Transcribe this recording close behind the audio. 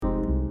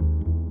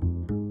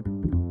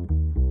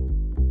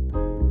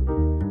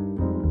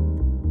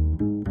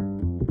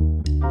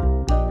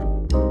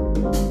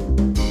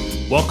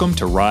Welcome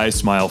to Rise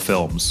Smile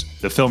Films,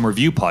 the film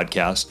review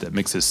podcast that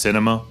mixes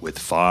cinema with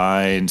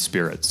fine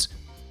spirits.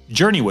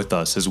 Journey with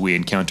us as we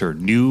encounter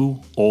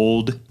new,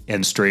 old,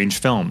 and strange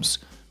films,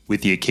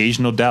 with the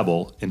occasional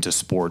dabble into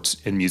sports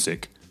and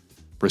music.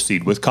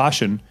 Proceed with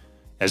caution,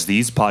 as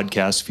these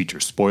podcasts feature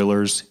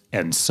spoilers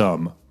and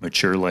some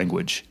mature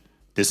language.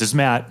 This is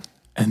Matt.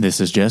 And this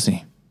is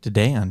Jesse.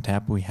 Today on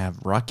tap we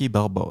have Rocky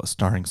Balboa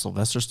starring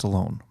Sylvester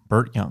Stallone,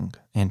 Burt Young,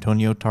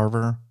 Antonio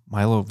Tarver,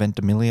 Milo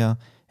Ventimiglia,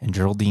 and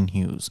Geraldine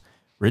Hughes.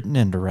 Written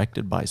and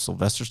directed by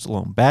Sylvester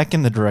Stallone. Back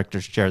in the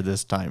director's chair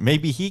this time.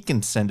 Maybe he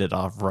can send it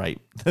off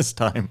right this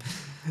time.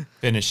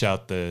 Finish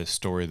out the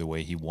story the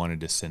way he wanted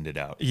to send it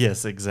out.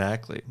 Yes,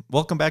 exactly.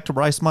 Welcome back to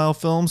Rise Smile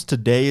Films.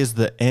 Today is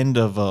the end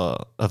of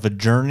a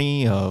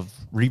journey of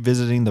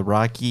revisiting the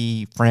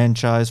Rocky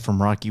franchise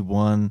from Rocky 1,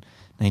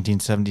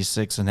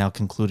 1976, and now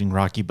concluding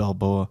Rocky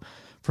Balboa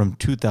from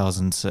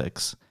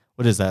 2006.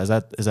 What is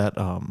that? Is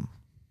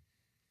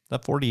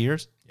that 40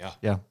 years?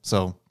 Yeah.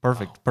 So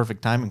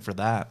perfect timing for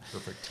that.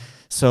 Perfect.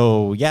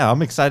 So yeah,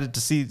 I'm excited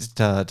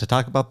to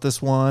talk about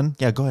this one.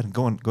 Yeah, go ahead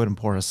and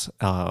pour us.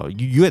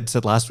 You had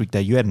said last week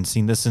that you hadn't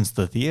seen this since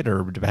the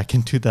theater back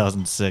in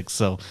 2006.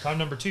 So Time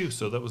number 2,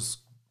 so that was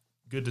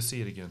good to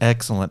see it again.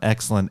 Excellent.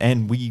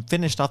 And we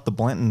finished off the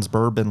Blanton's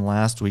bourbon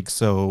last week,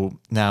 so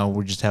now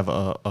we just have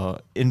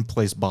a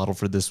in-place bottle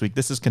for this week.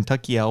 This is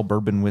Kentucky Owl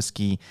Bourbon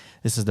Whiskey.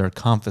 This is their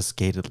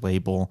confiscated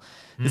label.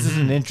 This is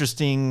an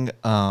interesting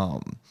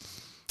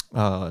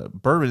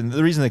bourbon.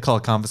 The reason they call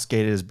it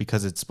confiscated is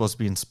because it's supposed to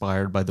be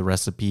inspired by the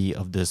recipe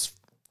of this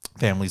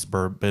family's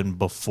bourbon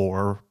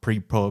before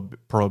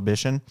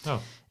pre-prohibition.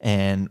 Oh.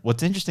 And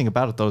what's interesting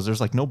about it, though, is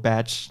there's like no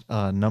batch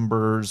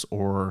numbers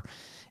or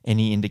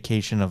any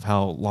indication of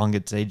how long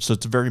it's aged. So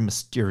it's a very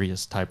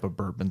mysterious type of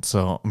bourbon.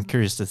 So I'm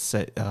curious to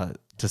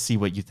see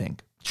what you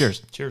think.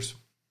 Cheers. Cheers.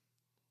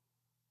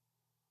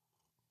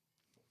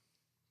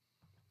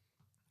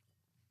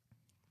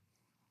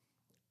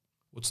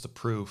 What's the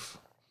proof?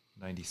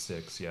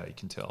 96. Yeah, you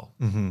can tell.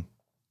 Mm-hmm.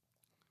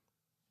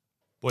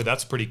 Boy,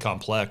 that's pretty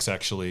complex,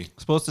 actually.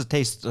 Supposed to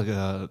taste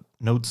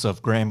notes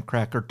of graham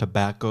cracker,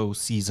 tobacco,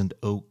 seasoned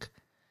oak.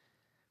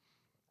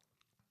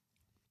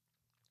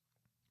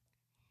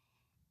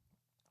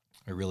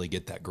 I really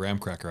get that graham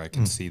cracker. I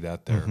can see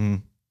that there. Mm-hmm.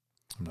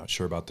 I'm not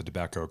sure about the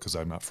tobacco because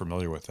I'm not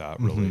familiar with that,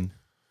 really.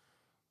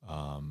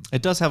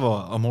 It does have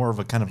a more of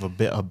a kind of a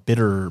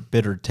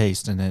bitter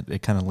taste, and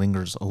it kind of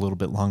lingers a little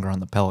bit longer on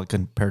the palate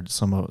compared to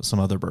some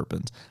other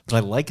bourbons. But I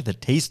like the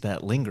taste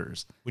that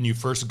lingers. When you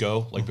first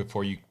go, like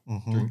before you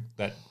drink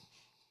that,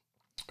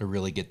 I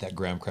really get that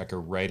graham cracker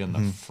right in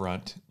the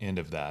front end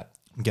of that.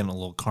 I'm getting a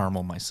little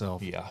caramel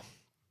myself. Yeah.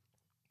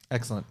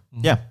 Excellent.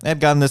 Yeah, I had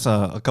gotten this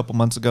a couple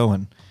months ago,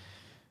 and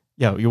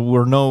yeah,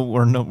 we're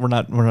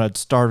not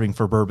starving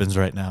for bourbons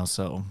right now,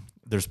 so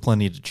there's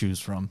plenty to choose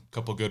from. A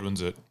couple good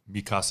ones at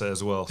Mikasa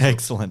as well. So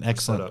Excellent.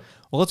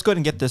 Well, let's go ahead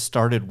and get this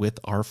started with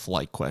our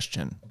flight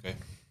question. Okay.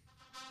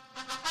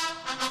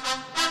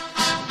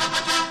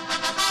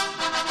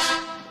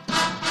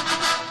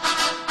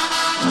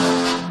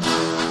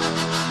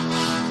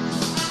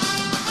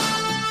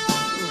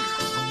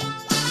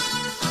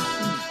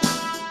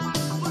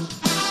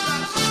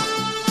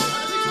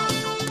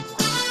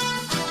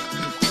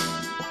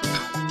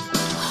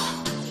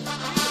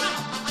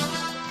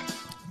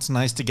 It's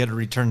nice to get a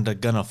return to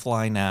Gonna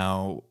Fly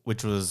Now,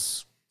 which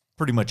was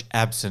pretty much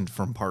absent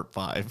from part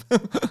 5.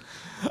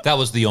 That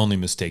was the only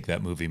mistake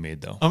that movie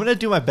made, though. I'm going to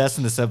do my best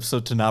in this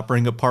episode to not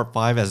bring up part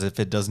 5 as if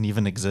it doesn't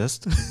even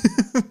exist.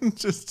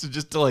 just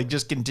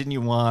to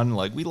continue on.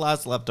 Like we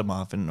left them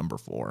off in number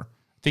 4.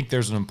 I think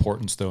there's an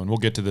importance, though, and we'll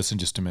get to this in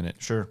just a minute.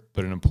 Sure.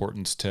 But an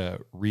importance to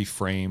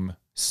reframe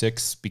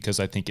 6 because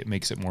I think it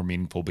makes it more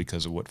meaningful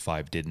because of what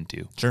 5 didn't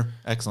do. Sure.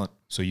 Excellent.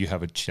 So you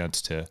have a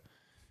chance to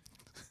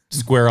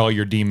square all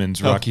your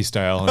demons, Rocky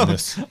style, in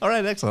this. All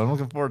right, excellent. I'm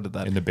looking forward to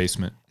that. In the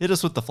basement. Hit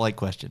us with the flight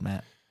question,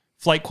 Matt.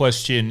 Flight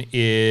question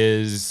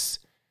is,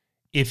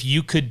 if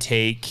you could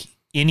take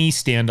any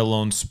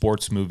standalone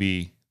sports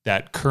movie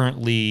that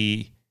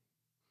currently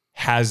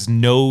has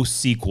no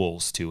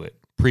sequels to it,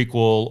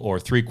 prequel or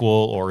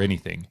threequel or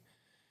anything,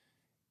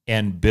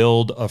 and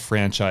build a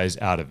franchise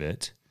out of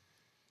it,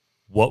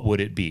 what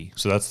would it be?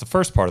 So that's the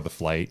first part of the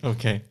flight.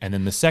 Okay. And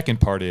then the second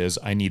part is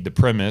I need the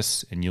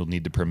premise, and you'll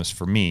need the premise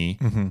for me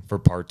for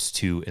parts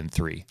 2 and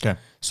 3. Okay.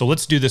 So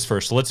let's do this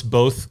first. So let's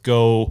both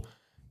go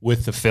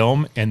with the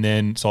film, and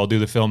then so I'll do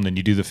the film, then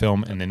you do the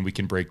film, and then we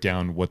can break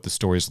down what the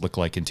stories look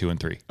like in 2 and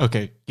 3.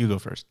 Okay, you go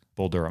first.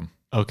 Bull Durham.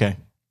 Okay.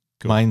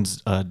 Go.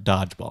 Mine's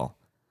Dodgeball.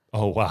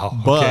 Oh, wow.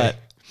 But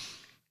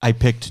I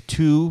picked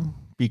 2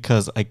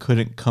 because I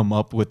couldn't come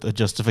up with a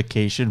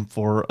justification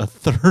for a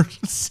third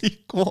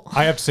sequel.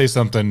 I have to say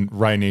something,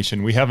 Ryan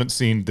Nation. We haven't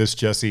seen this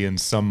Jesse in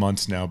some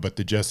months now, but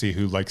the Jesse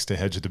who likes to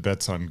hedge the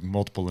bets on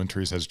multiple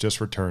entries has just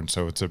returned,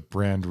 so it's a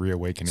brand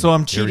reawakening. So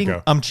I'm Here we cheating.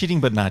 go. I'm cheating,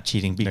 but not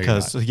cheating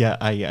because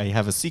not. I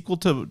have a sequel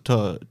to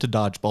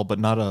Dodgeball, but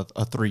not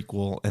a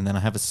threequel, and then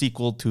I have a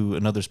sequel to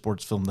another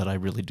sports film that I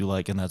really do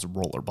like, and that's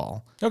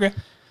Rollerball. Okay.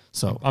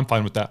 So I'm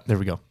fine with that. there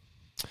we go.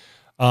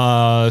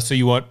 So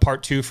you want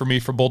part 2 for me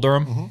for Bull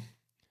Durham? Mm-hmm.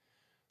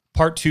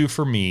 Part 2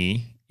 for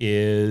me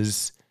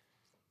is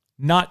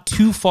not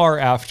too far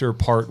after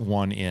part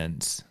 1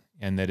 ends.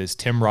 And that is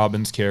Tim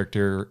Robbins'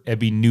 character,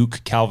 Ebby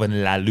Nuke Calvin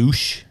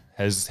LaLouche,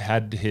 has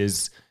had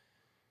his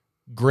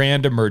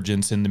grand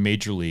emergence in the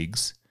major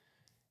leagues.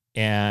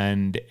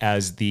 And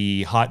as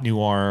the hot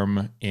new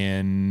arm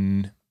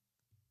in,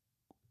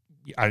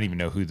 I don't even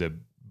know who the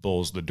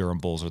Durham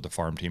Bulls are the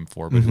farm team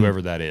for, but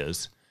whoever that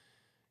is,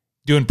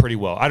 doing pretty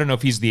well. I don't know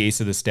if he's the ace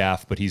of the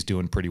staff, but he's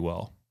doing pretty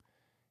well.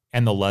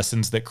 And the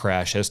lessons that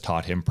Crash has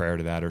taught him prior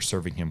to that are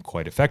serving him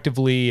quite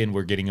effectively. And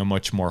we're getting a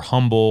much more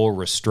humble,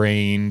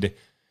 restrained,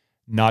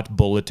 not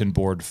bulletin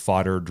board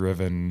fodder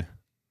driven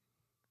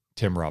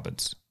Tim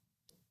Robbins.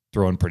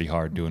 Throwing pretty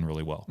hard, doing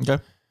really well.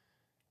 Okay.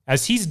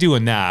 As he's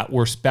doing that,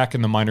 we're back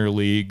in the minor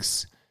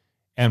leagues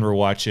and we're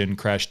watching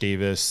Crash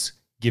Davis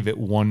give it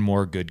one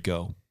more good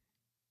go.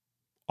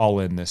 All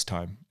in this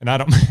time. And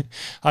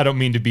I don't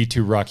mean to be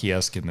too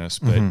Rocky-esque in this,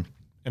 but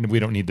and we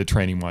don't need the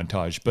training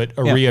montage, but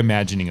a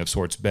reimagining of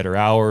sorts, better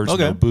hours,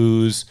 no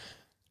booze,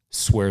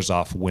 swears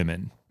off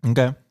women.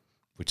 Okay.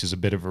 Which is a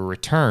bit of a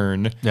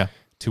return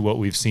to what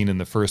we've seen in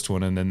the first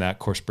one. And then that, of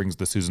course, brings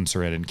the Susan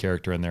Sarandon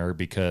character in there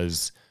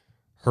because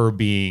her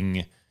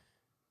being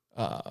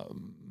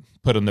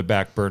put on the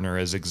back burner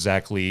is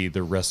exactly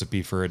the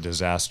recipe for a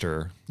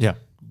disaster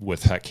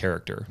with that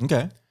character.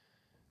 Okay.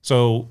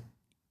 So,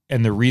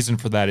 and the reason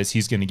for that is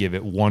he's going to give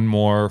it one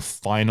more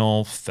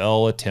final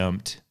fell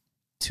attempt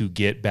to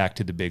get back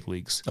to the big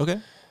leagues. Okay.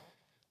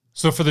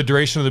 So for the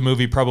duration of the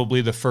movie,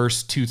 probably the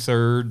first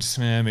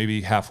 2/3,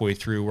 maybe halfway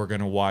through, we're going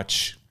to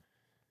watch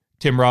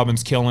Tim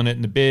Robbins killing it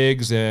in the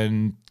bigs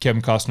and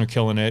Kevin Costner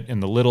killing it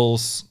in the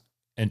littles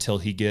until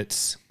he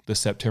gets the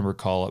September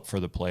call-up for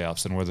the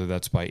playoffs, and whether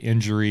that's by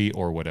injury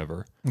or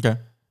whatever. Okay.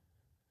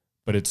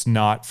 But it's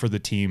not for the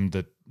team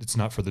it's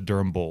not for the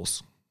Durham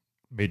Bulls,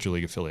 Major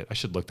League affiliate. I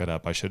should look that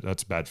up.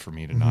 That's bad for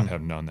me to not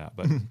have known that,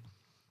 but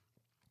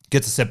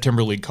gets a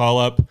September League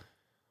call-up,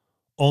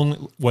 only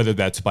whether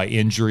that's by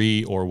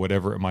injury or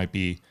whatever it might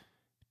be,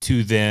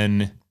 to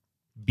then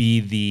be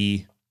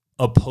the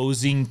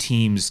opposing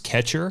team's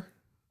catcher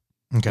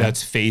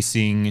that's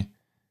facing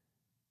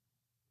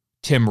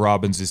Tim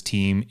Robbins'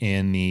 team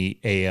in the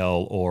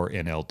AL or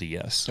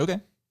NLDS. Okay.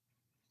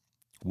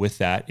 With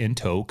that in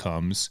tow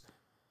comes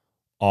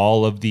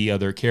all of the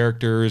other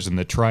characters and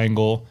the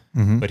triangle,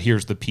 but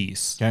here's the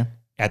piece. Okay.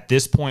 At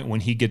this point,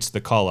 when he gets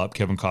the call-up,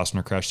 Kevin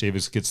Costner, Crash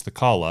Davis gets the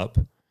call-up,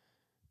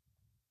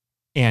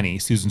 Annie,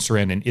 Susan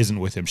Sarandon, isn't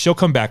with him. She'll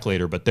come back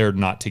later, but they're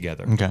not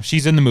together. Okay.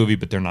 She's in the movie,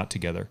 but they're not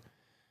together.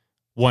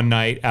 One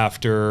night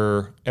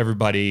after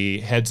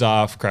everybody heads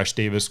off, Crash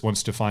Davis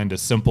wants to find a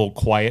simple,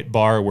 quiet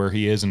bar where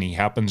he is, and he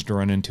happens to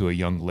run into a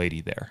young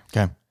lady there.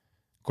 Okay.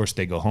 Of course,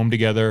 they go home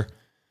together,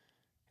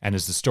 and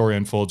as the story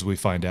unfolds, we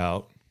find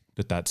out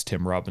that that's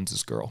Tim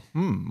Robbins' girl.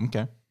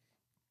 Okay.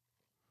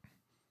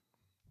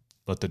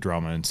 Let the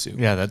drama ensue.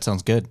 Yeah, that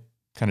sounds good.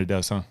 Kind of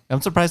does, huh?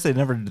 I'm surprised they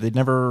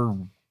never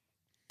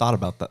thought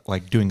about that,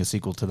 like doing a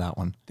sequel to that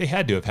one. They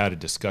had to have had a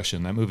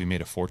discussion. That movie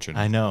made a fortune.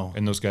 I know.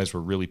 And those guys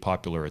were really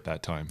popular at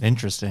that time.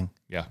 Interesting.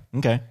 Yeah.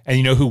 Okay. And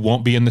you know who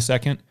won't be in the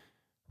second?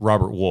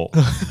 Robert Wool.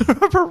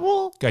 Robert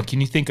Wool. God, can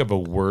you think of a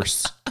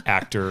worse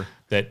actor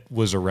that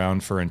was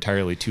around for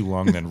entirely too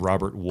long than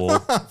Robert Wool?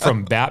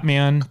 From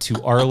Batman to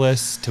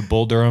Arliss to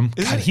Bull Durham.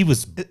 God, he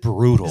was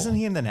brutal. Isn't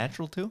he in The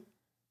Natural too?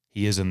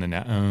 He is in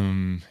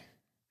the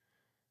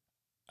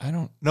I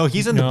don't. No,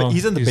 he's in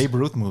the Babe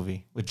Ruth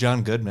movie with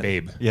John Goodman.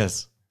 Babe.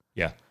 Yes.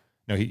 Yeah.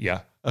 No,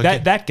 yeah. Okay.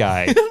 That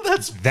guy.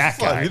 that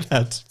funny. guy.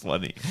 That's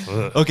funny.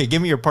 Ugh. Okay,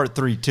 give me your part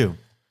 3 too.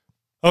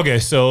 Okay,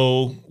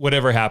 so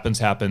whatever happens,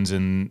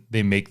 and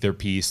they make their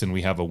peace, and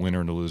we have a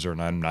winner and a loser,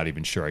 and I'm not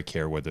even sure I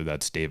care whether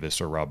that's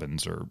Davis or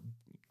Robbins or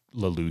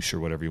LaLouche or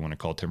whatever you want to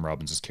call Tim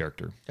Robbins'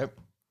 character. Yep.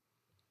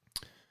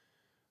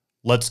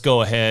 Let's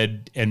go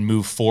ahead and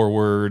move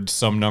forward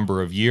some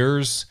number of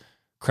years.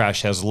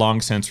 Crash has long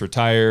since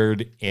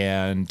retired,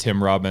 and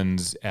Tim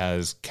Robbins,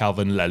 as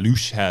Calvin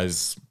LaLouche,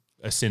 has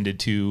ascended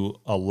to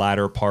a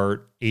latter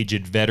part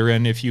aged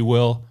veteran, if you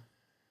will.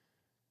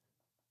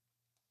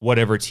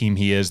 Whatever team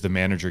he is, the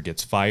manager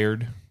gets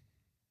fired,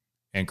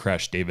 and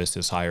Crash Davis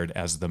is hired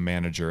as the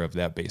manager of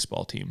that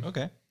baseball team.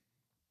 Okay.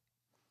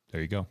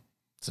 There you go.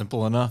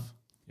 Simple enough.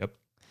 Yep.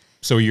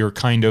 So you're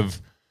kind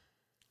of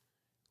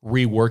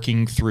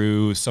reworking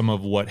through some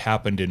of what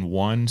happened in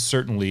one.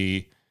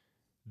 Certainly,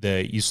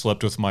 you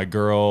slept with my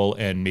girl,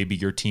 and maybe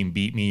your team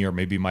beat me, or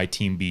maybe my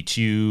team beat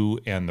you,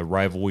 and the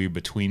rivalry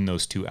between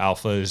those two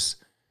alphas.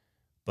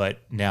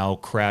 But now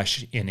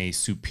Crash in a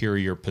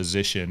superior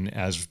position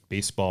as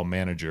baseball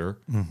manager.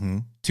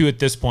 To, at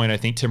this point, I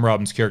think Tim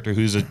Robbins' character,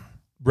 who's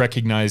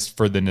recognized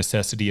for the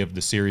necessity of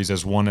the series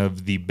as one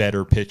of the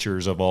better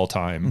pitchers of all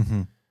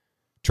time,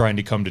 trying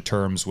to come to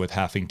terms with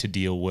having to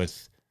deal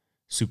with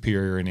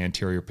superior and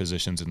anterior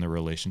positions in the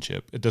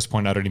relationship. At this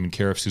point, I don't even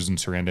care if Susan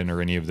Sarandon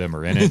or any of them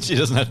are in it. She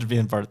doesn't have to be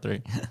in part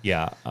 3.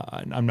 Yeah,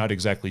 I'm not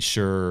exactly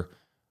sure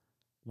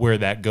where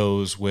that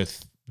goes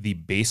with the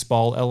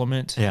baseball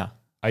element. Yeah.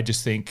 I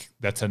just think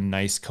that's a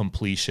nice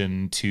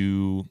completion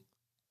to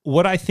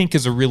what I think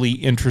is a really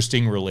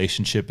interesting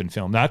relationship in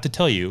film. Now, I have to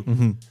tell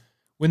you,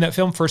 when that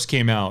film first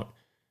came out,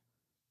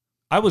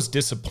 I was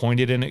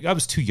disappointed in it. I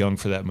was too young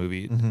for that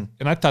movie. And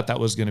I thought that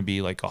was going to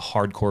be like a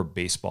hardcore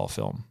baseball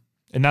film.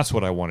 And that's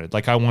what I wanted.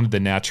 Like I wanted the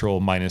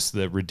natural minus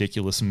the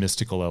ridiculous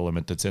mystical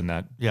element that's in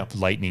that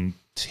lightning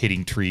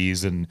hitting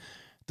trees and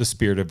the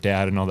spirit of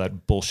dad and all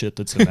that bullshit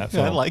that's in that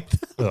film. I like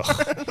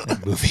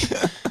that movie.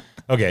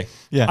 Okay.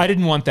 Yeah. I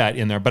didn't want that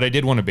in there, but I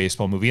did want a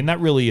baseball movie. And that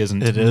really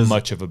isn't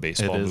much of a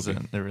baseball movie.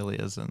 It really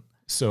isn't.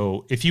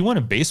 So if you want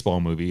a baseball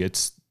movie,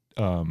 it's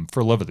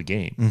For Love of the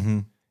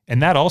Game.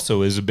 And that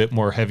also is a bit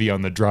more heavy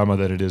on the drama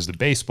than it is the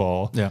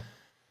baseball. Yeah.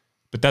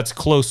 But that's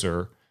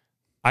closer.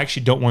 I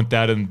actually don't want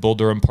that in Bull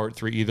Durham Part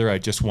 3 either. I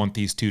just want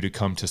these two to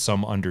come to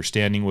some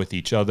understanding with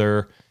each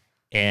other.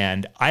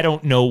 And I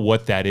don't know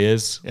what that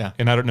is. Yeah.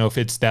 And I don't know if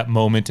it's that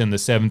moment in the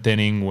 7th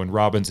inning when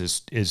Robbins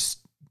is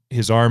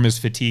his arm is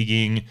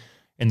fatiguing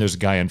and there's a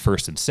guy in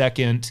first and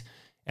second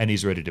and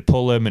he's ready to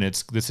pull him. And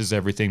this is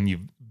everything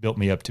you've built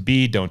me up to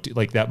be. Don't do,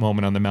 like that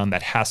moment on the mound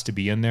that has to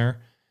be in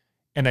there.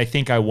 And I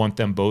think I want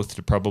them both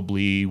to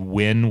probably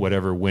win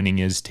whatever winning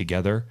is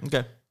together.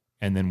 Okay.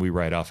 And then we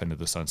ride off into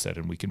the sunset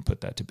and we can put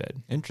that to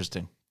bed.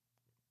 Interesting.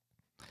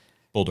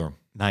 Bull Durham.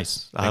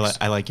 Nice.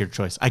 I like your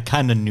choice. I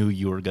kind of knew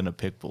you were going to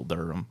pick Bull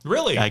Durham.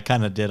 Really? I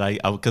kind of did.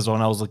 Because when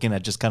I was looking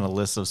at just kind of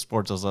lists of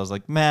sports, I was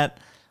like, Matt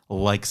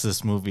likes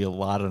this movie a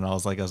lot. And I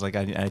was like,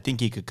 I think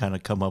he could kind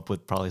of come up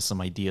with probably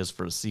some ideas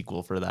for a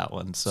sequel for that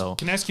one. So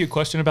can I ask you a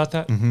question about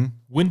that?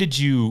 When did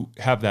you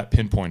have that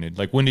pinpointed?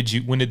 Like when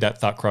did that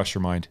thought cross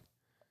your mind?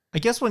 I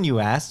guess when you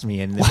asked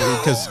me, and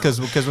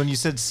because when you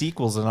said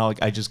sequels, and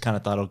I just kind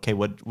of thought, okay,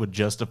 what would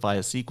justify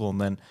a sequel? And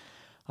then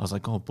I was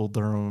like, oh, Bull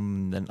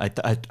Durham. And then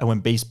I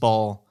went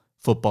baseball,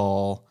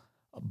 football,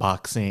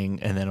 boxing,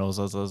 and then I was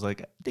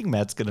like, I think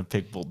Matt's gonna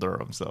pick Bull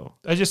Durham. So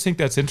I just think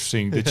that's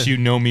interesting that you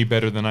know me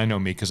better than I know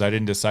me because I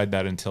didn't decide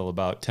that until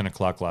about 10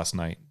 o'clock last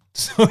night.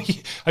 So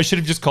I should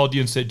have just called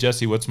you and said,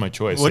 Jesse, what's my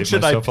choice? What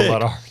should I pick? A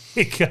lot of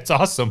heartache. That's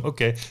awesome.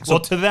 Okay. So, well,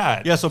 to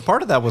that. Yeah. So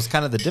part of that was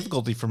kind of the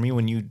difficulty for me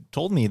when you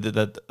told me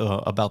that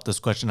about this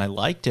question. I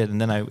liked it.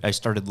 And then I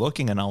started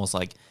looking and I was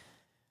like,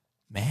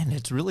 man,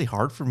 it's really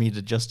hard for me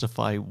to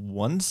justify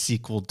one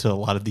sequel to a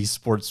lot of these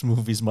sports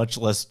movies, much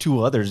less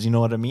two others. You know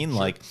what I mean? Sure.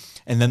 Like,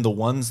 and then the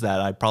ones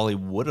that I probably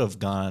would have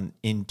gone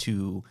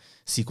into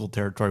sequel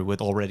territory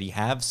with already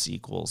have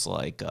sequels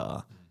like,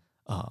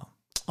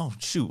 oh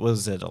shoot, what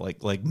was it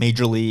like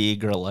Major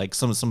League or like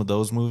some of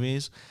those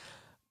movies?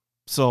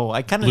 So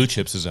I kind of Blue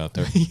Chips is out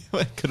there.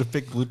 I could have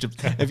picked Blue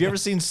Chips. Have you ever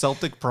seen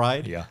Celtic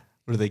Pride? Yeah,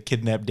 where they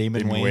kidnap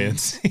Damon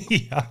Wayans?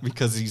 Yeah,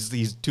 because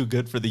he's too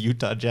good for the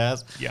Utah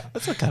Jazz. Yeah,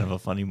 that's a kind of a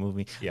funny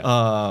movie.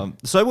 Yeah.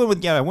 So I went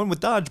with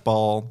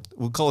Dodgeball.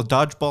 We'll call it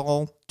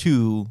Dodgeball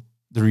 2: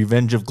 The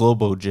Revenge of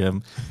Globo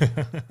Gym.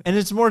 And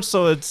it's more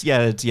so it's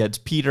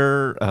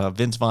Peter,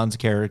 Vince Vaughn's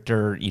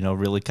character. You know,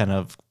 really kind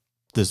of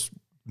this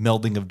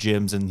melding of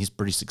gyms, and he's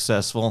pretty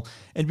successful.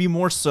 And be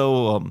more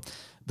so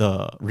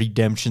the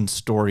redemption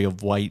story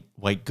of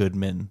White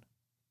Goodman,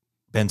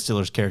 Ben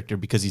Stiller's character,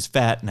 because he's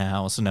fat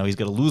now, so now he's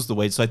got to lose the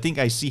weight. So I think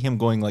I see him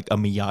going like a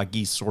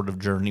Miyagi sort of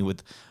journey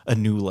with a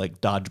new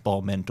like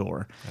dodgeball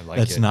mentor.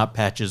 That's not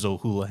Patches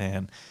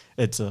O'Houlihan.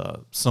 It's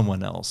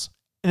someone else.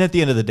 And at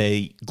the end of the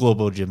day,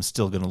 Globo Gym's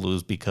still going to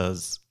lose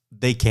because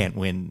they can't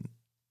win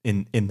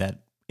in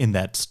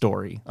that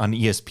story on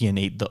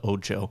ESPN8, the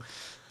Ocho.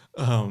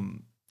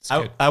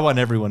 I want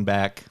everyone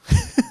back.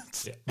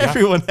 Yeah.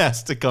 Everyone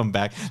has to come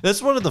back.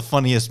 That's one of the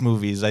funniest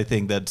movies I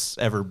think that's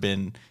ever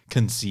been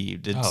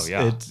conceived.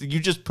 You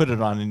just put it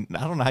on, and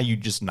I don't know how you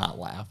just not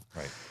laugh.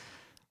 Right.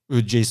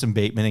 With Jason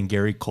Bateman and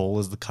Gary Cole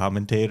as the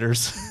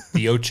commentators.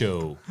 The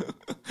Ocho.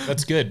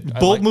 That's good.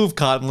 Bold move,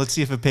 Cotton. Let's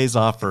see if it pays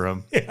off for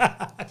him.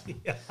 Yeah.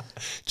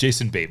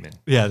 Jason Bateman.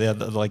 Yeah,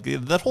 like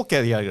that whole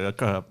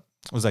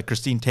was that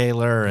Christine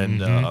Taylor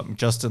and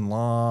Justin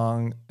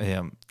Long?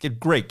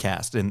 Great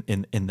cast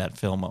in that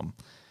film.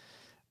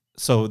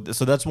 So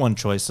that's one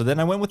choice. So then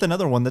I went with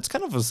another one that's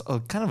kind of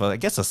a I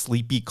guess a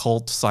sleepy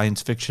cult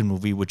science fiction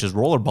movie, which is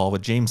Rollerball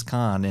with James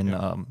Caan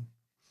and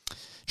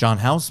John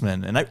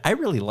Houseman. And I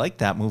really like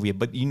that movie,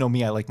 but you know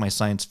me, I like my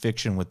science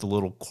fiction with the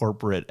little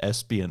corporate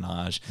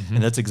espionage.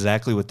 And that's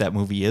exactly what that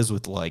movie is,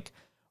 with like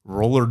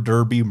roller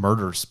derby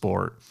murder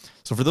sport.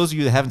 So for those of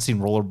you that haven't seen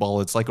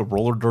Rollerball, it's like a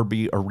roller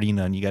derby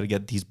arena, and you got to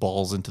get these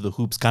balls into the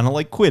hoops, kind of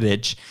like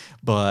Quidditch,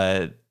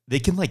 but they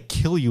can like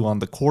kill you on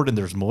the court, and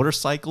there's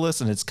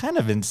motorcyclists, and it's kind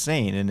of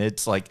insane. And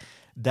it's like,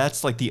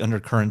 that's like the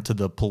undercurrent to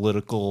the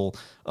political,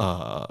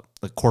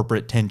 the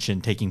corporate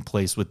tension taking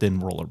place within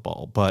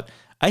Rollerball. But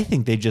I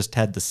think they just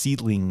had the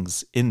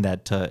seedlings in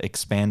that to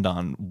expand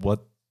on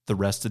what the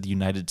rest of the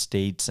United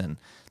States and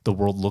the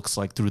world looks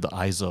like through the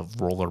eyes of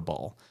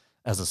Rollerball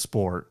as a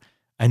sport.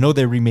 I know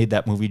they remade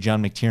that movie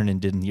John McTiernan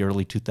did in the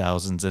early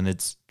 2000s, and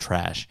it's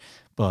trash,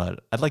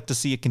 but I'd like to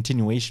see a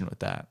continuation with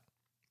that.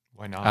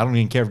 Why not? I don't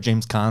even care if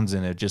James Caan's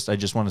in it. I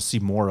just want to see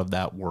more of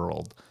that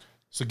world.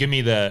 So give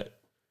me the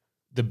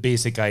the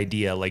basic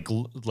idea, like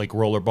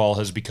rollerball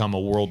has become a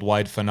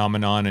worldwide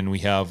phenomenon, and we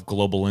have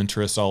global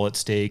interests all at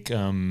stake,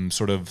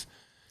 sort of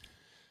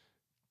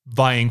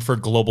vying for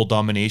global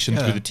domination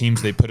through the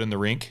teams they put in the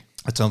rink.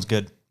 That sounds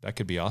good. That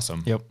could be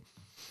awesome. Yep.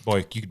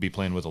 Boy, you could be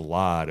playing with a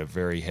lot of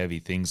very heavy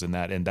things in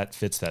that, and that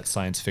fits that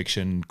science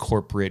fiction,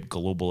 corporate,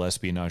 global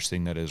espionage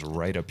thing that is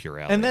right up your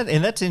alley. And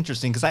that's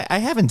interesting because I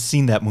haven't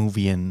seen that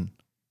movie in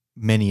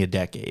many a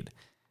decade.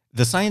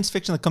 The science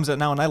fiction that comes out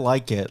now, and I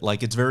like it.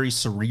 Like, it's very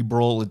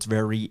cerebral, it's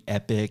very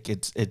epic,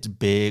 it's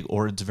big,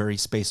 or it's very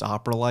space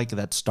opera like.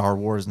 That's Star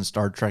Wars and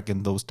Star Trek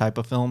and those type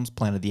of films,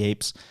 Planet of the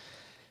Apes.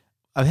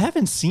 I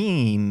haven't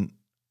seen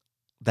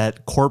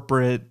that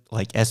corporate,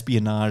 like,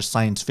 espionage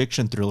science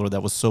fiction thriller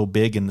that was so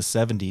big in the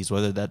 70s,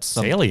 whether that's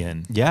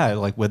Alien. Yeah,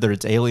 like whether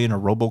it's Alien or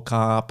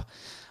RoboCop,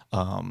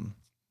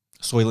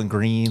 Soylent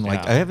Green.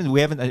 Like, Yeah. we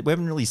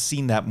haven't really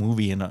seen that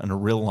movie in a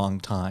real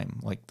long time,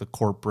 like the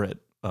corporate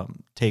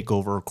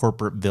takeover,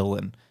 corporate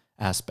villain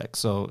aspect.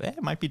 So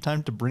it might be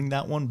time to bring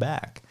that one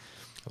back.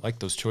 I like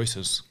those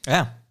choices.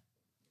 Yeah.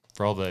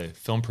 For all the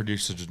film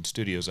producers and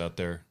studios out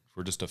there,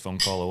 we're just a phone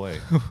call away.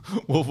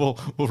 we'll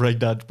write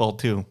Dodgeball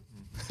too.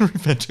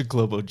 Revenge of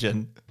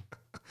Globogen.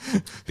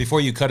 Before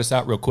you cut us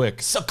out real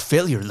quick, Suck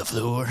failure,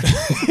 LaFleur.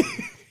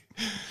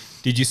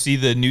 did you see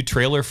the new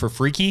trailer for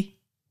Freaky?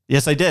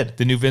 Yes, I did.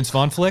 The new Vince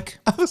Vaughn flick?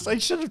 I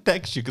should have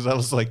texted you because I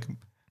was like,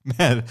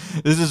 man,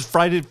 this is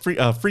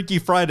Freaky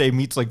Friday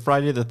meets like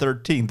Friday the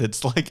 13th.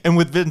 It's like, and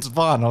with Vince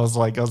Vaughn, I was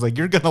like,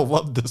 you're gonna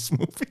love this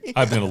movie.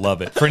 I'm going to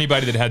love it. For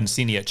anybody that hadn't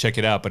seen it yet, check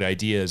it out. But the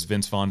idea is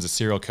Vince Vaughn's a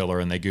serial killer,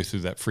 and they go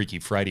through that Freaky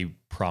Friday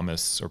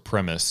premise,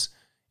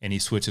 and he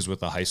switches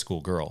with a high school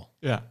girl.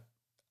 Yeah.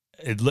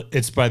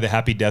 It's by the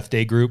Happy Death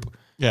Day group,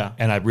 Yeah.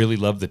 and I really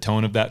love the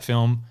tone of that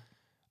film.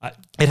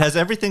 It has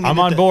everything. I'm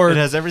on board. It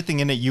has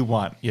everything in it you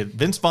want. Yeah,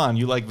 Vince Vaughn,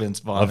 you like Vince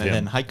Vaughn, Love and him.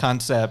 then high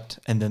concept,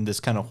 and then this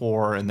kind of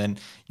horror, and then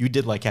you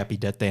did like Happy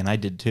Death Day, and I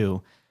did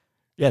too.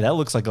 Yeah, that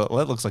looks like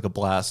a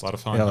blast. A lot of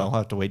fun, Yeah, huh? I'll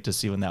have to wait to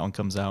see when that one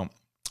comes out.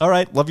 All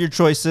right, love your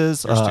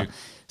choices. Yours too.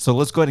 So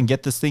let's go ahead and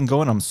get this thing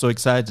going. I'm so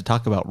excited to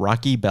talk about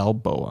Rocky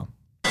Balboa.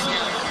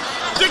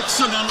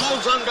 Dixon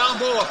unloads on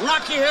Balboa.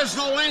 Rocky has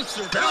no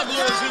answer.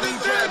 Balboa is eating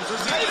jabs.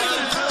 Is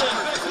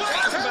he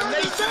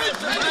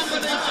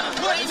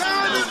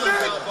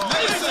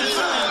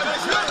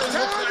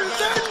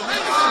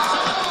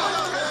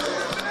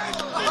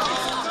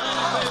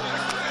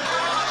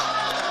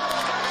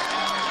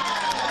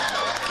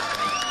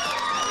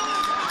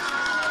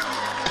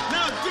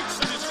Now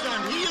Dixon is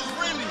stunned. He is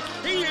reeling.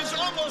 He is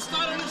almost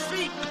not on his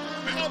feet.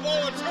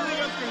 Balboa turning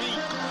up the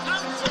heat.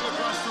 Knocks him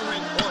across the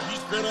ring. Boy,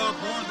 he's bit off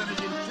more than he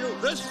can chew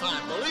this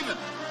time. Believe it.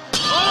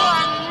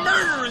 Oh, a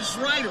murderous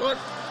right hook.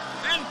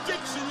 And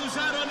Dixon is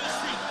out on his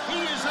feet. He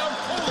is out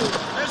cold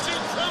as he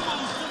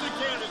tumbles to the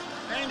canvas.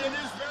 And it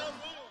is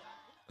Balboa.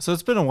 So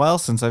it's been a while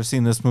since I've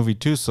seen this movie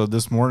too. So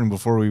this morning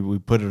before we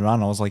put it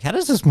on, I was like, how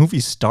does this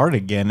movie start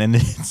again? And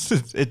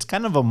it's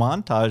kind of a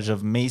montage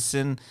of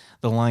Mason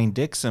the Lion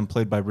Dixon,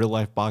 played by real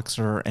life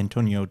boxer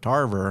Antonio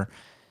Tarver,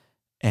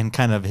 and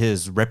kind of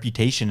his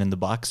reputation in the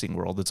boxing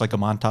world. It's like a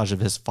montage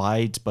of his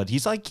fights, but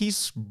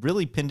he's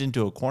really pinned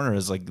into a corner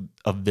as like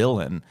a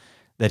villain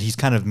that he's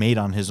kind of made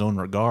on his own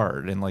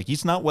regard. And like,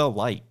 he's not well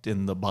liked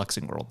in the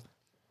boxing world.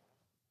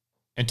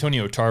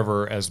 Antonio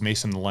Tarver as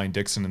Mason the Lion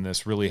Dixon in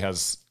this really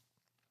has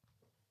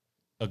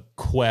a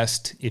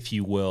quest, if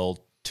you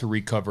will, to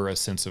recover a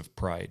sense of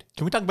pride.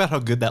 Can we talk about how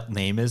good that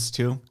name is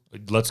too?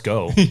 Let's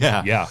go.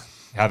 Yeah. Yeah.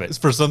 Have It's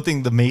it. for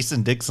something, the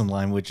Mason-Dixon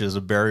line, which is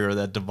a barrier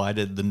that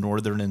divided the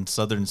northern and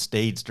southern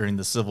states during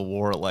the Civil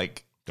War.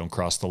 Like, Don't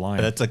cross the line.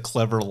 that's a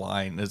clever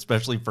line,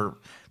 especially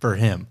for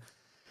him.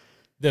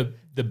 The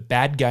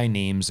bad guy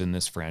names in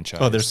this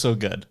franchise. Oh, they're so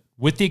good.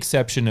 with the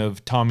exception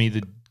of Tommy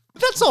the.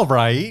 That's all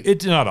right.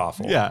 It's not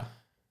awful. Yeah.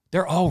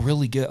 They're all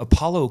really good.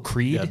 Apollo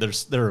Creed. Yeah,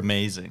 they're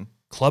amazing.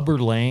 Clubber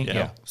Lang. Yeah.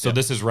 Yeah. So Yeah.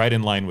 this is right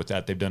in line with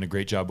that. They've done a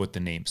great job with the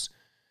names.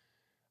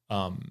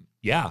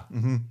 Yeah.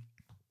 Mm-hmm.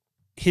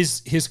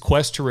 His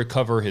quest to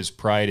recover his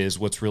pride is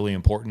what's really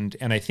important.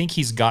 And I think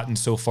he's gotten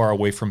so far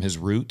away from his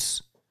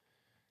roots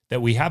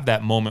that we have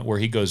that moment where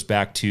he goes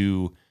back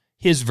to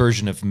his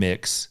version of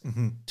Mix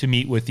to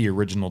meet with the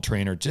original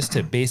trainer, just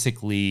to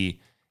basically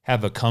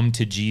have a come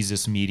to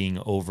Jesus meeting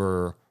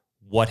over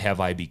what have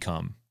I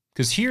become?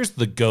 Because here's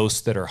the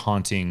ghosts that are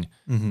haunting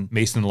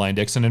Mason the Lion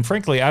Dixon. And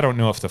frankly, I don't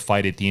know if the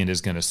fight at the end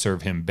is going to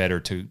serve him better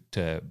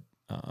to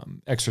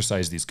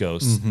exercise these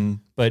ghosts.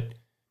 But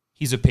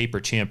he's a paper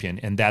champion,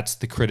 and that's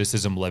the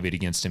criticism levied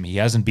against him. He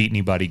hasn't beat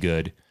anybody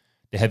good.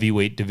 The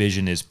heavyweight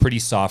division is pretty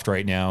soft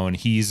right now, and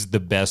he's the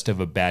best of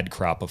a bad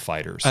crop of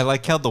fighters. I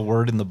like how the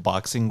word in the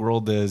boxing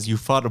world is you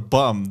fought a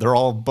bum. They're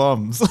all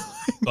bums.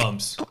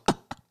 Bums.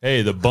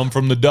 Hey, the bum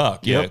from the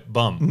duck. Yeah, Yep.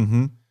 bum.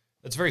 Mm-hmm.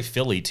 That's very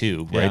Philly,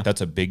 too, right? Yeah.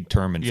 That's a big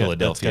term in That's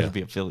Philadelphia. got to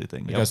be a Philly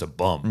thing. That Yep. guy's a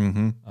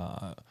bum.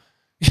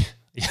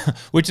 Yeah,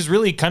 which is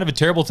really kind of a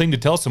terrible thing to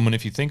tell someone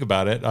if you think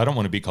about it. I don't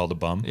want to be called a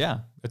bum. Yeah.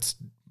 It's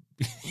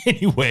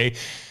anyway.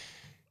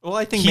 Well,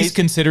 I think He's Mason,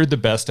 considered the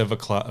best of a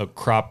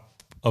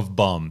crop of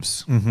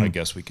bums, I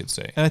guess we could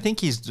say. And I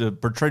think he's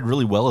portrayed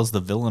really well as the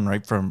villain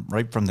right from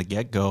the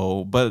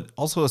get-go, but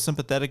also a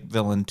sympathetic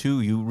villain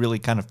too. You really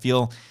kind of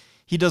feel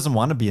he doesn't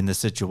want to be in this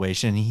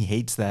situation. He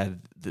hates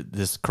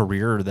this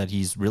career that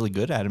he's really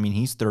good at. I mean,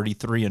 he's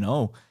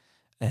 33-0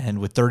 and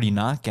with 30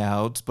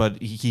 knockouts, but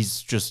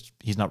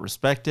he's not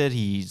respected.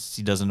 He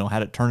doesn't know how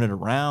to turn it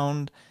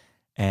around,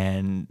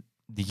 and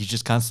he's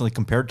just constantly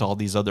compared to all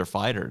these other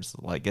fighters.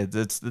 Like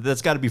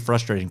that's got to be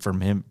frustrating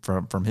from him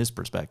from his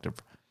perspective.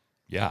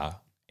 Yeah.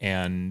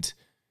 And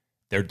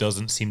there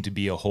doesn't seem to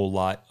be a whole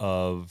lot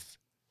of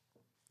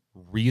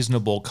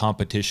reasonable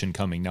competition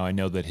coming. Now, I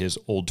know that his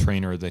old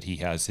trainer that he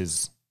has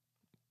his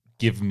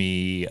give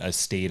me a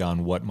state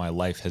on what my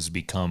life has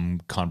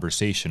become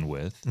conversation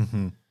with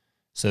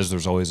says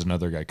there's always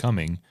another guy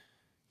coming.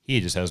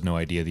 He just has no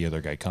idea the other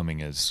guy coming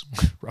is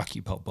Rocky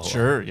Balboa.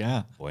 Sure,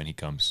 yeah. Boy, and he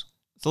comes.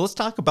 So let's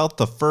talk about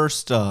the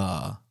first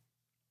kind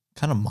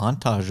of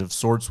montage of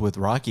sorts with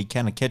Rocky,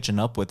 kind of catching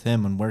up with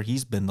him and where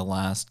he's been the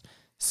last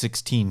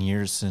 16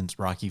 years since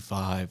Rocky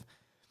V.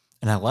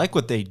 And I like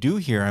what they do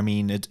here. I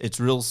mean, it's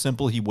real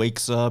simple. He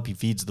wakes up, he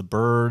feeds the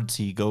birds,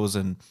 he goes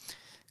and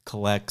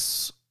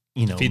collects,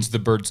 feeds the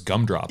birds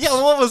gumdrops.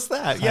 Yeah, what was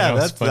that? Yeah,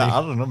 that's funny.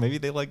 I don't know. Maybe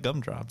they like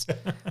gumdrops.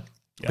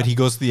 But he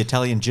goes to the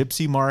Italian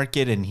gypsy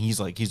market, and he's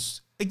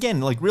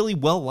again, like really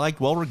well liked,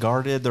 well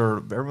regarded.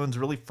 Everyone's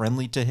really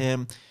friendly to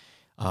him.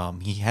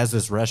 He has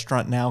this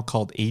restaurant now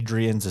called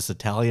Adrian's, this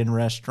Italian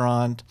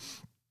restaurant,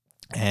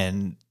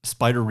 and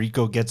Spider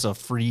Rico gets a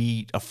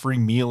free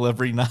meal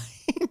every night.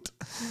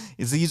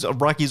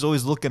 Rocky's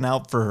always looking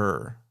out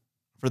for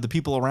the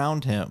people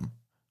around him,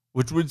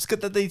 which was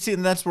good that they see,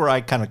 and that's where I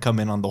kind of come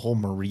in on the whole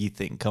Marie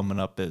thing coming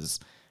up, is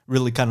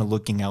really kind of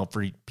looking out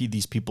for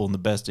these people in the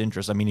best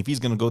interest. I mean, if he's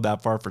going to go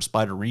that far for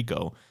Spider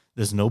Rico,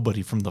 there's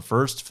nobody from the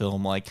first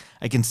film. Like,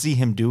 I can see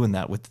him doing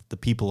that with the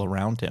people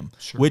around him,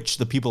 which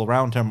the people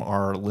around him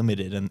are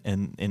limited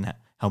in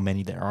how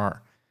many there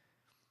are.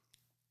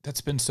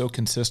 That's been so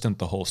consistent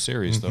the whole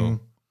series, though.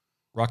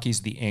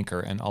 Rocky's the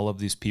anchor, and all of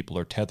these people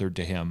are tethered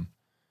to him.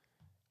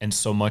 And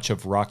so much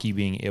of Rocky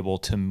being able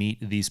to meet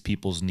these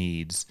people's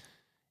needs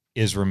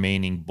is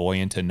remaining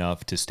buoyant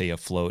enough to stay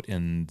afloat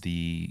in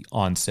the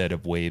onset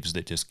of waves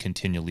that just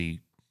continually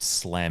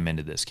slam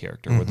into this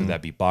character, whether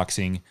that be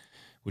boxing,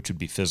 which would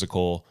be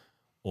physical,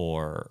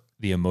 or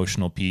the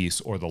emotional piece,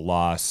 or the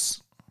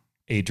loss,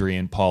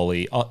 Adrian,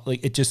 Paulie,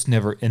 like it just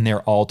never, and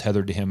they're all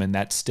tethered to him, and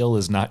that still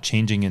is not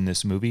changing in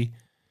this movie.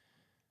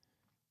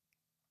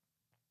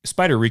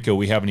 Spider Rico,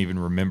 we haven't even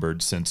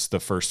remembered since the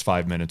first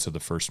 5 minutes of the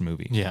first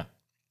movie. Yeah.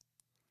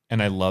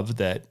 And I love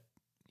that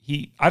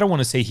I don't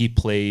want to say he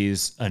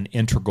plays an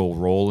integral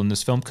role in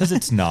this film, because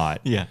it's not.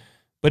 Yeah.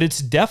 But it's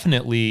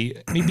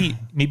definitely,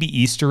 maybe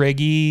Easter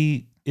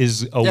eggy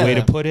is a way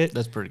to put it.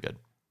 That's pretty good.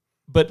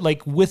 But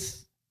like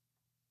with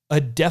a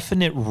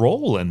definite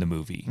role in the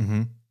movie.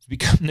 He's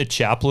become the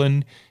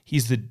chaplain.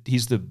 He's the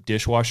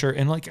dishwasher.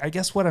 And like, I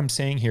guess what I'm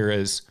saying here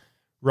is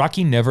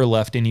Rocky never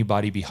left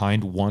anybody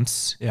behind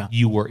once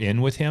you were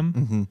in with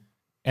him.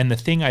 And the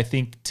thing I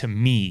think to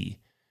me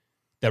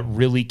that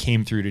really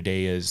came through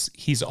today is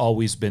he's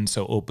always been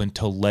so open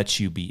to let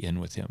you be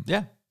in with him.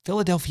 Yeah.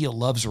 Philadelphia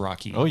loves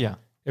Rocky. Oh, yeah.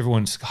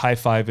 Everyone's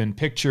high-fiving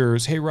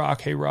pictures. Hey, Rock.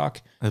 Hey, Rock.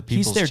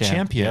 He's their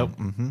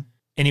champion. Yep.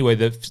 Anyway,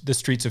 the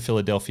streets of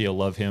Philadelphia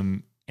love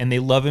him, and they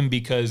love him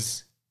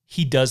because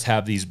he does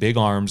have these big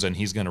arms, and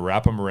he's going to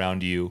wrap them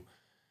around you.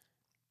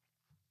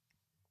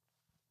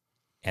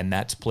 And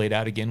that's played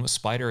out again with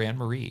Spider and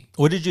Marie.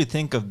 What did you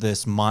think of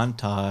this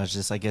montage?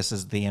 This, I guess,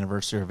 is the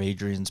anniversary of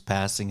Adrian's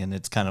passing, and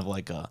it's kind of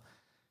like a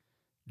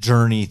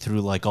journey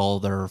through like all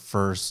their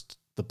first,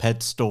 the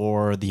pet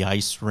store, the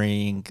ice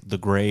rink, the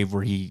grave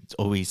where he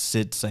always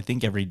sits, I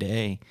think every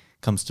day,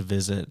 comes to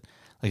visit.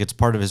 Like it's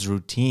part of his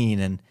routine.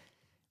 And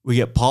we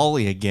get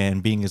Paulie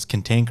again being as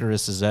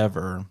cantankerous as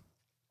ever.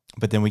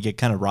 But then we get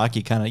kind of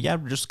Rocky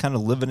we're just kind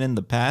of living in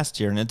the past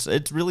here. And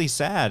it's really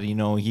sad. His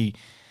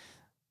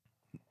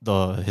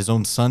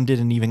own son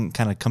didn't even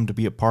kind of come to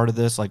be a part of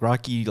this. Like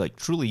Rocky, like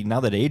truly, now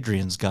that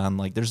Adrian's gone,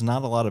 like there's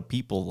not a lot of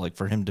people like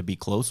for him to be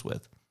close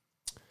with.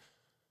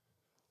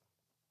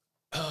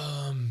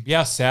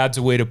 Yeah, sad's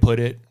a way to put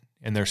it.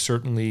 And they're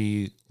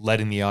certainly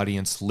letting the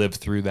audience live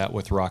through that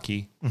with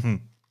Rocky.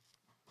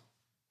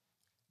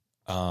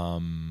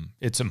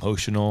 It's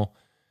emotional.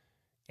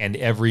 And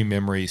every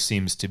memory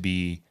seems to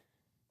be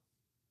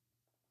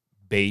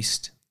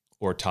based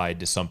or tied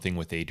to something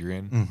with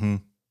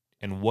Adrian.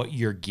 And what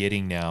you're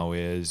getting now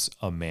is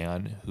a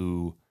man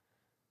who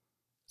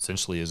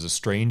essentially is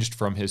estranged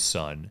from his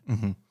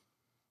son,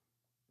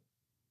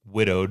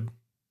 widower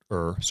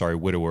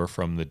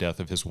from the death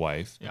of his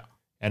wife. Yeah.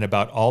 And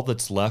about all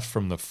that's left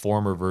from the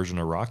former version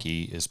of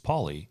Rocky is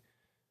Paulie.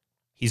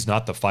 He's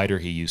not the fighter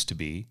he used to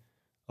be.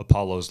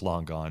 Apollo's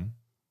long gone.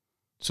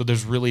 So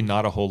there's really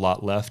not a whole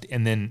lot left.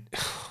 And then,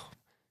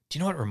 do you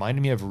know what it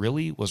reminded me of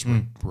really was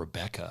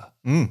Rebecca.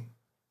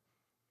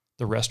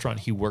 The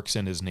restaurant he works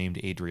in is named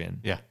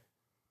Adrian. Yeah.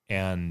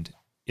 And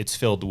it's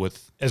filled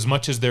with, as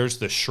much as there's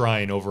the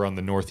shrine over on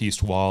the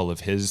northeast wall of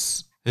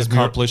his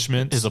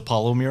accomplishments. His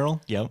Apollo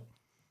mural. Yep.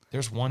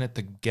 There's one at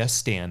the guest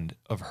stand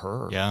of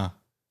her. Yeah.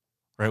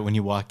 Right when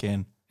you walk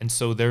in. And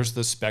so there's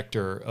the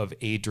specter of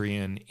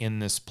Adrian in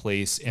this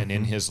place and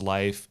in his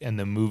life, and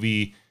the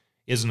movie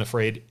isn't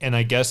afraid. And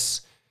I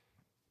guess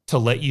to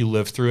let you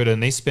live through it,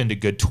 and they spend a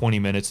good 20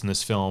 minutes in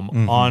this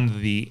film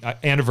on the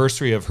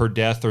anniversary of her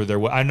death,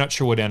 or I'm not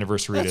sure what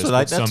anniversary it is,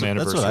 but some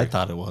anniversary. That's what I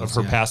thought it was.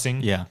 Of her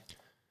passing. Yeah.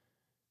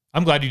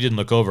 I'm glad you didn't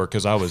look over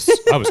because I was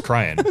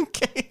crying.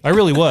 Okay. I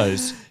really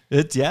was.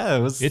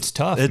 It's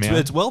tough, man.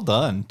 It's well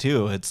done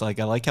too. It's like,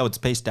 I like how it's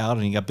paced out,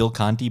 and you got Bill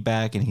Conti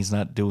back, and he's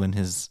not doing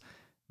his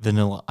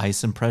Vanilla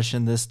Ice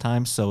impression this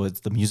time. So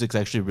the music's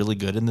actually really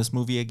good in this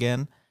movie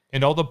again.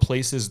 And all the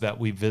places that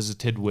we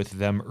visited with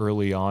them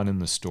early on in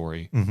the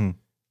story,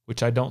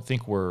 which I don't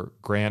think were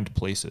grand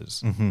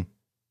places,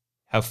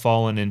 have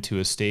fallen into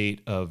a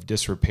state of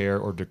disrepair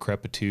or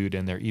decrepitude,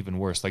 and they're even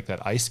worse. Like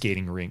that ice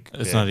skating rink.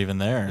 It's not even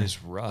there.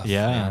 It's rough.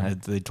 Yeah,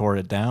 they tore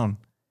it down.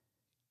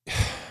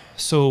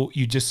 So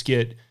you just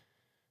get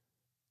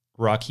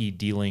Rocky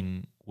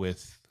dealing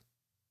with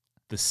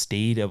the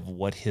state of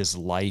what his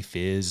life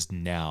is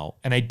now.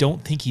 And I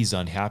don't think he's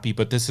unhappy,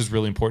 but this is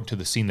really important to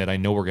the scene that I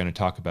know we're going to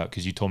talk about,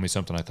 because you told me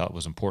something I thought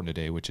was important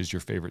today, which is your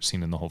favorite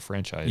scene in the whole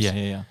franchise.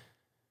 Yeah.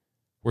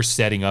 We're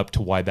setting up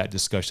to why that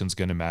discussion is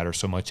going to matter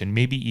so much, and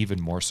maybe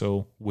even more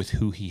so with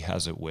who he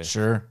has it with.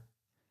 Sure.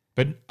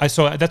 But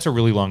that's a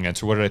really long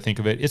answer. What did I think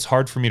of it? It's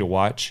hard for me to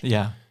watch.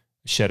 Yeah.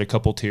 Shed a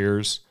couple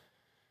tears.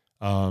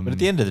 But at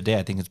the end of the day,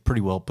 I think it's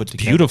pretty well put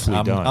together.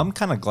 Beautifully done. I'm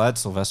kind of glad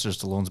Sylvester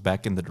Stallone's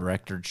back in the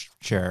director's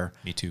chair.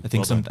 Me too. I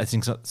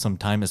think some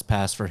time has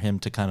passed for him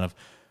to kind of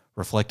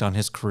reflect on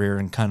his career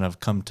and kind of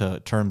come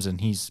to terms.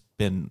 And he's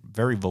been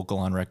very vocal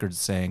on record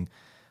saying,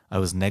 I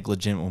was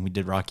negligent when we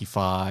did Rocky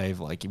V.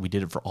 Like, we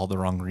did it for all the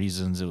wrong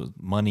reasons. It was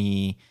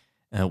money,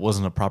 and it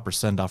wasn't a proper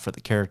send off for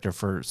the character.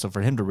 So for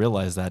him to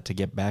realize that, to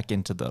get back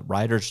into the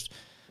writer's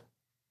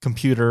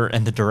computer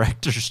and the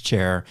director's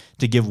chair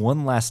to give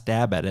one last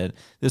stab at it,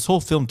 this whole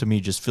film to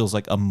me just feels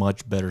like a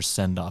much better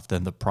send-off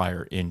than the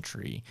prior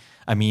entry.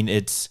 I mean,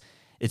 it's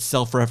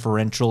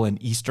self-referential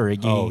and Easter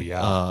eggy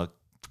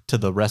to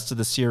the rest of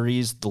the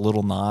series, the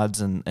little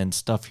nods and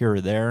stuff here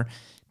or there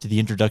to the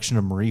introduction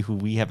of Marie, who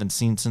we haven't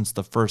seen since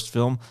the first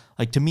film.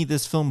 Like, to me,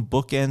 this film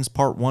bookends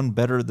part 1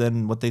 better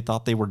than what they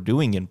thought they were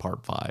doing in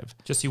part 5.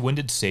 Jesse, when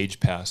did Sage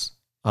pass?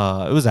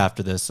 It was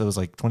after this. It was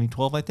like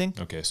 2012, I think.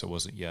 Okay, so it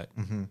wasn't yet.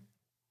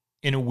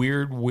 In a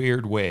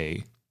weird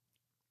way,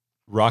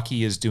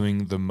 Rocky is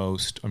doing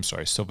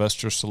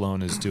Sylvester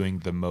Stallone is doing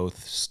the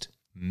most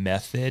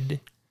method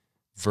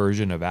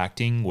version of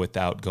acting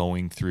without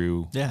going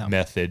through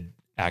method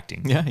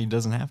acting. Yeah, he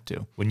doesn't have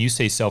to. When you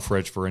say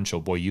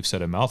self-referential, boy, you've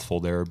said a mouthful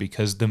there,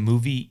 because the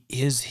movie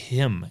is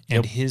him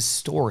and his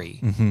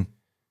story.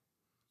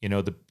 You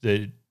know,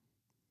 the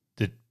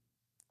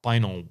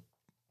final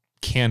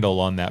candle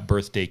on that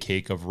birthday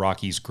cake of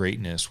Rocky's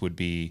greatness would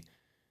be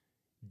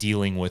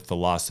dealing with the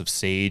loss of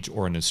Sage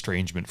or an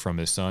estrangement from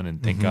his son.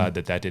 And thank God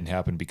that didn't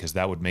happen, because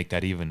that would make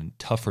that even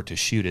tougher to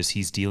shoot as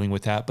he's dealing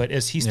with that. But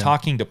as he's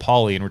talking to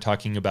Paulie, and we're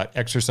talking about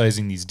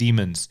exercising these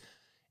demons,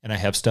 and I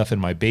have stuff in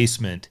my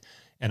basement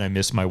and I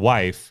miss my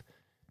wife,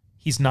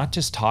 he's not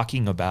just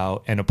talking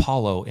about an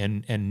Apollo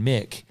and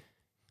Mick.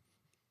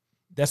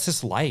 That's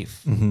his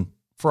life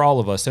for all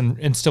of us.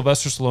 And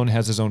Sylvester Stallone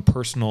has his own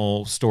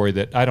personal story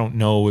that I don't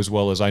know as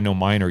well as I know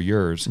mine or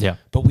yours. Yeah.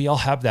 But we all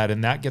have that.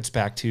 And that gets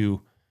back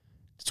to,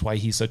 that's why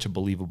he's such a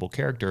believable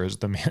character, is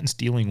the man's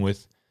dealing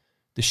with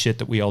the shit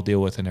that we all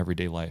deal with in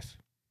everyday life.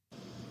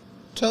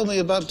 Tell me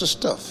about the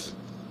stuff.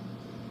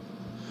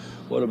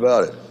 What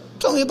about it?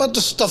 Tell me about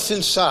the stuff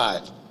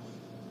inside.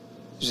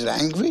 Is it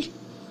angry?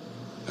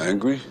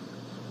 Angry?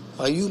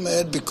 Are you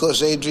mad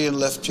because Adrian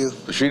left you?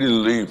 She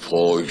didn't leave,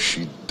 Paul.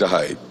 She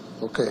died.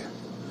 Okay.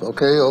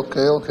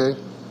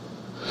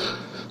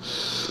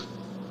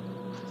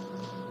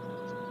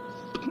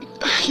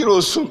 You know,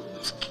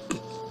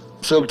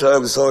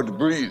 sometimes it's hard to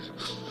breathe.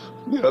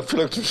 I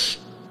feel like this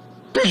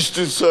beast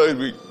inside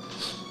me.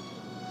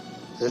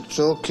 It's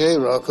okay,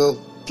 Rocco.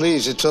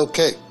 Please, it's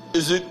okay.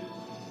 Is it?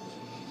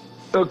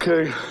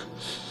 Okay.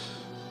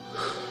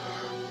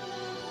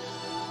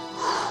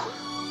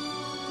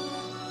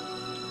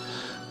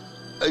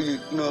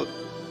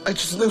 I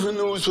just never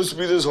knew it was supposed to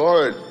be this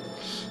hard.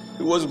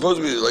 It wasn't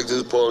supposed to be like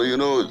this, Paul, you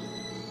know.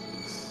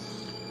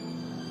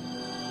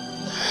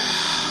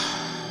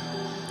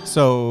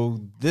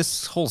 So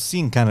this whole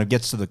scene kind of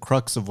gets to the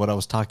crux of what I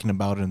was talking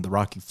about in the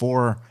Rocky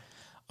IV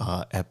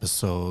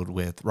episode.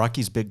 With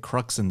Rocky's big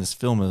crux in this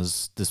film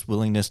is this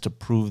willingness to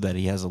prove that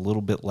he has a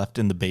little bit left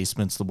in the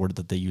basement. It's the word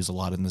that they use a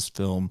lot in this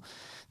film,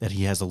 that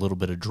he has a little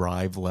bit of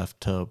drive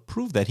left to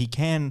prove that he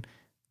can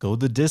go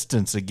the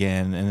distance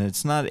again. And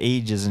it's not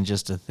age isn't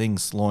just a thing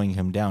slowing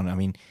him down. I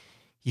mean,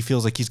 he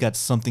feels like he's got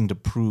something to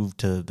prove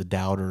to the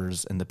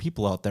doubters and the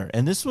people out there.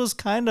 And this was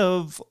kind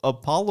of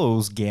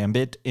Apollo's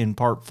gambit in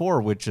part 4,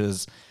 which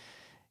is,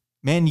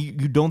 man, you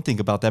don't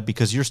think about that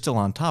because you're still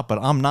on top, but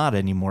I'm not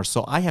anymore.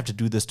 So I have to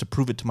do this to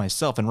prove it to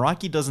myself. And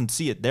Rocky doesn't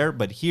see it there,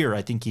 but here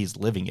I think he's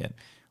living it,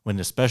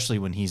 especially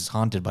when he's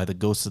haunted by the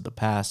ghosts of the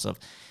past of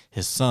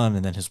his son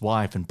and then his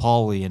wife and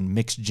Paulie and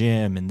Mixed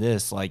Jim and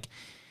this, like,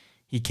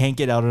 he can't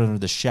get out under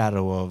the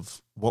shadow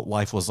of what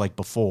life was like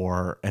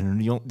before.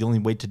 And the only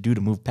way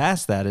to move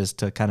past that is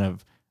to kind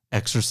of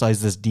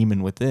exercise this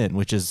demon within,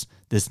 which is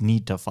this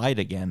need to fight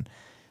again.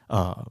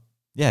 I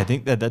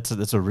think that's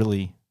a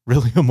really,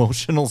 really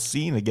emotional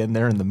scene again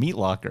there in the meat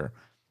locker.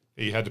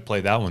 You had to play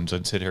that one. So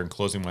I'd sit here and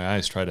closing my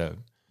eyes, try to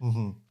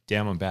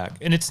dam them back.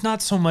 And it's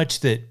not so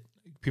much that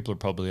people are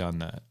probably on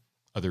the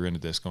other end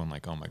of this going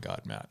like, oh my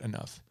God, Matt,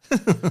 enough.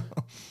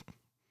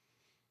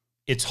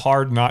 It's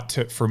hard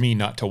for me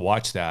not to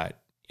watch that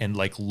and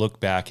like look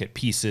back at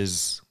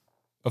pieces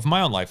of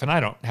my own life. And I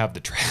don't have the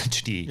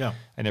tragedy. Yeah.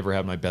 I never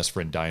had my best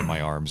friend die in my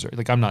arms, or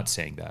like, I'm not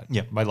saying that.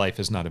 Yeah. My life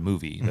is not a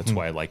movie. That's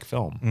why I like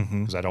film,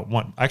 because I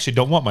actually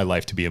don't want my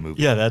life to be a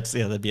movie. Yeah.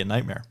 That'd be a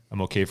nightmare.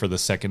 I'm okay for the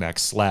second act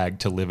slag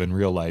to live in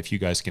real life. You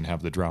guys can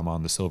have the drama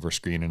on the silver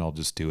screen and I'll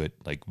just do it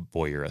like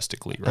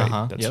voyeuristically.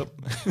 Right. Yep.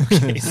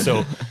 Okay.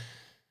 So,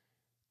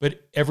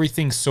 but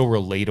everything's so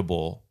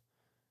relatable,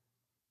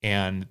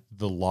 and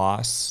the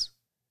loss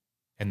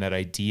and that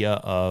idea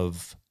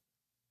of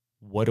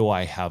what do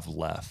I have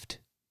left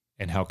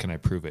and how can I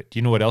prove it? Do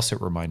you know what else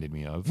it reminded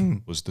me of?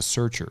 Was The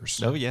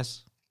Searchers. Oh,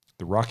 yes.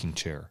 The rocking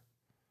chair.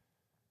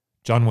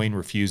 John Wayne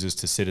refuses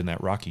to sit in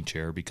that rocking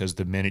chair because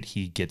the minute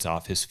he gets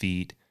off his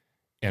feet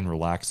and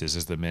relaxes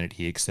is the minute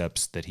he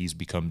accepts that he's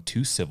become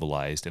too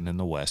civilized. And in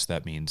the West,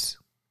 that means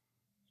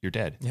you're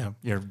dead. Yeah,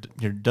 you're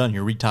done.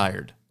 You're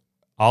retired.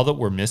 All that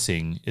we're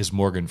missing is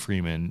Morgan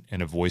Freeman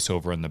and a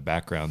voiceover in the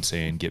background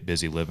saying, get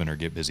busy living or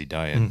get busy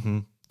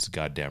dying. It's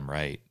goddamn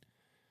right.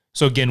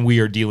 So again, we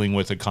are dealing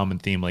with a common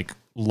theme, like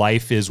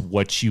life is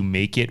what you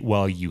make it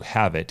while you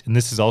have it. And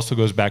this also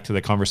goes back to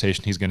the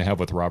conversation he's going to have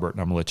with Robert, and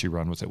I'm going to let you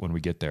run with it when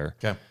we get there.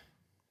 Okay.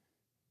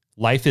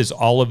 Life is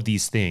all of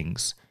these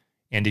things.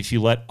 And if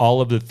you let all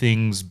of the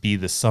things be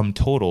the sum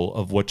total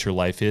of what your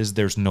life is,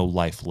 there's no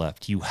life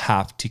left. You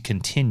have to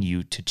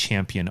continue to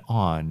champion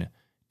on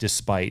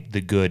despite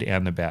the good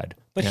and the bad.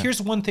 But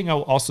here's one thing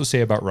I'll also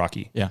say about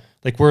Rocky. Yeah.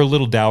 Like, we're a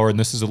little dour and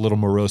this is a little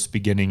morose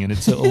beginning, and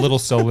it's a little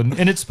sullen,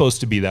 and it's supposed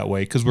to be that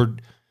way because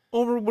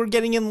we're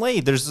getting in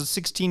late. There's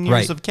 16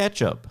 years of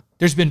catch up.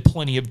 There's been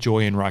plenty of joy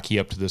in Rocky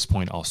up to this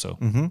point also.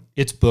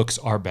 Its books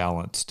are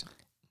balanced.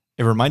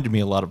 It reminded me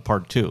a lot of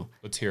part 2.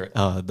 Let's hear it.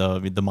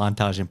 The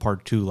montage in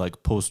part 2,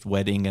 like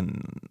post-wedding,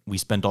 and we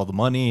spent all the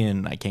money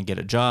and I can't get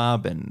a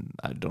job and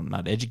I'm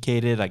not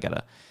educated.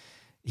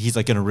 He's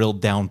like in a real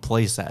down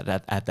place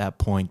at that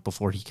point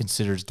before he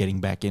considers getting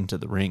back into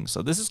the ring.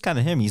 So this is kind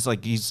of him. He's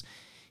like, he's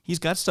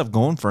got stuff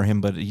going for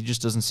him, but he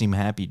just doesn't seem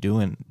happy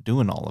doing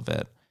all of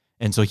it.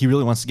 And so he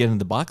really wants to get into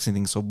the boxing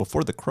thing. So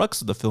before the crux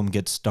of the film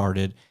gets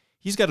started,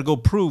 he's got to go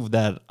prove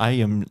that I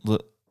am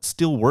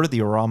still worthy,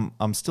 or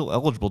I'm still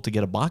eligible to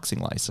get a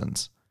boxing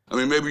license. I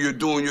mean, maybe you're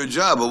doing your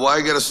job, but why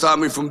you gotta stop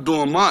me from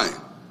doing mine?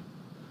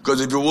 Because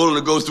if you're willing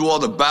to go through all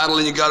the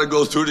battling you gotta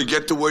go through to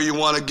get to where you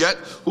want to get,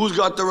 who's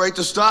got the right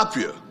to stop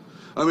you?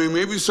 I mean,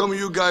 maybe some of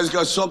you guys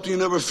got something you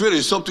never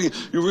finished, something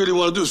you really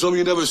want to do, something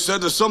you never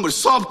said to somebody,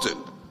 something.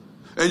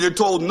 And you're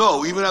told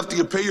no, even after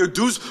you pay your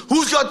dues.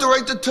 Who's got the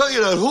right to tell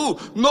you that? Who?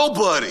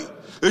 Nobody.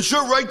 It's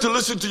your right to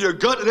listen to your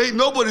gut. It ain't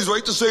nobody's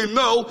right to say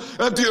no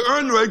after you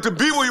earn the right to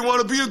be where you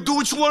want to be and do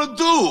what you want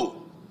to do.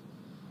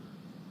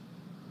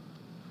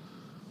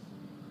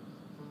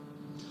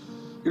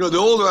 You know, the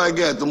older I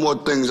get, the more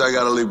things I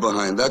gotta leave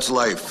behind. That's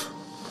life.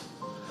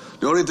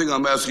 The only thing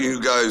I'm asking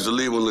you guys to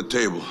leave on the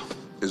table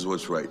is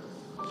what's right.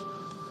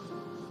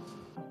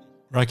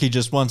 Rocky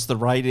just wants the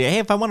right. Hey,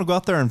 if I want to go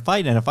out there and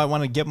fight, and if I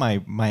want to get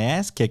my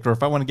ass kicked, or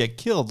if I want to get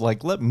killed,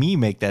 like, let me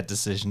make that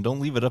decision. Don't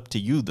leave it up to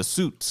you, the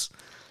suits.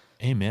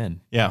 Amen.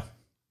 Yeah.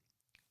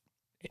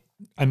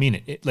 I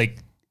mean, like,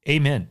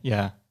 amen.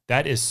 Yeah.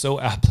 That is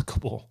so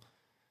applicable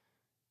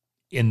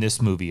in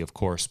this movie, of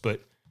course,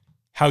 but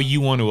how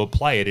you want to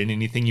apply it in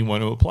anything you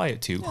want to apply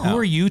it to. Yeah. Who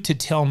are you to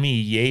tell me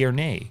yay or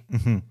nay?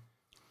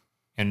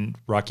 And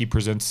Rocky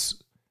presents,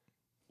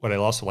 what I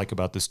also like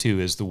about this too,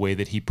 is the way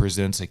that he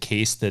presents a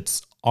case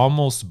that's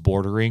almost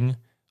bordering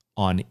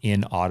on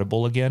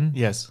inaudible again.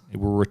 Yes.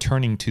 We're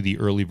returning to the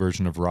early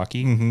version of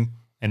Rocky,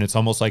 and it's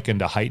almost like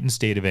in a heightened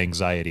state of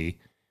anxiety.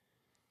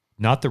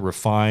 Not the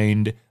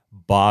refined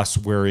boss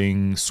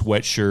wearing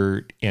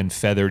sweatshirt and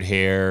feathered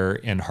hair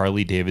and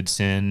Harley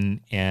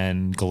Davidson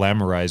and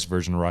glamorized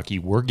version of Rocky.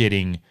 We're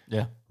getting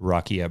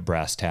Rocky at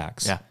brass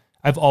tacks. Yeah.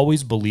 I've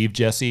always believed,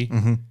 Jesse,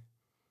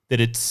 that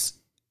it's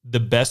the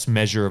best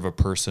measure of a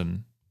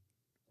person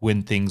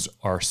when things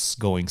are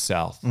going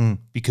south,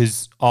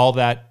 because all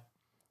that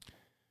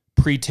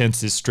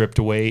pretense is stripped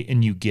away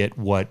and you get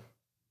what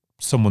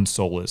someone's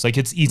soul is. Like,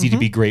 it's easy to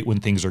be great when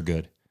things are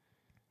good.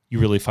 You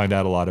really find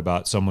out a lot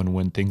about someone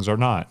when things are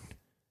not.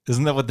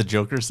 Isn't that what the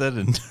Joker said?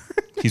 And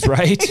he's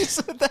right. He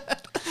said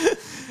that.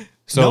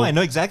 So, no, I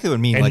know exactly what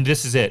I mean. And like,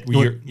 this is it.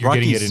 You're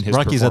getting it in his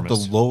Rocky's at the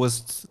performance.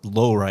 lowest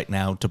low right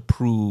now to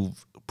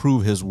prove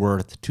his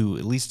worth to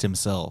at least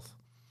himself.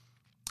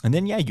 And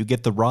then, yeah, you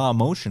get the raw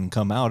emotion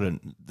come out,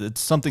 and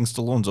it's something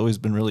Stallone's always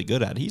been really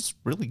good at. He's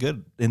really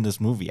good in this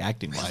movie,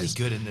 acting-wise.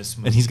 Really good in this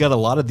movie. And he's got a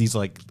lot of these,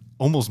 like,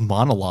 almost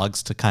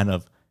monologues to kind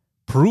of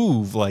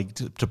prove, like,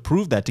 to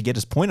prove that, to get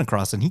his point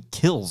across, and he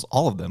kills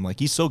all of them. Like,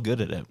 he's so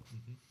good at it.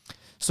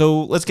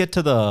 So let's get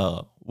to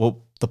the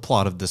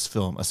plot of this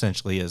film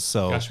essentially is.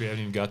 So Gosh, we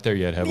haven't even got there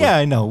yet, have we? yeah,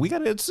 I know. We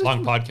got it's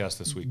Long podcast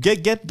this week.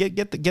 Get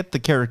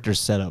the characters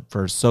set up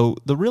first. So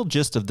the real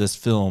gist of this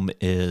film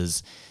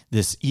is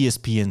this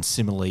ESPN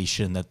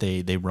simulation that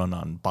they run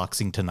on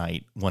Boxing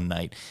Tonight one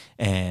night,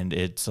 and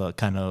it's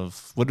kind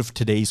of what if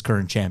today's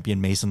current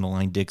champion Mason the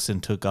Line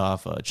Dixon took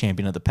off a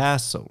champion of the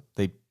past, so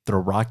they throw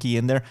Rocky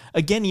in there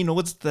again. You know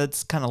what's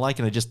that's kind of like,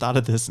 and I just thought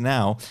of this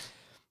now.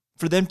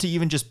 For them to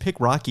even just pick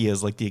Rocky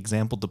as like the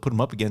example to put him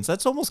up against,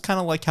 that's almost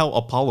kind of like how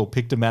Apollo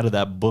picked him out of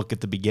that book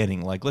at the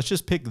beginning. Like, let's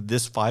just pick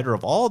this fighter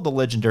of all the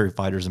legendary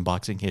fighters in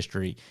boxing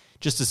history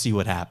just to see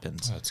what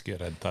happens. Oh, that's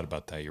good. I hadn't thought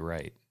about that. You're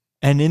right.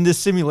 And in this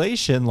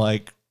simulation,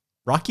 like,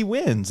 Rocky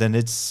wins, and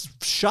it's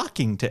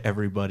shocking to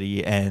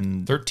everybody.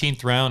 And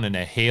 13th round and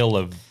a hail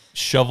of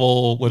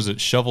shovel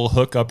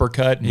hook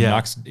uppercut, and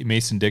knocks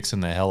Mason Dixon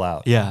the hell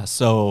out. Yeah,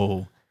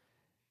 so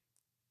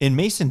in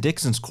Mason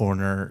Dixon's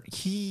corner,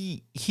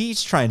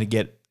 he's trying to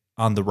get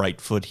on the right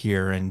foot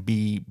here and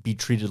be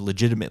treated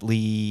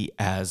legitimately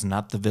as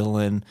not the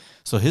villain.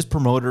 So his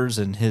promoters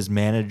and his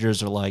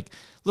managers are like,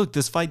 look,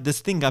 this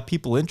thing got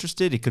people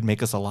interested. It could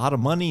make us a lot of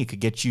money. It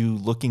could get you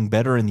looking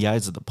better in the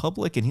eyes of the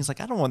public. And he's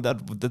like, I don't want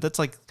that.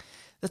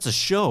 That's a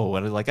show.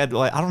 And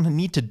I don't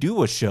need to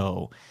do a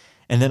show.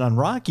 And then on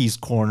Rocky's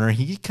corner,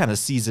 he kind of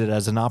sees it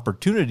as an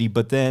opportunity,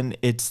 but then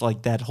it's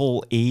like that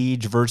whole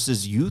age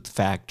versus youth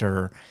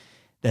factor.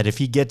 That if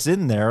he gets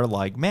in there,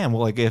 like, man,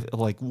 well,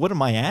 what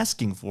am I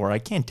asking for? I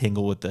can't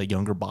tangle with the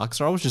younger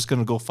boxer. I was just going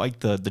to go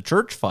fight the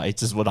church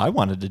fights is what I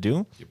wanted to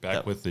do. You're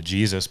back with the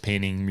Jesus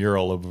painting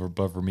mural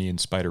over me in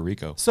Spider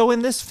Rico. So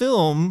in this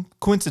film,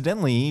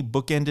 coincidentally,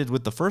 bookended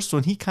with the first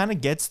one, he kind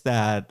of gets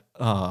that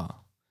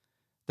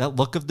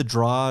luck of the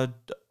draw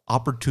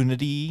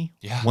opportunity,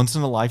 once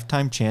in a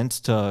lifetime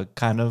chance to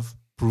kind of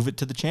prove it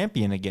to the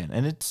champion again.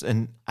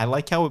 And I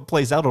like how it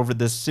plays out over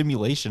this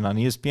simulation on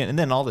ESPN, and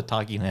then all the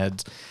talking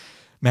heads.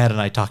 Matt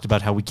and I talked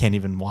about how we can't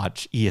even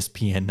watch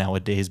ESPN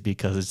nowadays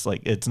because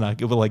it's not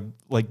good. But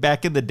like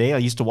back in the day, I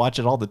used to watch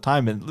it all the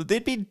time, and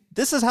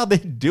this is how they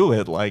do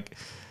it. Like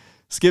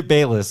Skip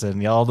Bayless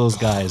and all those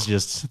guys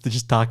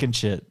just talking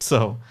shit.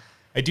 So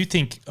I do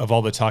think of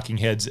all the talking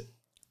heads,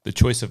 the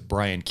choice of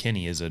Brian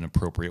Kenny is an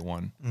appropriate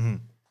one. Mm-hmm.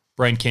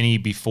 Brian Kenny,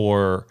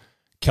 before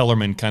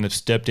Kellerman kind of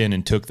stepped in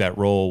and took that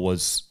role,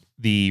 was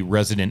the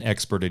resident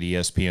expert at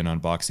ESPN on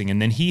boxing,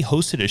 and then he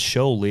hosted a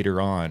show later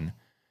on.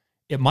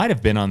 It might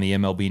have been on the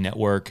MLB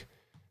network,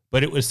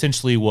 but it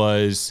essentially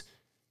was,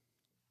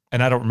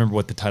 and I don't remember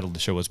what the title of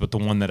the show was, but the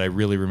one that I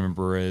really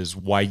remember is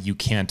Why You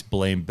Can't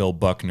Blame Bill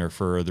Buckner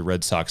for the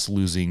Red Sox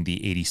losing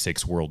the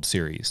 86 World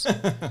Series.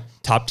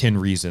 Top 10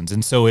 reasons.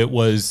 And so it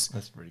was...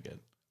 That's pretty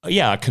good.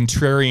 Yeah, a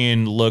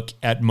contrarian look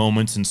at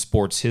moments in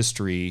sports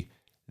history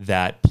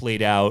that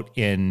played out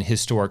in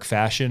historic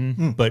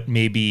fashion, but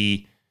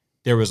maybe...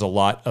 there was a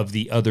lot of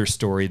the other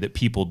story that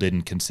people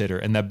didn't consider.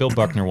 And that Bill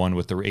Buckner one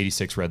with the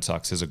 86 Red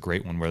Sox is a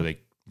great one where they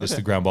miss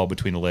the ground ball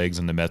between the legs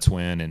and the Mets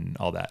win and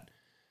all that.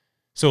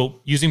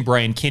 So using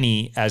Brian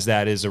Kenny as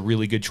that is a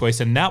really good choice.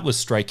 And that was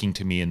striking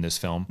to me in this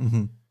film.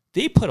 Mm-hmm.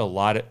 They put a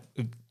lot of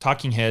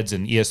talking heads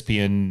and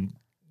ESPN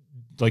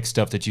like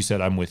stuff that you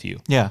said, I'm with you.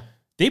 Yeah.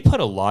 They put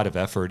a lot of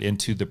effort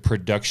into the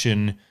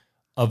production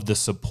of the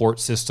support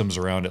systems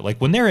around it.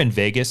 Like when they're in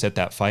Vegas at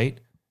that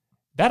fight,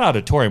 that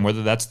auditorium,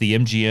 whether that's the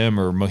MGM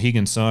or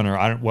Mohegan Sun or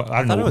I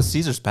don't know. It was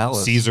Caesar's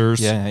Palace. Caesar's.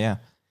 Yeah.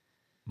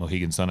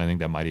 Mohegan Sun. I think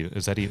that might even,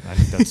 I think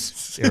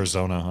that's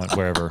Arizona,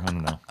 wherever. I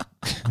don't know.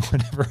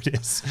 Whatever it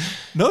is.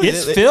 No,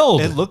 it's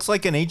filled. It looks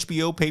like an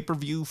HBO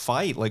pay-per-view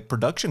fight, like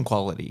production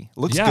quality.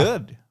 Looks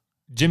good.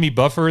 Jimmy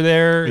Buffer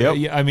there.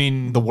 Yep. I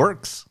mean, the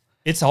works.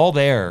 It's all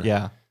there.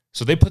 Yeah.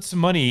 So they put some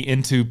money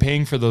into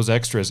paying for those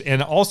extras.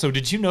 And also,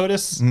 did you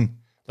notice,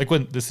 like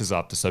when, this is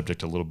off the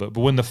subject a little bit,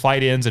 but when the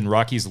fight ends and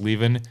Rocky's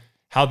leaving,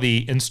 how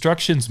the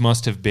instructions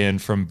must have been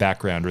from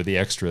background or the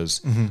extras.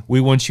 Mm-hmm.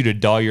 We want you to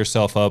doll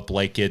yourself up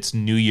like it's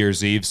New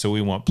Year's Eve. So we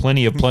want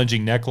plenty of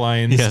plunging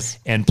necklines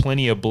and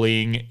plenty of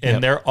bling.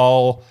 And they're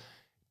all,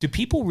 do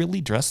people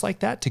really dress like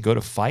that to go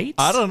to fights?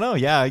 I don't know.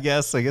 Yeah, I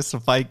guess a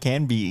fight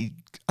can be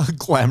a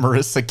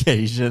glamorous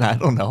occasion. I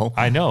don't know.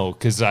 I know.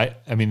 Cause I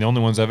mean, the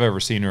only ones I've ever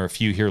seen are a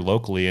few here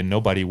locally and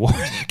nobody wore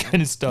that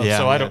kind of stuff. Yeah,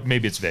 so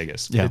maybe it's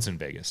Vegas. Yeah. It's in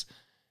Vegas.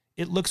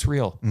 It looks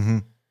real. Mm-hmm.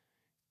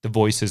 The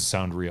voices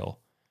sound real.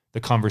 The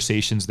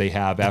conversations they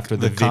have after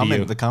the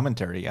video. The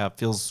commentary,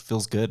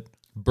 feels good.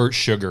 Burt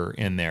Sugar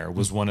in there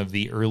was one of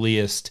the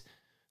earliest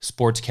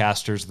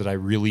sportscasters that I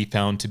really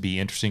found to be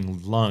interesting.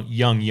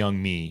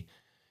 Young me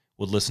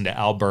would listen to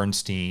Al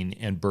Bernstein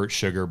and Burt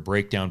Sugar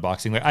break down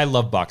boxing. Like I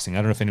love boxing. I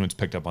don't know if anyone's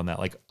picked up on that.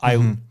 Like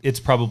it's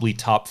probably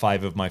top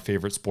 5 of my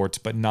favorite sports,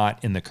 but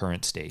not in the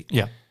current state.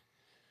 Yeah.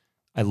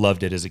 I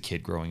loved it as a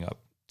kid growing up.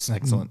 It's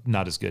excellent.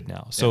 Not as good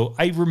now. So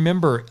I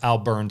remember Al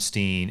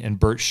Bernstein and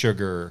Burt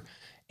Sugar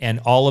and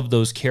all of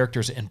those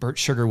characters, and Burt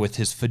Sugar with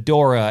his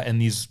fedora and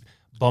these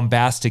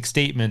bombastic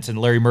statements, and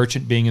Larry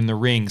Merchant being in the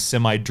ring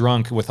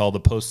semi-drunk with all the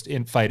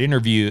post-fight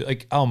interview.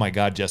 Like, oh my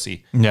God,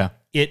 Jesse. Yeah.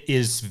 It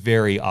is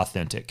very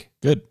authentic.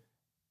 Good.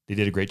 They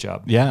did a great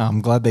job. Yeah,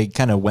 I'm glad they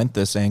kind of went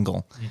this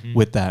angle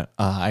with that.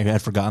 I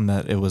had forgotten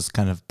that it was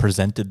kind of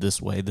presented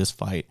this way, this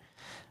fight.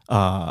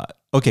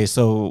 Okay,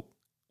 so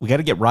we got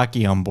to get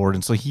Rocky on board,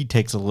 and so he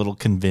takes a little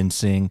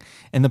convincing.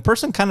 And the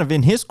person kind of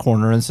in his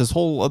corner, and it's this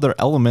whole other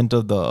element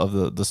of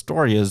the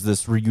story, is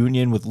this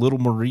reunion with little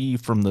Marie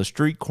from the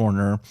street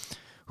corner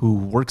who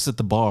works at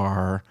the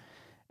bar.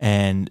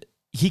 And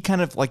he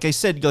kind of, like I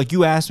said, like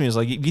you asked me, is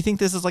like, do you think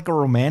this is like a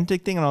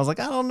romantic thing? And I was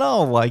like, I don't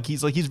know. Like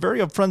he's very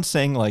upfront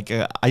saying like,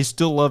 I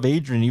still love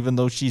Adrian even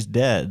though she's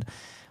dead.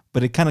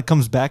 But it kind of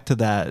comes back to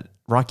that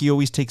Rocky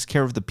always takes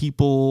care of the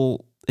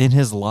people in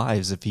his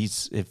lives if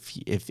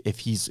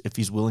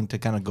he's willing to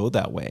kind of go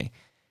that way,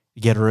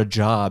 get her a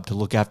job to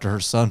look after her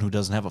son who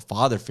doesn't have a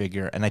father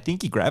figure. And I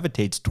think he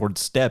gravitates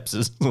towards Steps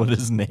is what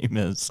his name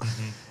is,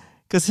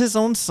 because his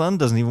own son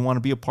doesn't even want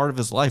to be a part of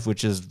his life,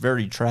 which is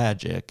very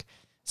tragic.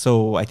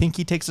 So I think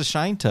he takes a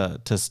shine to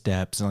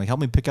Steps and like, help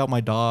me pick out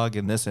my dog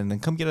and this, and then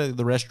come get at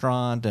the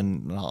restaurant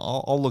and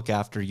I'll look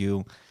after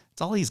you.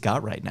 It's all he's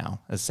got right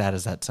now, as sad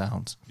as that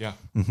sounds. Yeah.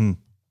 Mm-hmm.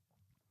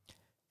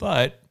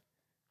 But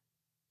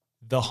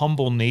the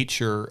humble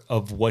nature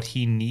of what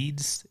he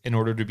needs in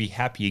order to be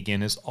happy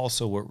again is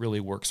also what really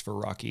works for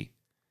Rocky.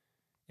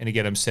 And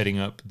again, I'm setting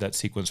up that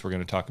sequence we're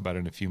going to talk about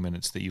in a few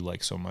minutes that you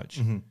like so much.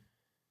 Mm-hmm.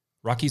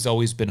 Rocky's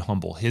always been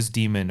humble. His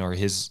demon or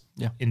his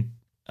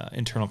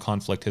internal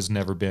conflict has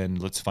never been,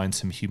 let's find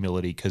some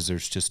humility because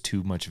there's just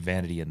too much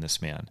vanity in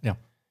this man. Yeah.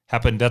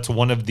 That's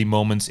one of the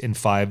moments in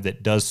 5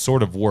 that does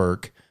sort of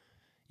work,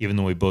 even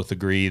though we both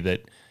agree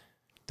that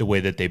the way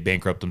that they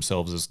bankrupt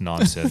themselves is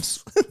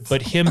nonsense.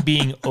 But him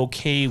being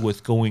okay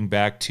with going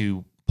back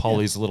to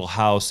Polly's little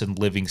house and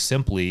living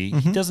simply,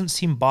 he doesn't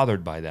seem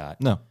bothered by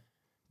that. No.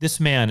 This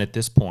man at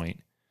this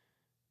point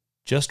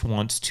just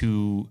wants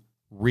to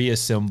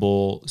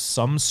reassemble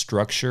some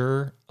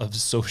structure of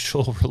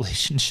social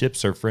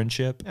relationships or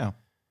friendship. Yeah.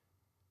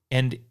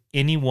 And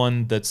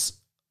anyone that's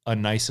a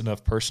nice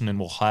enough person and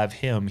will have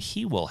him,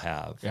 he will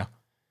have. Yeah.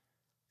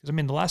 Because, I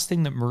mean, the last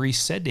thing that Marie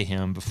said to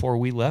him before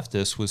we left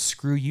this was,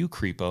 screw you,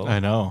 creepo. I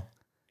know.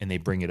 And they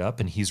bring it up,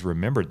 and he's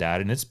remembered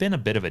that. And it's been a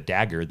bit of a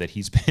dagger that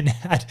he's been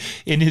at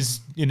in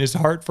his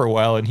heart for a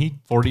while. And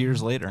 40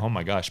 years later. Oh,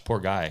 my gosh,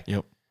 poor guy.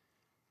 Yep.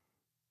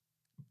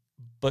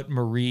 But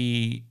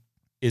Marie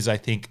is, I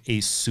think, a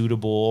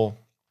suitable,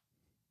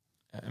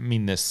 I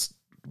mean this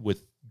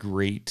with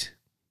great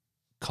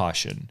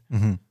caution,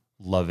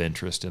 love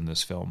interest in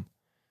this film.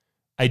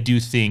 I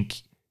do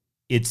think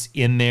it's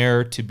in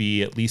there to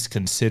be at least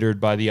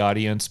considered by the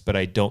audience, but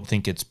I don't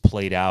think it's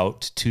played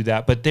out to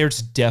that. But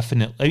there's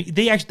definitely,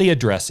 they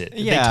address it.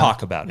 Yeah. They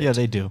talk about it. Yeah,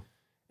 they do.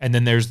 And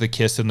then there's the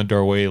kiss in the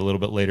doorway a little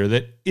bit later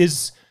that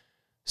is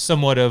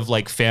somewhat of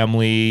like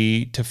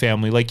family to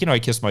family. Like, I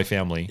kissed my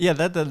family. Yeah,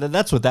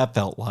 that's what that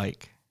felt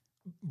like.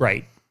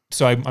 Right.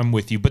 So I'm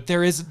with you. But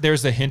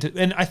there's a hint,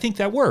 and I think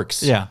that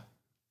works. Yeah.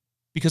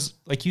 Because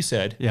like you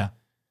said, Yeah.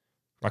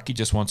 Rocky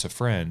just wants a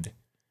friend.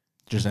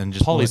 Just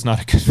Polly's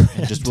not a good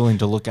friend. Just willing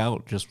to look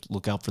out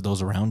for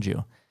those around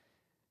you.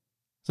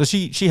 So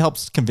she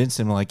helps convince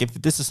him, like,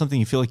 if this is something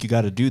you feel like you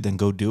got to do, then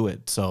go do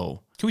it.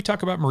 So Can we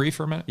talk about Marie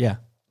for a minute? yeah.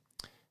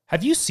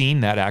 Have you seen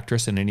that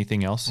actress in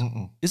anything else?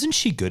 Mm-mm. Isn't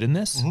she good in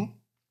this? Mm-hmm.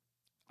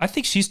 I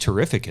think she's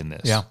terrific in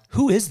this. Yeah.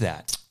 Who is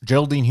that?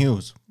 Geraldine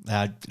Hughes.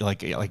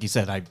 Like you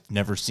said, I've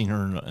never seen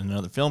her in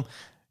another film.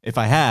 If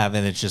I have,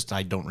 and it's just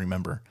I don't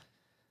remember.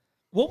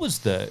 What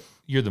was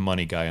you're the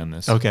money guy on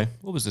this. Okay.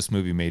 What was this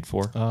movie made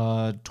for?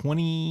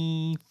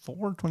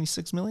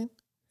 26 million?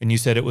 And you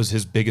said it was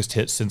his biggest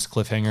hit since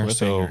Cliffhanger.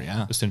 So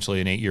yeah. essentially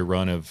an 8-year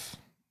run of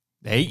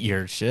 8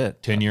 years,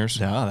 shit. 10 years.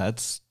 No,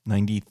 that's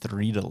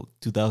 93 to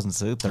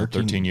 2006.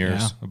 13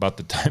 years, yeah. about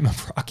the time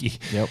of Rocky.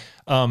 Yep.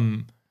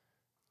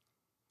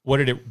 What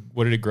did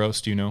it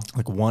gross? Do you know?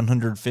 Like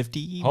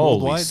 150 Holy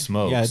worldwide.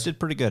 smokes. Yeah, it did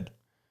pretty good.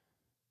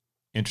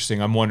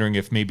 Interesting. I'm wondering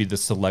if maybe the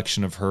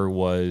selection of her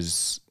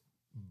was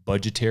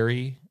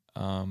budgetary.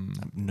 I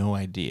have no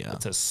idea.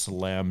 That's a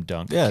slam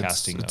dunk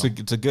casting.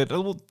 It's a good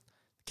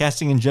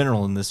casting in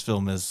general in this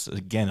film is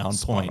again on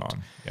point.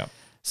 Yep.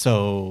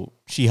 So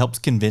she helps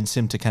convince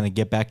him to kind of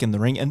get back in the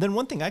ring. And then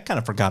one thing I kind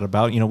of forgot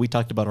about, we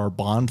talked about our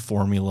Bond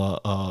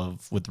formula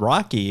with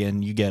Rocky,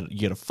 and you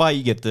get a fight,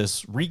 you get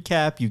this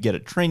recap, you get a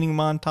training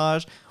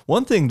montage.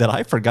 One thing that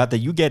I forgot that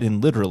you get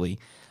in literally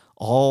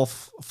all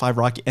 5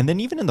 Rocky, and then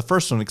even in the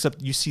first one,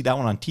 except you see that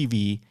one on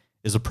TV,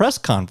 is a press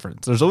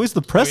conference. There's always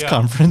the press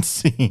conference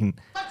scene.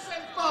 Let's say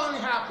the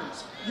following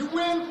happens. You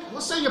win,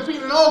 let's say you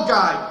beat an old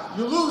guy.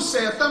 You lose,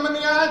 say a thumb in the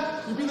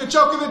eye, you be the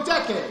joke of the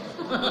decade.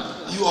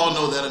 You all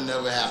know that'll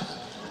never happen.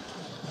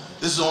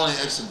 This is only an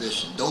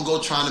exhibition. Don't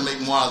go trying to make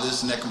more out of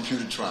this in that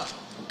computer trial.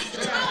 Okay?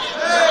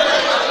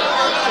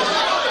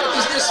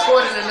 Is this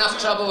sport in enough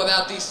trouble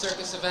without these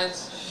circus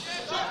events?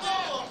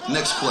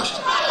 Next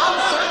question.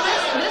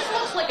 Sir, this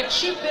looks like a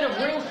cheap bit of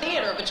ring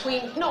theater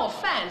between, no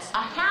offense,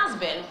 a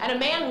has-been and a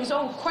man whose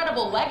own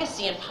credible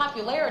legacy and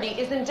popularity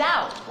is in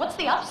doubt. What's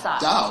the upside?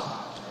 Doubt?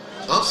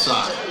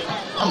 Upside?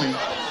 I mean,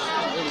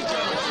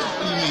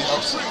 what do you mean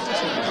upside?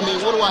 I mean,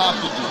 what do I have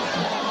to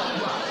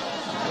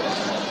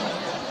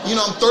do? You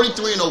know, I'm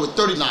 33-0 with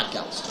 30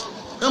 knockouts.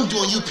 I'm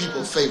doing you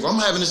people a favor. I'm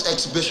having this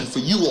exhibition for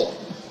you all.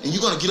 And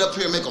you're gonna get up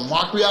here and make a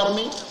mockery out of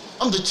me?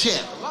 I'm the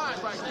champ.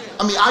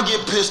 I mean, I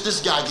get pissed,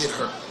 this guy get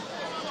hurt.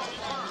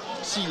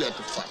 See you at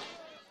the fight.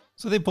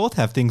 So they both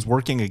have things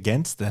working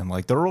against them.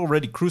 Like, they're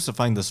already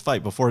crucifying this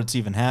fight before it's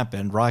even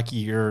happened.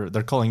 Rocky,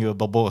 they're calling you a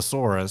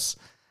Balboasaurus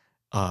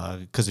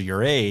because of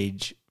your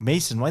age.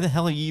 Mason, why the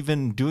hell are you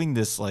even doing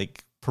this,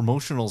 like,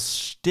 promotional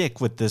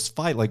shtick with this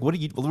fight? Like, what are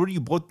you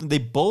both? They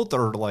both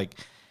are like,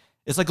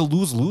 it's like a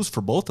lose-lose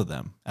for both of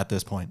them at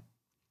this point.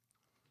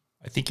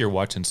 I think you're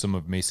watching some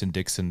of Mason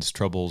Dixon's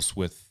troubles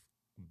with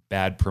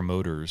bad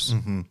promoters.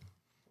 Mm-hmm.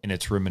 And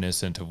it's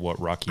reminiscent of what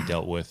Rocky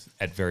dealt with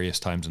at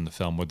various times in the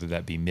film, whether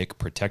that be Mick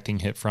protecting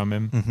him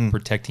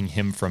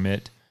from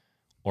it,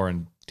 or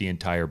in the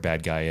entire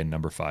bad guy in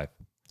number 5.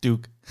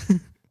 Duke.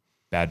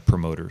 Bad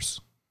promoters.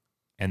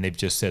 And they've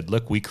just said,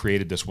 look, we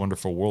created this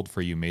wonderful world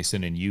for you,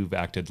 Mason, and you've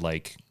acted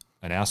like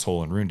an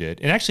asshole and ruined it.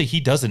 And actually,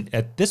 he doesn't,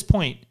 at this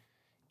point,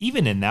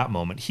 even in that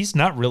moment, he's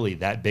not really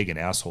that big an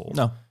asshole.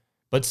 No.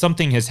 But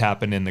something has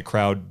happened and the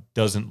crowd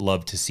doesn't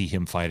love to see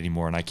him fight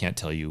anymore. And I can't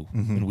tell you,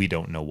 and we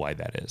don't know why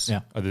that is.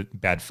 Yeah. Other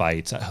bad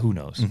fights, who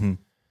knows? Mm-hmm.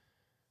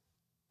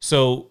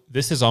 So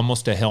this is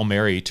almost a Hail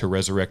Mary to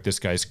resurrect this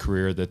guy's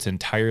career that's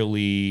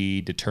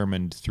entirely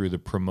determined through the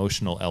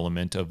promotional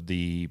element of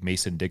the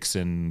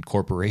Mason-Dixon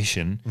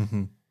Corporation.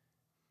 Mm-hmm.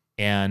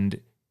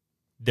 And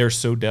they're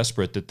so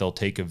desperate that they'll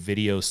take a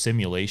video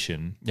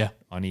simulation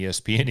on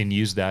ESPN and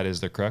use that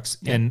as the crux.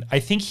 Yeah. And I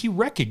think he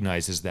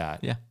recognizes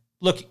that. Yeah.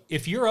 Look,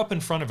 if you're up in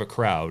front of a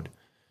crowd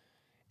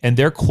and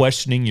they're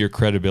questioning your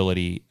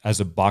credibility as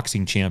a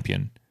boxing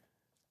champion,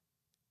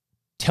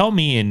 tell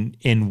me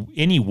in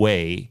any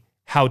way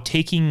how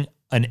taking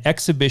an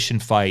exhibition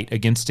fight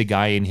against a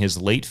guy in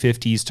his late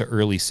 50s to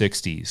early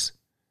 60s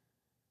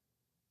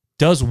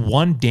does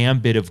one damn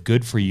bit of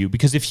good for you.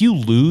 Because if you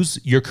lose,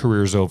 your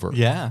career's over.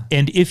 Yeah.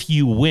 And if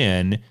you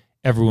win,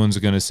 everyone's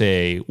going to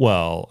say,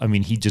 well, I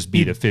mean, he just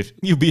beat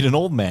You beat an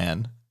old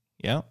man.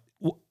 Yeah.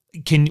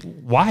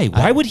 Why?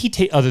 Why would he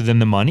take, other than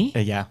the money?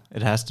 Yeah,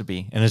 it has to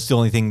be. And it's the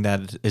only thing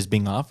that is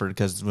being offered,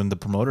 because when the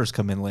promoters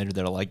come in later,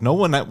 they're like, no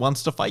one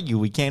wants to fight you.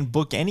 We can't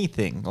book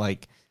anything.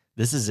 Like,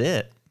 this is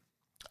it.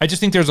 I just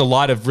think there's a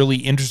lot of really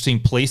interesting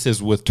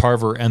places with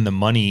Tarver and the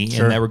money,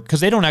 Sure. because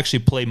they don't actually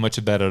play much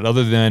about it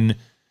other than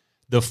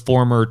the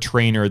former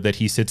trainer that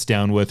he sits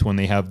down with when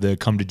they have the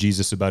come to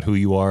Jesus about who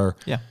you are.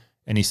 Yeah.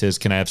 And he says,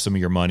 can I have some of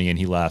your money? And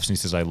he laughs and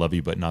he says, I love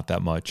you, but not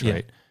that much. Yeah.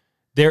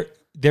 Right.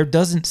 There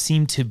doesn't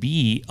seem to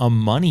be a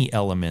money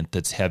element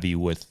that's heavy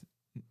with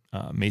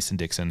Mason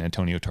Dixon,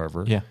 Antonio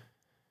Tarver. Yeah.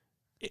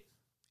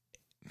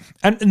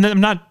 And I'm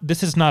not,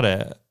 this is not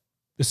a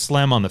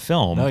slam on the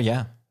film. Oh,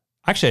 yeah.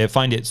 Actually, I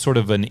find it sort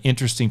of an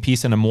interesting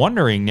piece. And I'm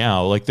wondering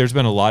now, like, there's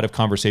been a lot of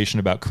conversation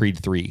about Creed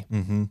 3,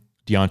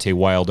 Deontay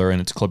Wilder, and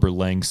it's Clubber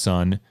Lang's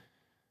son.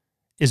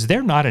 Is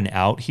there not an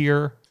out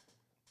here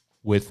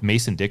with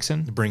Mason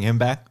Dixon? To bring him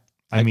back?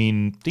 I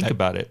mean, think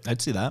about it. I'd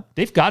see that.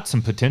 They've got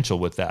some potential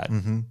with that.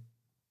 Mm-hmm.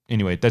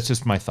 Anyway, that's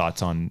just my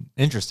thoughts on.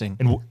 Interesting.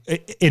 And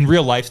in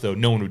real life, though,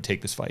 no one would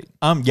take this fight.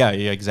 Yeah,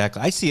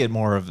 exactly. I see it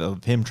more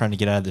of him trying to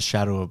get out of the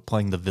shadow of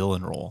playing the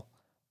villain role.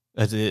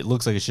 It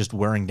looks like it's just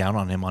wearing down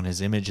on him, on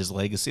his image, his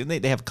legacy. And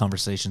they have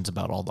conversations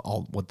about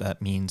all what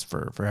that means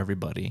for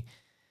everybody.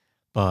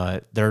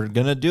 But they're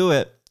going to do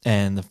it.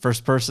 And the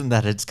first person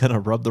that it's going to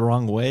rub the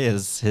wrong way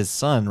is his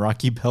son,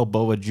 Rocky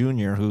Balboa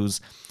Jr.,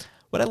 who's...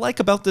 What I like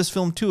about this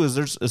film, too, is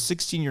there's a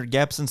 16-year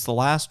gap since the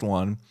last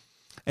one.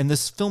 And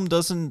this film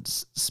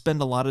doesn't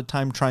spend a lot of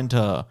time trying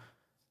to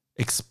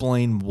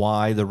explain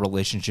why the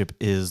relationship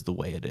is the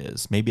way it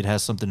is. Maybe it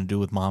has something to do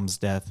with mom's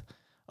death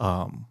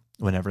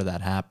whenever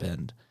that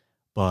happened.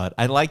 But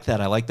I like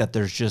that. I like that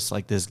there's just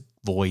like this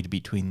void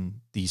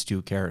between these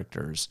two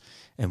characters.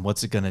 And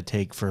what's it going to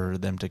take for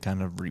them to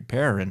kind of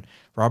repair? And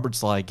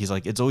Robert's like, he's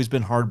like, it's always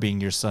been hard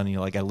being your son.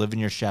 You're like, I live in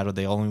your shadow.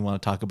 They only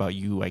want to talk about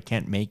you. I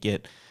can't make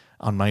it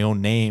on my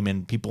own name.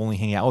 And people only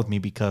hang out with me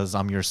because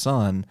I'm your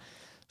son.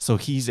 So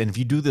and if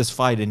you do this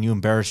fight and you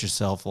embarrass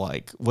yourself,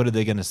 like, what are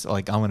they going to say?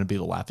 Like, I'm going to be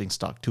the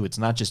laughingstock too. It's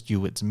not just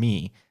you, it's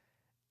me.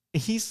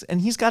 He's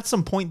got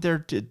some point there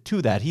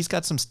to that. He's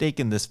got some stake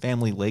in this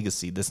family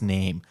legacy, this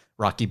name,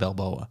 Rocky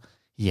Balboa.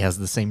 He has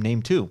the same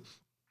name too.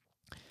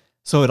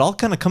 So it all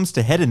kind of comes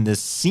to head in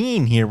this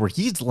scene here where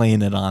he's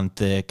laying it on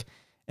thick,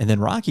 and then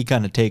Rocky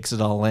kind of takes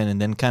it all in and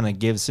then kind of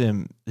gives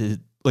him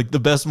like the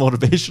best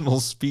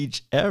motivational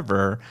speech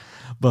ever.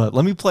 But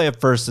let me play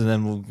it first and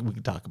then we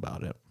can talk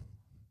about it.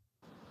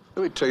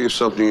 Let me tell you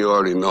something you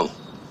already know.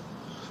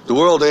 The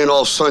world ain't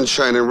all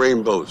sunshine and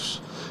rainbows.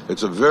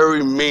 It's a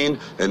very mean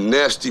and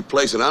nasty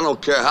place, and I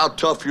don't care how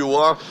tough you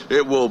are,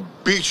 it will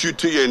beat you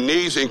to your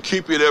knees and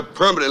keep you there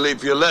permanently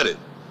if you let it.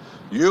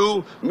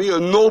 You, me, or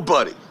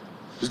nobody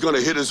is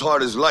gonna hit as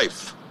hard as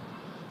life.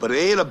 But it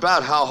ain't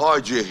about how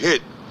hard you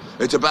hit.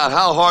 It's about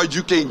how hard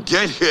you can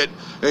get hit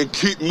and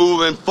keep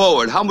moving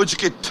forward. How much you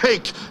can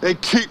take and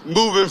keep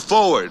moving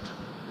forward.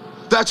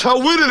 That's how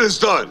winning is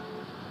done.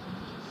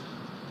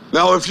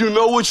 Now, if you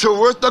know what you're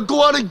worth, now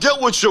go out and get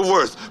what you're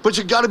worth. But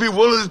you gotta be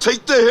willing to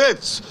take the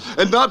hits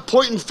and not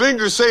pointing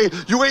fingers saying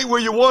you ain't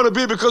where you wanna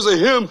be because of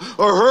him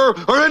or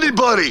her or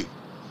anybody.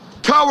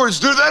 Cowards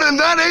do that, and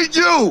that ain't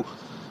you.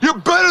 You're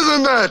better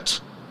than that.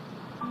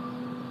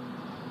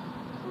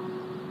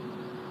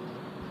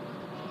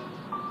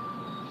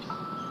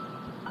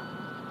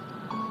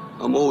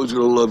 I'm always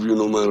gonna love you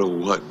no matter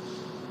what.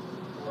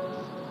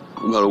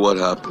 No matter what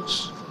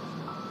happens.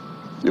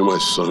 You're my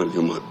son,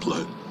 you're my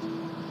blood.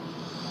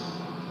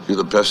 You're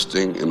the best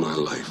thing in my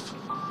life.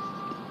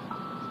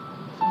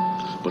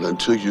 But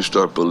until you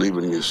start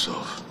believing in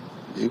yourself,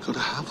 you ain't gonna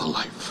have a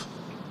life.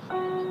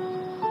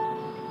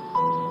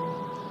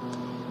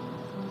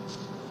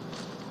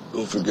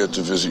 Don't forget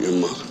to visit your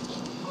mother.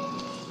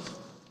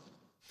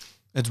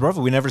 It's rough.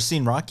 We never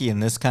seen Rocky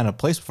in this kind of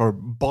place before.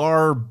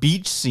 Bar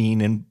beach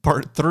scene in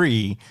part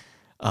 3.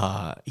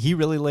 He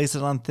really lays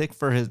it on thick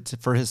for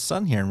his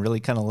son here and really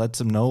kind of lets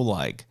him know,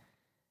 like,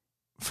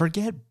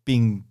 forget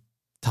being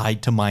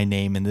tied to my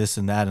name and this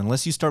and that.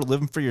 Unless you start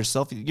living for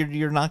yourself,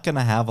 you're not going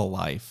to have a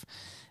life.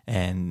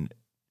 And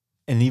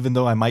even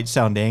though I might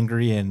sound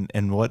angry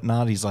and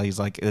whatnot, he's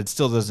like, it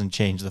still doesn't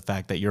change the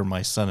fact that you're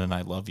my son and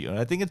I love you. And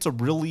I think it's a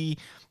really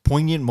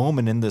poignant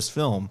moment in this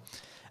film.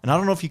 And I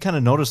don't know if you kind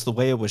of noticed the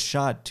way it was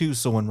shot too.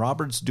 So when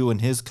Robert's doing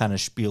his kind of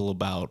spiel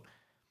about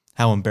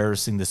how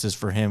embarrassing this is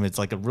for him, it's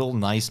like a real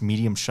nice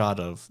medium shot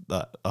of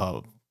the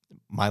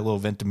Milo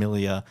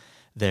Ventimiglia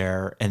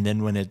there. And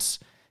then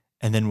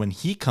when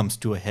he comes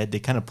to a head,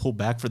 they kind of pull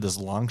back for this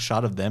long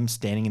shot of them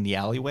standing in the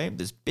alleyway,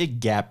 this big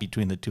gap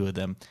between the two of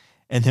them.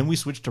 And then we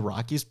switch to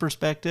Rocky's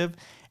perspective.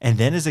 And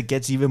then as it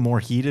gets even more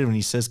heated, when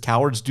he says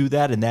cowards do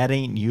that and that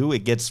ain't you,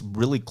 it gets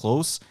really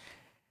close.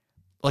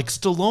 Like,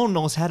 Stallone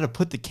knows how to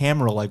put the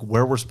camera like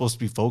where we're supposed to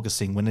be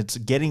focusing. When it's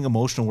getting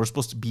emotional, we're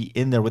supposed to be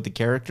in there with the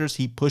characters.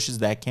 He pushes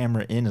that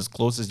camera in as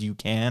close as you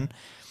can.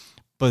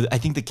 But I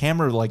think the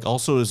camera like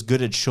also is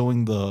good at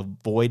showing the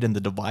void and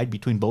the divide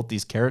between both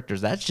these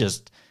characters. That's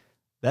just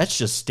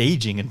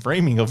staging and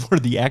framing of where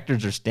the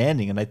actors are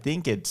standing. And I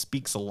think it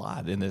speaks a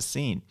lot in this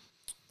scene.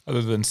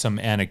 Other than some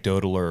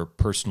anecdotal or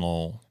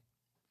personal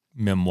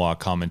memoir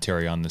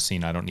commentary on the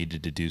scene, I don't need to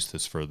deduce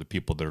this for the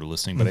people that are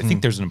listening, but I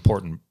think there's an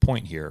important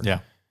point here. Yeah.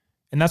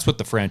 And that's what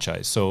the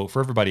franchise. So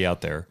for everybody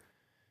out there,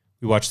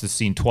 we watched this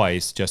scene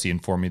twice. Jesse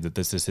informed me that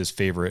this is his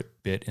favorite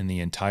bit in the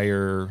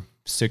entire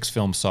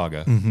 6-film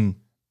saga.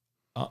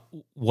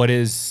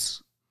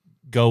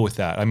 Go with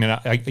that. I mean,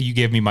 you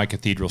gave me my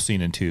cathedral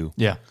scene in 2.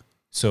 Yeah.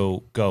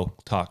 So go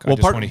talk. I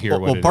just want to hear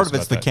what it is. Part of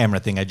it's the that. camera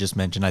thing I just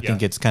mentioned. I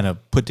think it's kind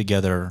of put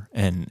together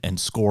and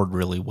scored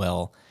really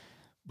well.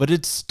 But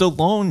it's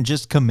Stallone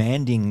just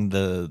commanding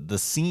the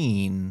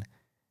scene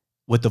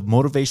with the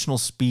motivational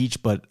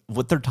speech. But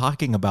what they're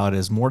talking about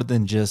is more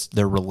than just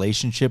their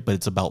relationship, but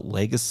it's about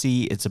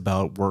legacy. It's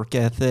about work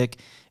ethic.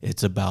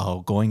 It's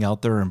about going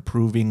out there and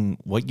proving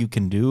what you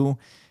can do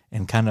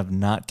and kind of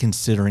not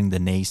considering the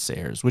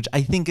naysayers, which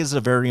I think is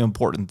a very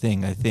important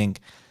thing. I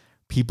think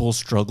people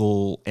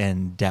struggle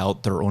and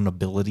doubt their own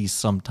abilities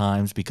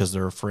sometimes because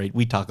they're afraid.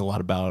 We talk a lot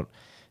about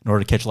in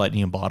order to catch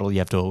lightning in a bottle, you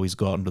have to always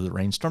go out into the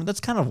rainstorm.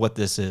 That's kind of what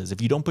this is.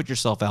 If you don't put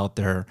yourself out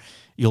there,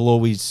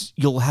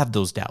 you'll have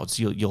those doubts.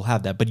 You'll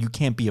have that, but you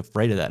can't be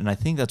afraid of that. And I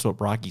think that's what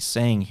Rocky's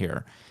saying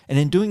here. And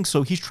in doing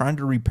so, he's trying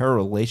to repair a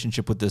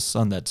relationship with this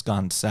son that's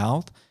gone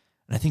south.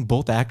 And I think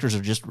both actors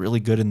are just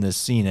really good in this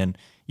scene. And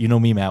you know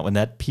me, Matt, when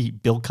that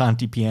Bill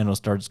Conti piano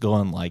starts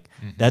going, like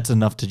that's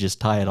enough to just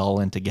tie it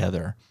all in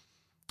together.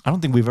 I don't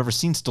think we've ever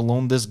seen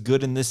Stallone this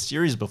good in this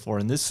series before.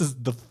 And this is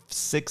the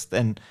 6th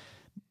and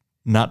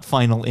not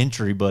final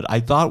entry, but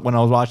I thought when I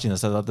was watching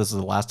this, I thought this is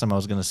the last time I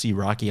was going to see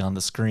Rocky on the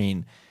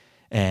screen.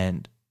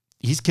 And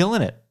he's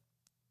killing it.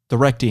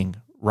 Directing,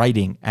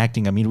 writing,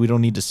 acting. I mean, we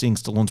don't need to sing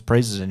Stallone's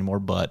praises anymore,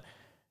 but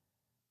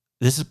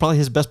this is probably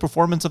his best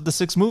performance of the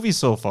 6 movies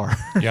so far.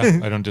 Yeah,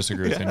 I don't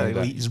disagree with any of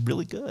that. He's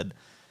really good.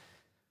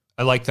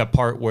 I like that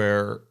part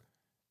where,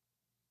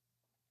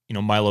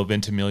 Milo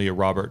Ventimiglia,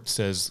 Robert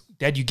says,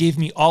 Dad, you gave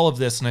me all of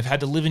this and I've had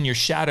to live in your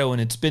shadow and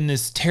it's been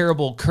this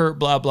terrible, curt,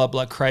 blah, blah,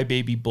 blah,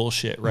 crybaby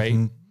bullshit, right?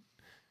 Mm-hmm.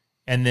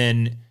 And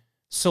then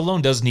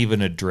Stallone doesn't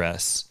even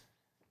address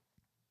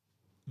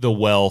the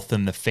wealth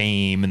and the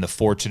fame and the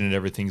fortune and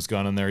everything's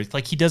gone on there. It's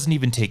like he doesn't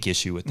even take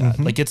issue with that.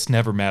 Mm-hmm. Like it's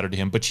never mattered to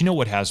him. But you know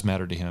what has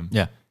mattered to him?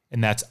 Yeah.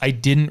 And that's, I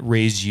didn't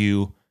raise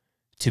you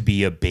to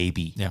be a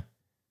baby. Yeah.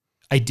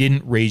 I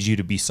didn't raise you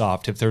to be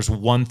soft. If there's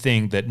one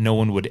thing that no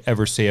one would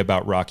ever say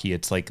about Rocky,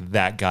 it's like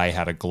that guy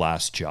had a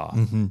glass jaw.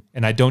 Mm-hmm.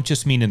 And I don't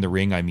just mean in the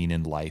ring, I mean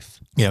in life.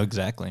 Yeah,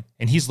 exactly.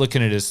 And he's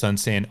looking at his son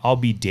saying, I'll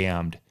be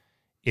damned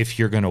if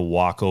you're going to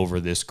walk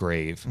over this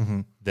grave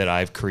that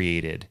I've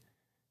created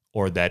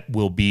or that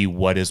will be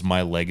what is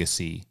my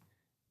legacy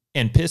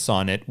and piss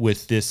on it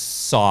with this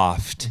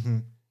soft,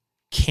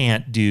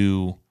 can't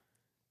do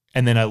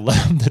And then I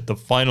love that the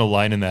final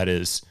line in that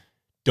is,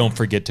 "Don't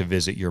forget to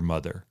visit your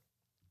mother."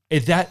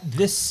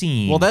 This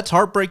scene. Well, that's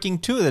heartbreaking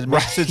too. That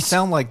makes it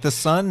sound like the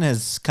son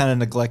has kind of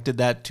neglected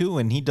that too,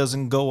 and he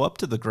doesn't go up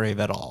to the grave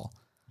at all.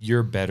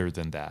 You're better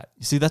than that.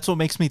 You see, that's what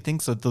makes me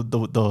think that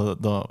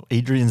the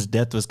Adrian's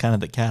death was kind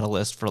of the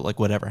catalyst for like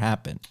whatever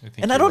happened.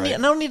 And I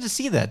don't need to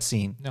see that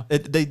scene. No.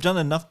 They've done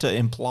enough to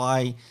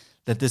imply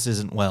that this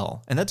isn't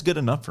well, and that's good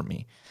enough for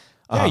me.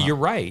 Yeah, you're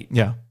right.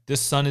 Yeah.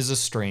 This son is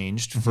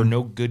estranged for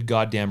no good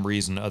goddamn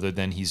reason other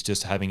than he's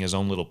just having his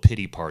own little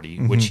pity party,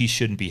 which he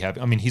shouldn't be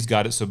having. I mean, he's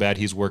got it so bad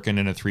he's working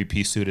in a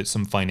 3-piece suit at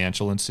some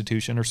financial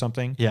institution or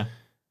something. Yeah.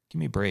 Give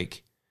me a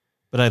break.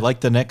 But I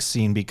like the next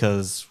scene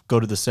because go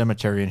to the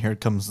cemetery and here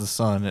comes the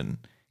son, and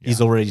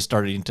he's already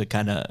starting to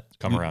kind of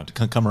Come around.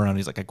 Come around.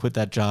 He's like, I quit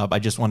that job. I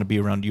just want to be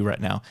around you right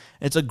now.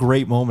 It's a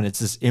great moment. It's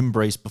this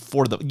embrace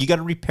before you got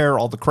to repair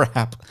all the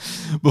crap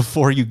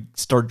before you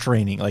start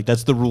training. Like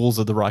that's the rules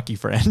of the Rocky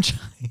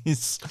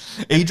franchise.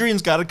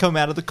 Adrian's got to come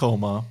out of the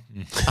coma.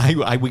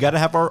 We got to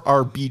have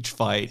our beach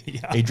fight.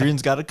 Yeah.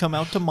 Adrian's got to come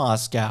out to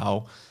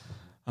Moscow.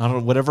 I don't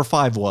know, whatever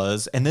 5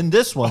 was. And then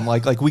this one,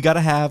 like we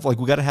gotta have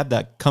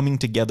that coming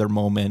together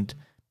moment.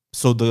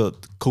 So the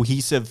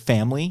cohesive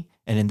family,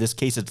 and in this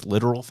case it's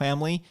literal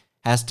family,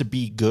 has to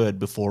be good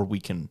before we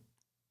can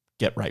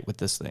get right with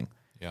this thing.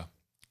 Yeah.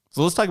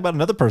 So let's talk about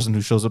another person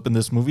who shows up in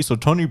this movie. So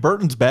Tony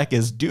Burton's back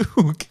as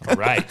Duke. All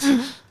right.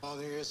 All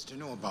there is to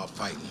know about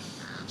fighting.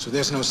 So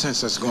there's no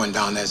sense us going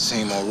down that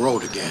same old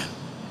road again.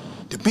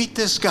 To beat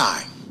this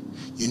guy,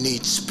 you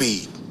need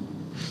speed.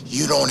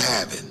 You don't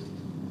have it.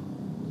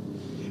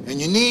 And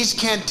your knees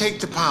can't take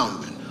the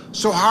pounding.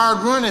 So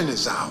hard running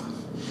is out.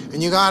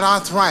 And you got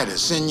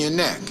arthritis in your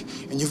neck.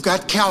 And you've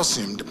got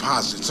calcium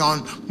deposits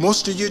on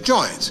most of your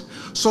joints.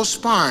 So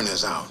sparring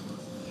is out.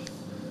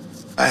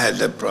 I had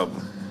that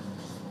problem.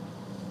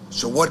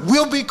 So what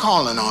we'll be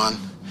calling on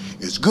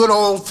is good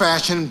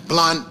old-fashioned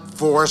blunt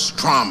force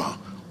trauma,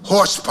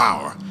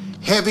 horsepower,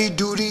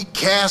 heavy-duty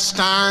cast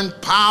iron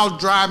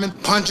pile-driving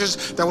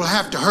punches that will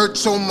have to hurt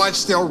so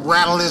much they'll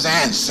rattle his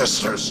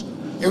ancestors.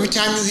 Every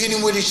time you hit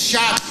him with his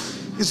shot,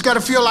 it's got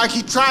to feel like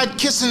he tried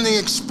kissing the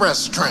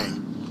express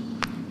train.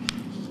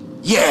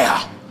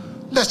 Yeah,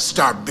 let's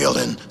start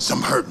building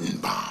some hurting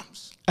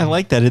bombs. I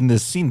like that in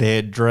this scene they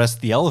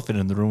addressed the elephant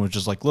in the room, which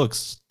is like, look,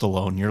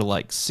 Stallone, you're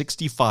like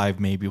 65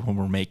 maybe when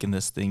we're making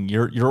this thing.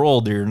 You're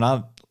older. You're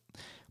not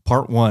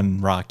part 1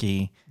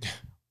 Rocky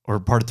or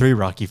part 3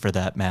 Rocky for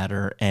that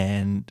matter,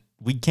 and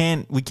we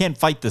can't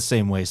fight the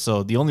same way.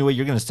 So the only way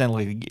you're gonna stand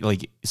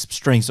like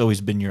strength's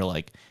always been your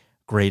like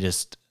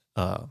greatest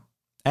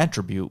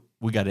attribute.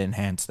 We got to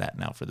enhance that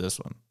now for this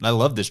one. I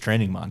love this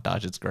training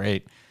montage. It's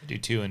great. I do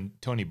too. And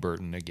Tony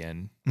Burton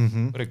again.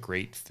 What a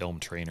great film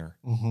trainer.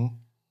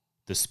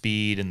 The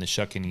speed and the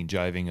shucking and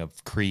jiving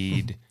of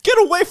Creed. Get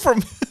away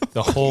from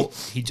him.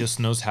 He just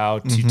knows how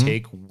to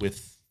take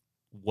with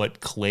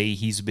what clay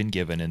he's been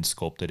given and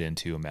sculpt it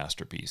into a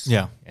masterpiece.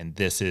 Yeah. And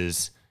this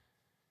is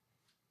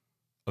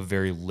a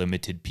very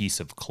limited piece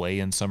of clay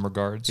in some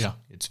regards. Yeah.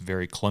 It's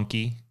very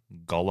clunky,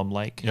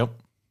 Gollum-like. Yep.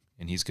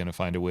 And he's going to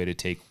find a way to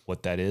take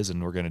what that is,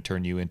 and we're going to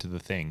turn you into the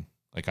Thing.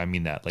 Like, I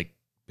mean that, like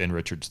Ben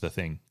Richards, The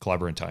Thing,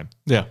 Clobber Time.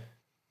 Yeah.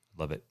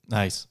 Love it.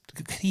 Nice.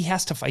 He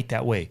has to fight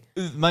that way.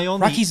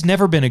 Rocky's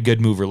never been a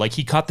good mover. Like,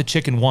 he caught the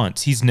chicken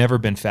once. He's never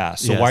been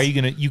fast. So why are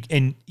you going to,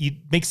 and it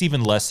makes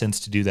even less sense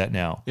to do that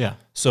now. Yeah.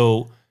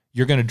 So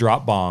you're going to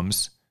drop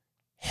bombs,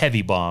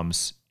 heavy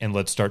bombs, and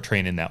let's start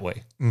training that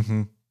way.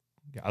 Mm-hmm.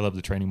 I love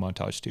the training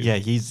montage too.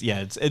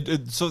 Yeah,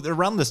 so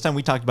around this time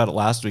we talked about it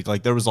last week.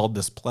 Like there was all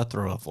this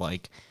plethora of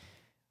like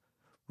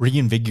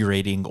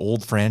reinvigorating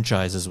old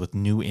franchises with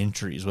new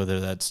entries, whether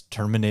that's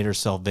Terminator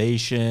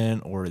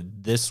Salvation or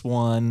this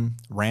one,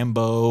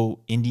 Rambo,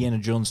 Indiana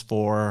Jones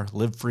 4,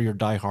 Live Free or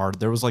Die Hard.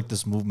 There was like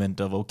this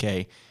movement of,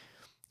 okay,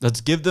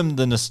 let's give them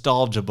the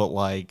nostalgia, but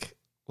like,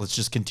 let's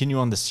just continue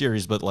on the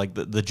series. But like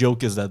the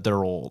joke is that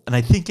they're old. And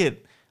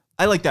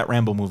I like that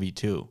Rambo movie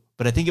too,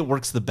 but I think it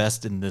works the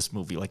best in this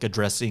movie, like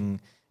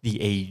addressing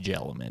the age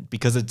element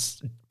because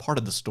it's part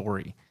of the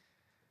story.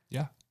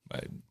 Yeah.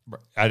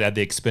 I'd add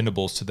the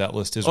Expendables to that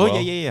list as well. Oh,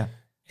 yeah.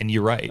 And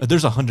you're right.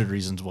 There's 100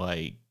 reasons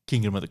why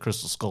Kingdom of the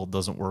Crystal Skull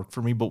doesn't work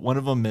for me, but one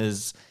of them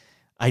is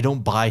I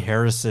don't buy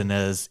Harrison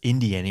as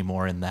Indy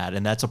anymore in that,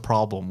 and that's a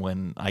problem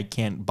when I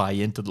can't buy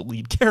into the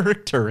lead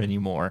character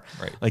anymore.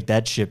 Right. Like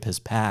that ship has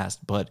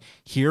passed, but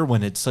here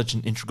when it's such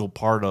an integral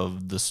part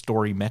of the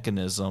story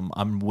mechanism,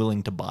 I'm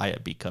willing to buy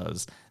it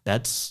because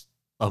that's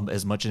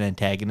as much an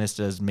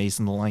antagonist as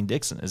Mason the Line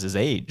Dixon is his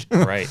age.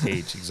 Right,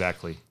 age,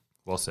 exactly.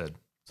 Well said.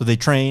 So they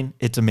train.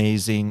 It's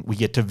amazing. We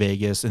get to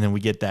Vegas, and then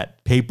we get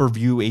that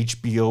pay-per-view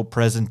HBO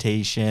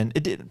presentation.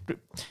 It did.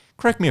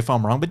 Correct me if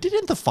I'm wrong, but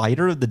didn't the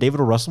fighter, the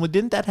David O. Russell,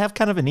 didn't that have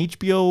kind of an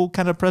HBO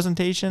kind of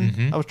presentation?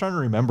 Mm-hmm. I was trying to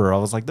remember. I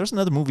was like, there's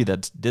another movie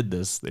that did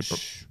this. They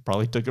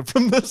probably took it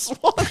from this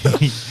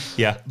one.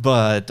 Yeah.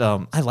 But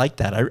I like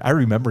that. I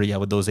remember,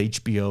 with those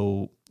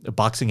HBO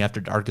Boxing After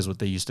Dark is what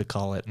they used to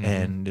call it. Mm-hmm.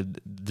 And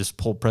this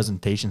whole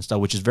presentation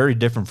style, which is very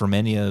different from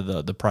any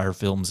of the prior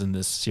films in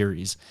this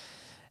series.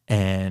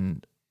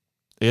 And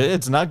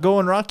it's not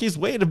going Rocky's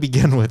way to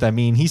begin with. I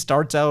mean, he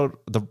starts out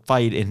the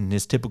fight in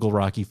his typical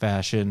Rocky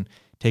fashion,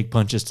 take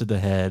punches to the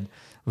head,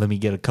 let me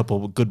get a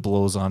couple of good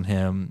blows on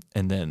him,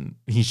 and then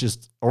he's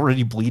just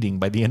already bleeding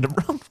by the end of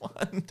round 1.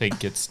 I think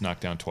gets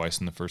knocked down twice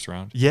in the first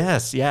round.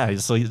 Yes, yeah.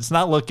 So it's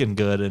not looking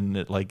good,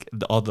 and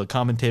all the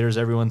commentators,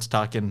 everyone's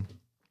talking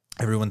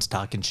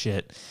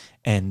shit,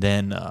 and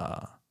then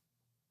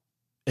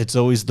it's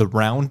always the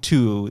round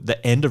 2,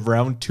 the end of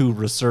round 2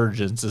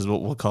 resurgence is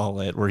what we'll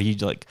call it, where he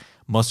like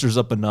musters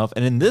up enough.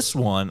 And in this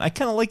one, I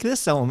kind of like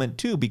this element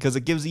too because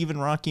it gives even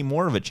Rocky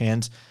more of a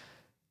chance.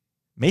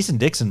 Mason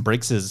Dixon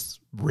breaks his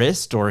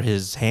wrist or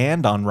his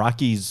hand on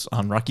Rocky's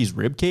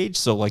rib cage,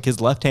 so like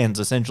his left hand's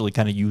essentially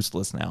kind of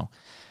useless now.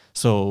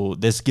 So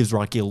this gives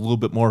Rocky a little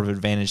bit more of an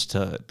advantage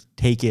to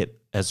take it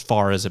as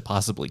far as it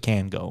possibly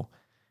can go.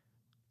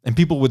 And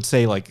people would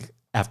say like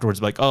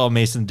afterwards, like, oh,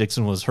 Mason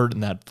Dixon was hurt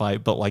in that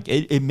fight, but like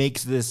it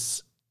makes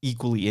this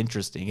equally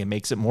interesting. It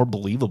makes it more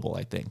believable,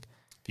 I think.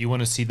 If you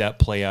want to see that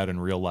play out in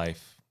real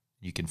life,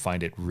 you can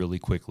find it really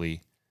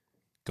quickly.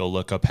 Go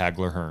look up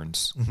Hagler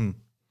Hearns. Mm-hmm.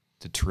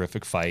 It's a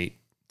terrific fight.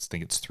 I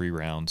think it's 3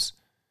 rounds.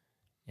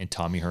 And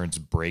Tommy Hearns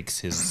breaks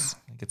his,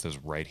 I think it's his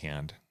right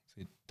hand.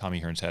 Tommy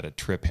Hearns had a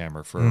trip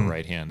hammer for a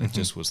right hand. It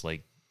just was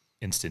like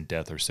instant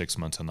death or 6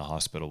 months in the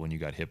hospital when you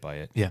got hit by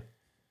it. Yeah.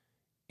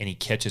 And he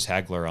catches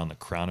Hagler on the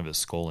crown of his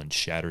skull and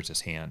shatters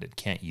his hand and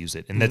can't use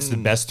it. And that's the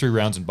best 3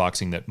 rounds in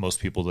boxing that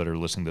most people that are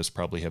listening to this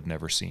probably have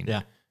never seen.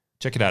 Yeah.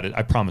 Check it out.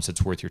 I promise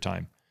it's worth your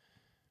time.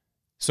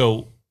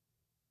 So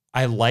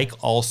I like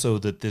also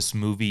that this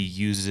movie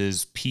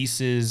uses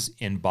pieces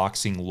in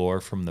boxing lore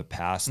from the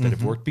past that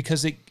have worked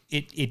because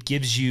it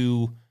gives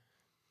you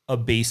a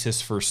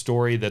basis for a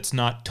story that's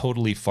not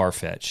totally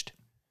far-fetched.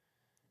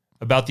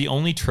 About the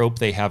only trope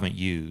they haven't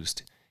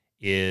used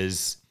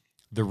is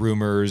the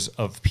rumors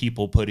of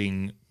people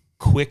putting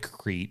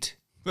Quikrete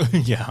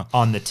Yeah.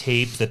 on the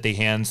tape that they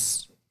hand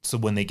so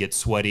when they get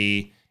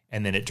sweaty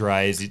and then it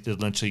dries, it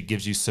eventually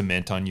gives you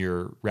cement on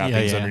your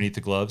wrappings underneath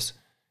the gloves.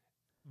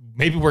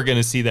 Maybe we're going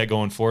to see that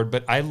going forward,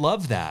 but I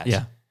love that.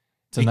 Yeah.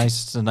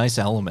 It's a nice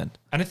element.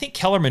 And I think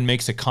Kellerman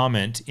makes a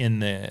comment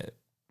in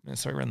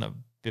around the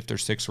 5th or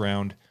 6th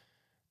round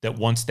that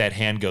once that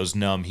hand goes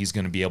numb, he's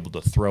going to be able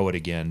to throw it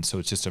again. So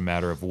it's just a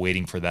matter of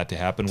waiting for that to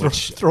happen.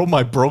 Throw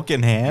my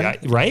broken hand?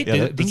 Yeah, right?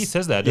 Yeah, I think he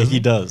says that, Yeah, doesn't he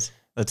does.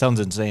 That sounds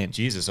insane.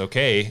 Jesus,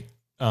 okay.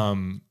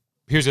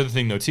 Here's the other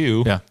thing, though,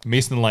 too. Yeah.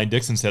 Mason the Line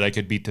Dixon said I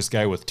could beat this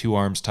guy with 2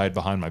 arms tied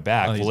behind my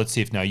back. Oh, well, let's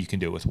see if now you can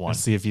do it with 1.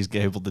 Let's see if he's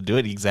able to do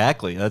it.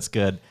 Exactly. That's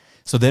good.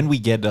 So then we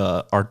get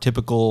our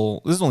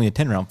typical, this is only a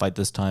 10-round fight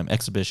this time,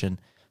 exhibition.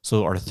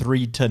 So our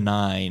 3 to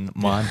 9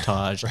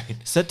 montage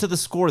set to the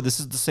score. This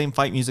is the same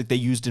fight music they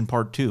used in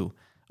part 2.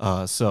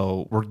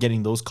 So we're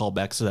getting those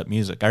callbacks to that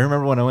music. I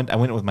remember when I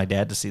went with my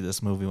dad to see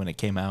this movie when it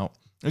came out.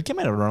 It came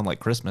out around like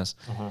Christmas.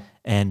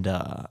 And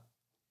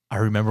I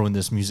remember when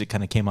this music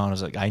kind of came out, I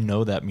was like, I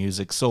know that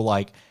music. So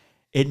like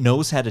it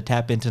knows how to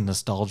tap into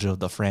nostalgia of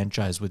the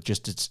franchise with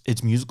just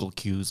its musical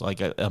cues.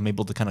 Like I'm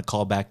able to kind of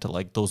call back to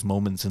like those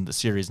moments in the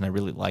series, and I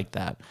really like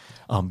that.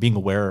 Being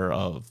aware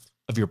of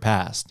your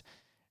past.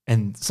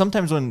 And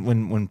sometimes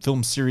when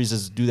film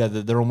series do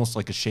that, they're almost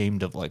like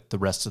ashamed of like the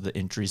rest of the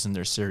entries in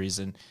their series.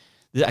 And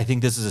I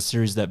think this is a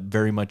series that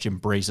very much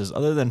embraces,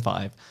 other than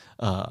 5,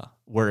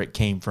 where it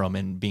came from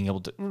and being able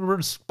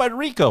to.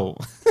 Spider-Rico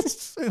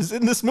is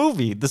in this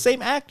movie, the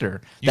same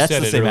actor. That's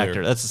the same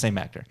actor. That's the same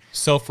actor.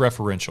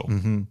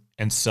 Self-referential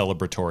and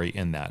celebratory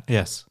in that.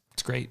 Yes,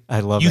 it's great. I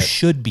love it. You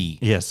should be.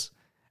 Yes.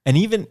 And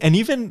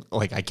even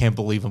like, I can't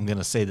believe I'm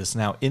gonna say this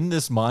now. In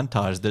this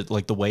montage, that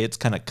like the way it's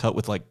kind of cut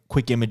with like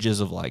quick images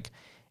of like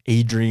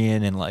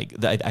Adrian and like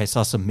I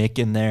saw some Mick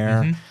in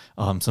there,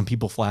 some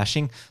people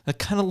flashing. That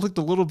kind of looked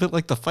a little bit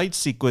like the fight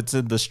sequence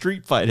in the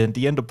street fight at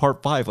the end of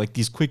part 5, like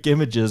these quick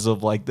images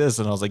of like this.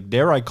 And I was like,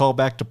 dare I call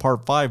back to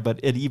part 5? But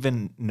it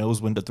even knows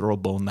when to throw a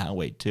bone that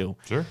way too.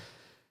 Sure.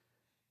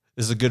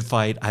 This is a good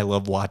fight. I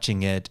love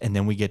watching it. And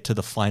then we get to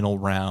the final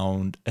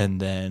round, and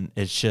then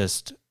it's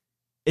just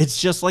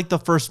like the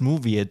first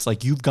movie. It's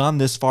like, you've gone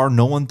this far.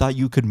 No one thought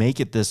you could make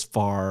it this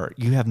far.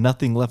 You have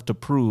nothing left to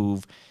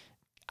prove.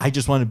 I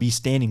just want to be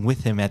standing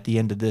with him at the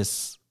end of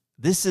this.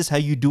 This is how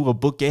you do a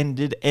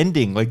book-ended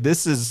ending. Like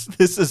this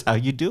is how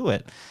you do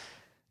it.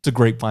 It's a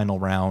great final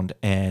round,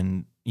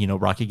 and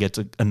Rocky gets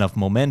enough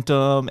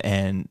momentum,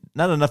 and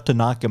not enough to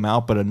knock him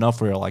out, but enough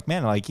where you're like,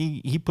 man, like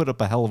he put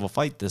up a hell of a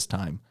fight this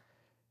time.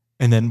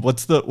 And then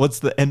what's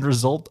the end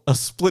result? A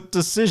split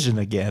decision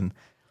again.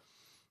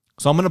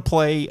 So I'm going to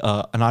play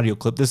an audio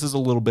clip. This is a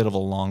little bit of a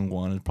long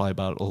one. It's probably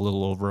about a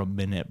little over a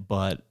minute,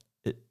 but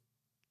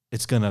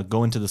it's going to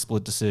go into the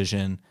split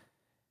decision.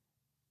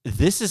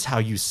 This is how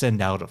you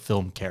send out a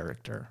film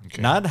character,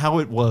 not how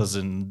it was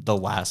in the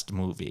last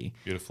movie.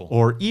 Beautiful.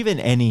 Or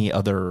even any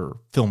other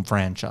film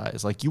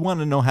franchise. Like, you want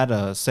to know how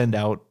to send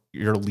out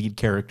your lead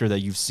character that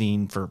you've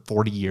seen for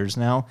 40 years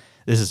now.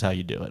 This is how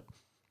you do it.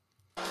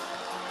 We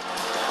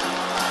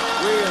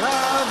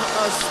have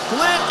a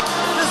split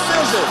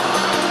decision.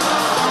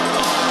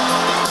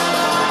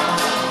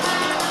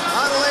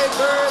 Adelaide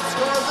Bird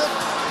scores it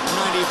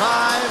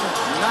 95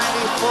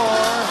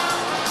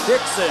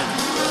 Dixon.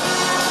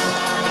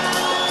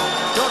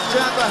 Chuck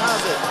Champa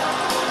has it.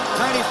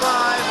 95-94,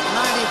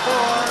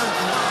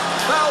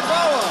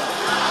 Balboa.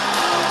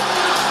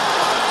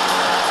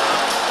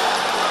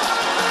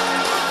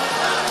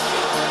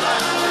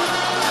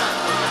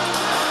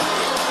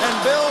 And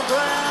Bill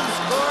Graham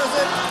scores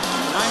it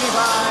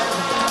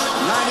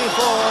 95-94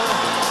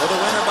 for the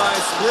winner by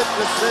split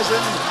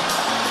decision.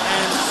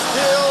 And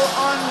still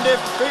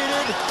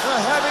undefeated, the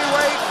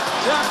heavyweight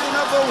champion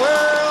of the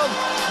world,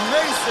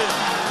 Mason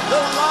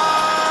 "The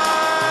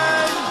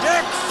Line"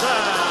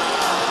 Dixon.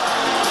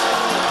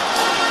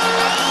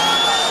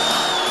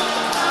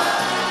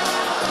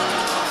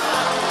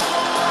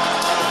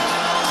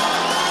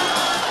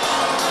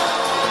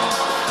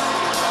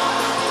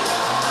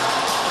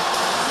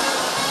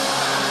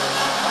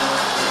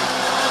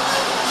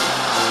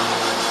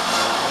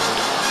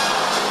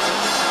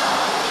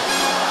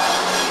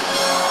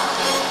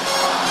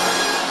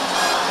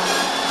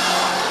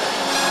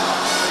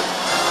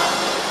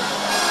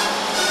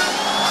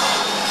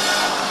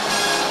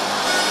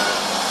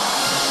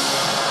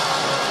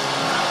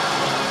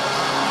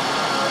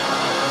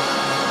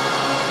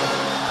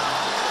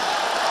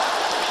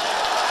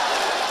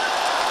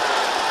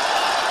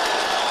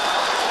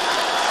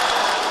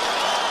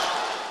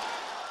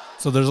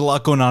 So there's a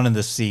lot going on in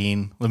this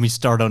scene. Let me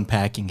start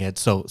unpacking it.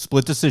 So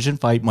split decision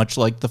fight, much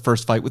like the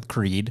first fight with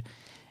Creed.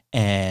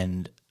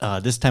 And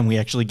this time we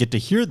actually get to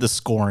hear the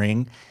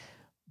scoring.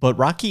 But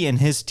Rocky and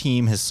his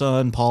team, his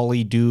son,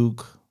 Paulie,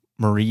 Duke,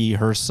 Marie,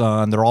 her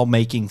son, they're all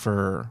making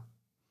for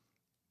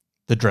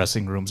the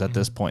dressing rooms at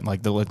this point.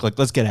 Like, they're like,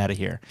 let's get out of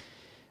here.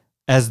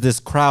 As this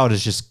crowd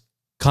is just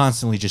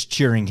constantly just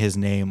cheering his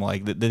name.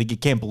 Like, they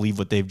can't believe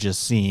what they've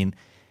just seen.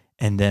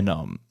 And then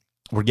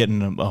we're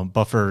getting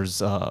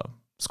Buffer's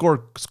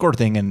score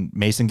thing, and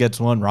Mason gets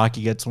one,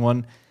 Rocky gets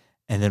one,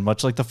 and then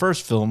much like the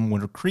first film,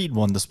 when Creed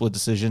won the split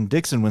decision,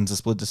 Dixon wins the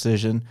split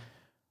decision.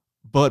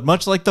 But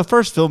much like the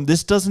first film,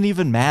 this doesn't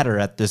even matter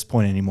at this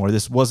point anymore.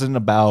 This wasn't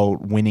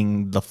about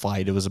winning the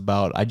fight. It was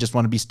about, I just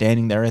want to be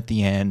standing there at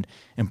the end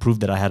and prove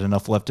that I had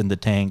enough left in the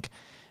tank.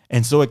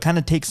 And so it kind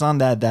of takes on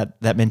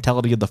that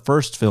mentality of the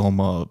first film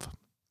of,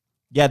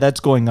 yeah, that's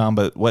going on,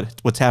 but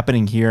what's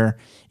happening here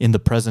in the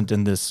present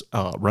in this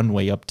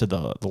runway up to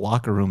the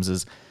locker rooms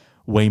is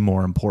way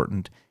more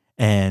important.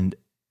 And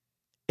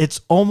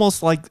it's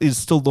almost like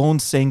is Stallone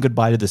saying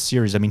goodbye to the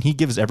series. I mean, he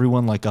gives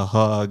everyone like a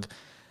hug.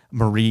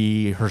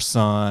 Marie, her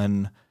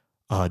son,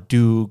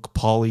 Duke,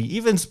 Paulie,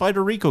 even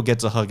Spider Rico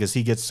gets a hug as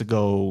he gets to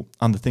go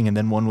on the thing, and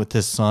then one with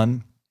his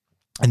son.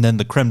 And then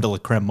the creme de la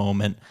creme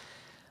moment.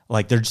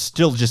 Like, they're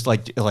still just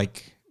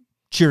like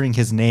cheering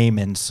his name.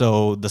 And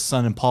so the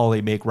son and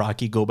Paulie make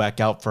Rocky go back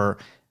out for,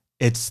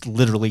 it's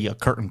literally a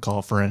curtain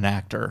call for an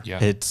actor.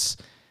 Yeah. It's,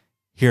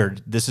 here,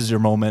 this is your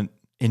moment,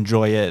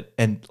 enjoy it.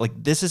 And like,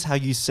 this is how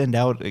you send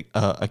out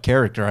a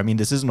character. I mean,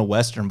 this isn't a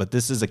Western, but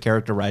this is a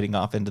character riding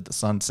off into the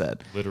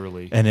sunset.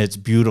 Literally. And it's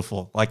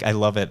beautiful. Like, I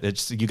love it.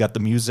 It's, you got the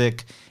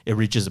music, it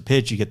reaches a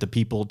pitch, you get the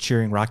people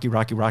cheering Rocky,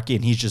 Rocky, Rocky,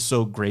 and he's just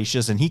so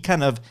gracious. And he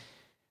kind of,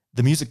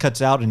 the music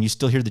cuts out and you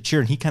still hear the cheer,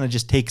 and he kind of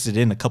just takes it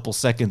in a couple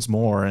seconds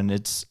more. And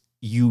it's,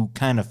 you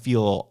kind of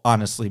feel,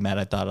 honestly, Matt,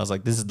 I thought, I was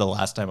like, this is the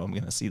last time I'm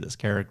going to see this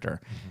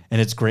character. Mm-hmm.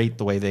 And it's great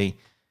the way they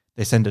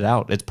send it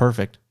out. It's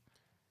perfect.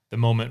 The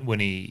moment when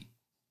he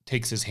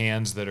takes his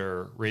hands that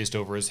are raised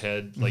over his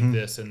head like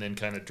this and then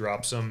kind of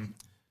drops them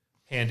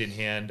hand in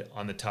hand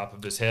on the top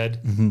of his head.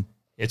 Mm-hmm.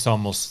 It's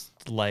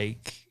almost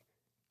like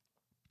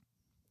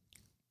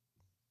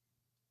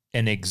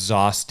an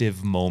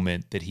exhaustive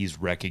moment that he's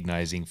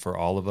recognizing for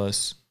all of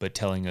us, but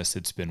telling us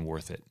it's been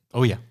worth it.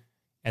 Oh, yeah.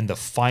 And the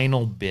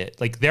final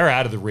bit, like, they're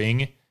out of the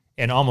ring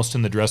and almost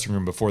in the dressing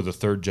room before the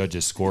third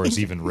judge's score is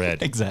even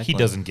read. Exactly. He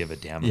doesn't give a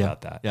damn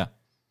about that. Yeah.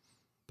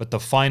 But the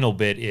final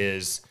bit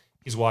is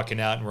he's walking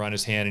out and we're on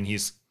his hand and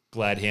he's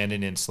glad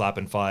handing and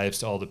slapping fives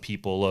to all the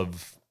people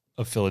of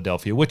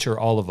Philadelphia, which are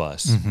all of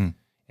us. Mm-hmm.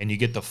 And you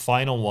get the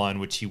final one,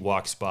 which he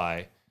walks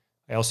by.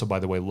 I also, by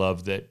the way,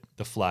 love that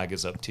the flag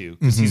is up too,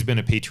 because he's been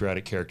a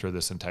patriotic character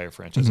this entire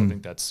franchise. I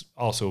think that's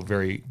also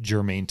very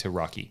germane to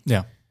Rocky.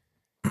 Yeah.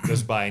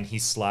 Goes by and he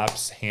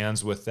slaps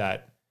hands with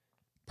that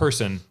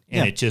person,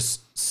 and it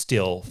just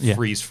still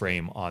freeze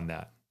frame on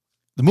that.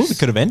 The movie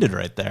could have ended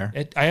right there.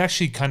 I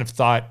actually kind of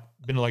thought,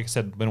 like I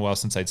said, been a while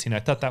since I'd seen it. I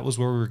thought that was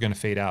where we were going to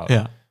fade out.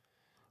 Yeah.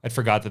 I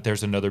forgot that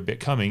there's another bit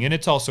coming, and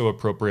it's also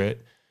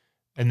appropriate.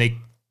 And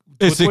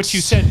with what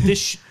you said,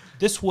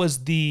 this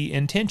was the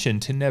intention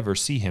to never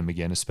see him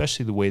again,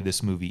 especially the way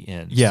this movie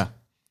ends. Yeah.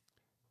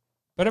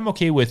 But I'm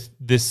okay with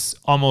this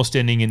almost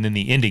ending and then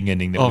the ending that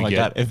we get. Oh my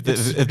God. If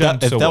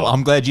that,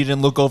 I'm glad you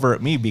didn't look over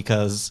at me,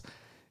 because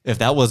if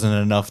that wasn't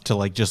enough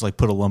to just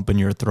put a lump in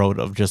your throat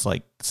of just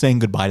like saying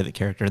goodbye to the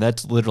character,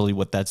 that's literally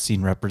what that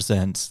scene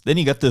represents. Then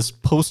you got this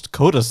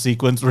post-coda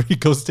sequence where he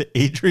goes to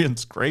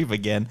Adrian's grave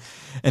again,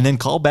 and then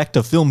call back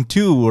to film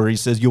 2 where he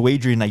says, "Yo,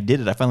 Adrian, I did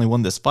it. I finally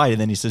won this fight."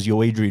 And then he says,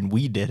 "Yo, Adrian,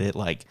 we did it.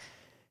 Like,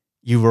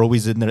 you were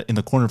always in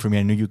the corner for me.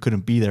 I knew you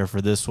couldn't be there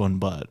for this one,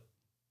 but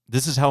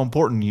This is how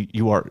important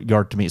you are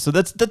to me. So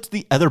that's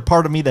the other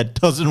part of me that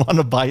doesn't want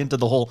to buy into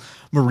the whole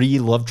Marie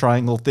love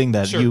triangle thing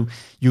that Sure.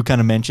 you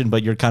kind of mentioned,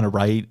 but you're kind of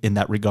right in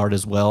that regard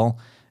as well.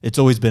 It's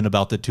always been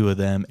about the two of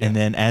them. And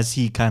then as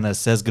he kind of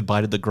says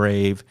goodbye to the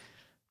grave,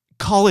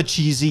 call it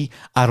cheesy,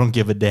 I don't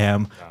give a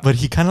damn. But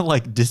he kind of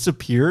like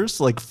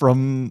disappears like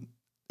from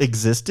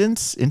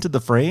existence into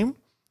the frame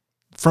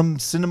from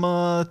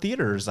cinema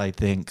theaters, I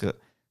think.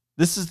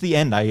 This is the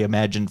end, I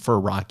imagine, for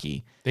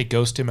Rocky. They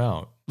ghost him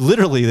out.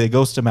 Literally, they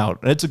ghost him out.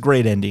 It's a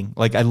great ending.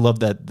 Like, I love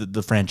that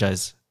the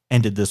franchise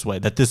ended this way,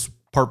 that this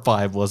part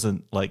 5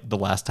 wasn't like the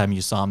last time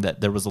you saw him,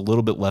 that there was a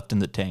little bit left in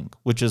the tank,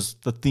 which is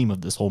the theme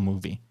of this whole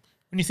movie.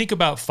 When you think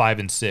about 5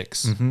 and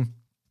 6,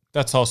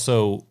 that's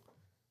also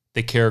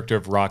the character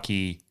of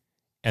Rocky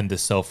and the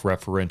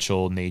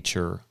self-referential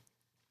nature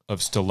of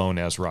Stallone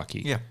as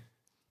Rocky. Yeah.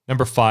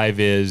 Number 5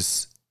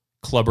 is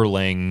Clubber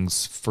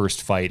Lang's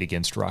first fight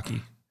against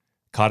Rocky.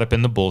 Caught up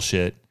in the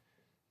bullshit,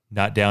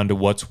 not down to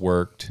what's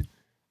worked,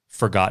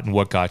 forgotten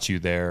what got you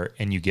there,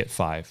 and you get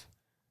 5.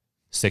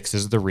 6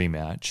 is the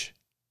rematch.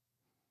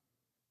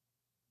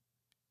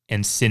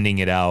 And sending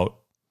it out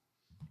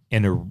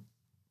in a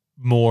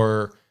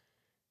more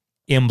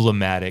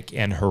emblematic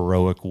and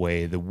heroic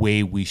way, the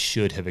way we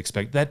should have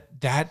expected.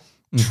 That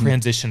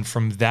transition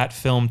from that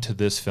film to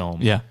this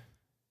film, Yeah.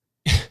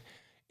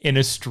 in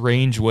a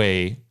strange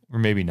way, or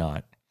maybe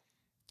not,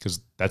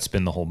 because that's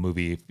been the whole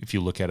movie. If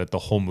you look at it, the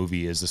whole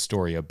movie is a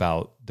story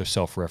about the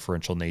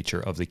self-referential nature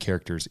of the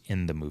characters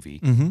in the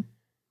movie.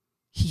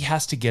 He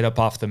has to get up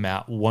off the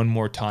mat one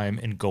more time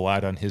and go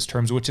out on his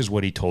terms, which is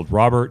what he told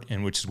Robert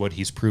and which is what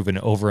he's proven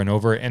over and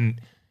over.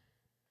 And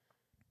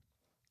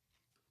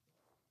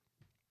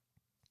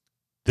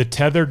the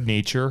tethered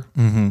nature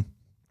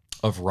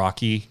of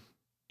Rocky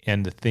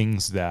and the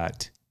things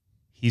that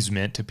he's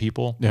meant to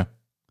people, Yeah.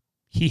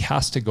 he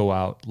has to go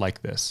out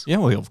like this. Yeah,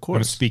 well, of I'm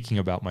course. speaking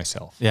about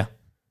myself. Yeah.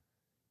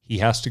 He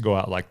has to go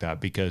out like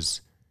that because,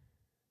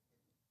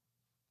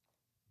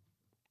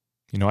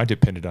 I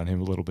depended on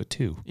him a little bit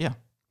too. Yeah.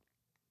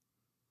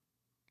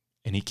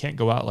 And he can't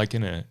go out like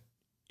in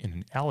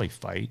an alley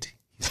fight.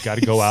 He's got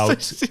to go out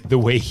the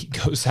way he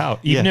goes out,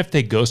 even if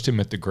they ghost him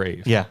at the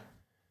grave. Yeah.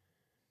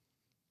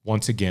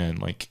 Once again,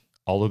 like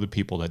all of the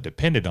people that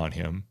depended on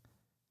him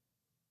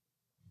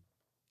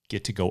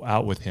get to go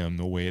out with him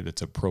the way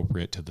that's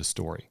appropriate to the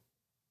story.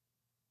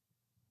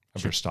 I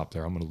better stop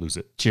there. I'm going to lose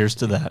it. Cheers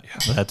to that.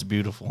 That's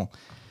beautiful.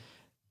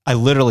 I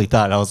literally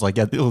thought, I was like,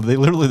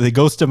 they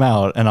ghost him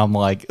out. And I'm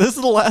like, this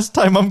is the last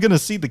time I'm going to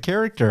see the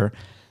character.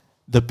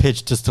 The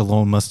pitch to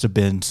Stallone must have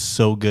been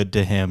so good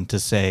to him to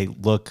say,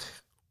 look,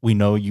 we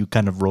know you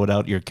kind of wrote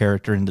out your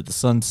character into the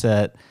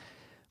sunset,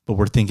 but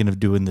we're thinking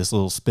of doing this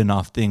little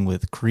spin-off thing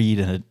with Creed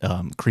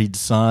and Creed's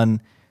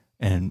son.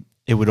 And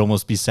it would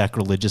almost be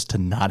sacrilegious to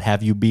not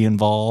have you be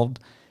involved.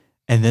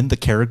 And then the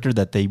character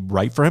that they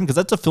write for him, because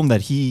that's a film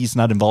that he's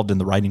not involved in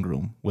the writing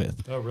room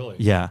with. Oh, really?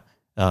 Yeah.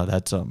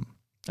 That's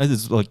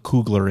like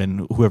Coogler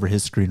and whoever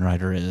his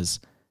screenwriter is.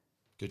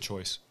 Good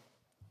choice.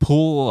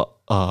 Pull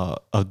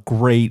a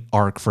great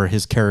arc for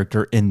his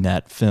character in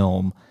that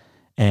film,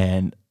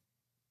 and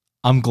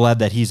I'm glad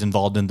that he's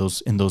involved in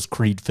those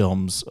Creed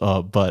films.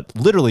 But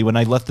literally, when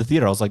I left the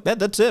theater, I was like,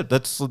 that's it.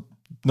 That's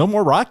no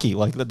more Rocky.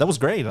 Like that was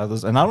great.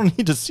 And I don't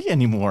need to see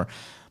anymore.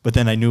 But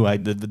then I knew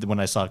when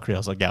I saw Creed, I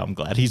was like, yeah, I'm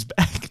glad he's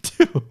back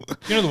too.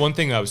 The one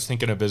thing I was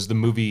thinking of is the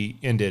movie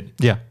ended.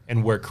 Yeah.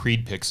 And where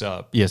Creed picks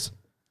up. Yes.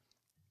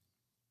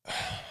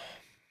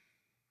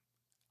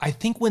 I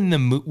think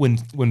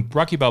when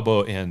Rocky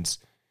Balboa ends,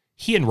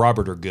 he and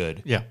Robert are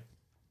good. Yeah.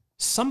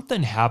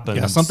 Something happens.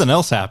 Yeah. Something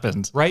else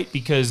happens. Right?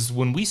 Because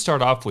when we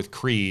start off with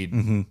Creed,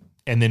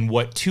 and then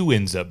what 2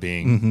 ends up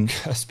being,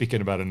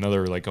 speaking about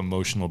another like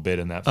emotional bit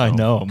in that film. I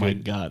know. Oh my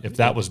God. If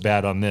that was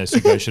bad on this,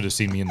 you guys should have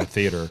seen me in the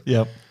theater.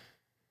 Yep.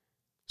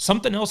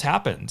 Something else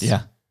happens.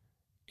 Yeah.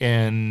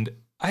 And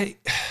I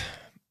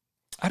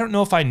don't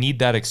know if I need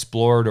that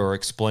explored or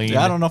explained.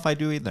 Yeah, I don't know if I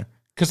do either.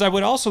 Because I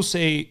would also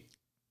say,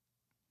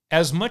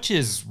 as much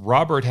as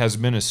Robert has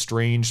been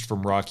estranged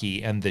from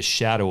Rocky and the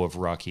shadow of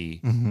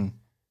Rocky,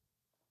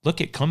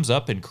 look, it comes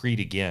up in Creed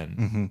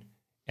again.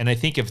 And I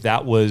think if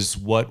that was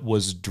what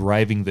was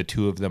driving the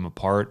two of them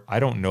apart, I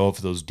don't know if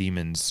those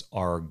demons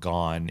are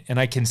gone. And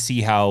I can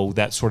see how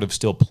that sort of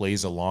still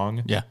plays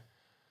along. Yeah.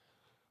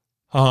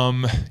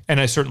 And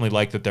I certainly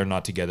like that they're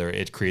not together.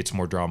 It creates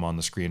more drama on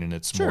the screen and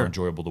it's more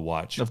enjoyable to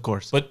watch. Of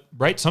course. But,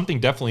 right, something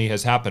definitely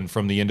has happened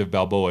from the end of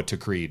Balboa to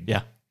Creed.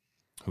 Yeah.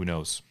 Who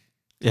knows?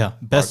 Yeah.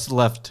 Best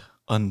left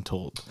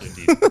untold.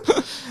 Indeed.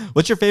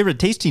 What's your favorite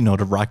tasty note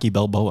of Rocky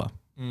Balboa?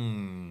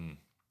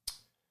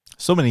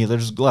 So many.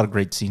 There's a lot of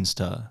great scenes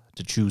to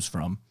choose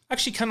from.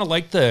 Actually, kind of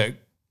like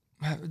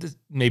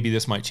maybe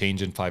this might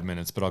change in 5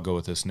 minutes, but I'll go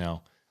with this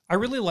now. I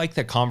really like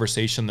that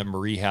conversation that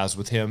Marie has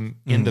with him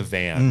in the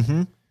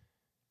van.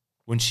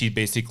 When she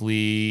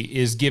basically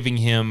is giving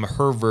him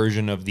her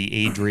version of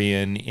the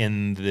Adrian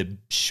in the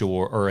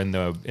shore or in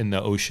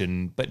the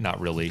ocean, but not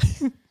really.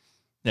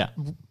 Yeah.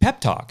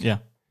 Pep talk. Yeah.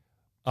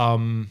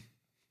 I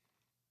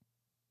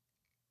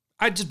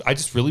I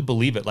just really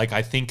believe it. Like,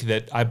 I think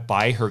that I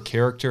buy her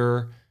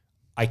character.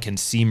 I can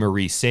see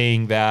Marie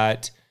saying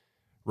that.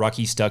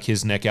 Rocky stuck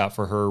his neck out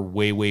for her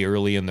way, way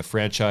early in the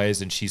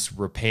franchise, and she's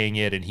repaying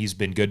it, and he's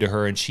been good to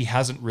her, and she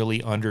hasn't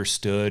really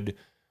understood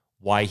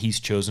why he's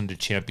chosen to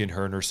champion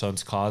her and her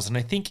son's cause. And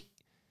I think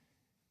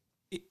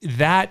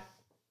that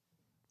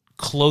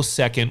close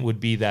second would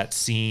be that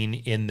scene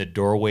in the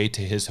doorway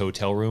to his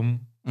hotel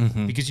room.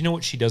 Mm-hmm. Because you know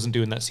what she doesn't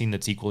do in that scene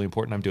that's equally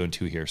important? I'm doing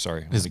two here,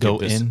 sorry. Is go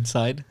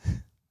inside?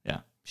 Yeah.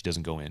 She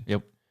doesn't go in.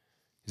 Yep.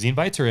 Because he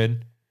invites her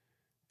in,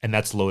 and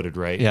that's loaded,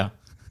 right? Yeah.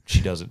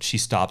 She doesn't. She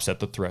stops at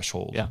the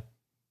threshold. Yeah.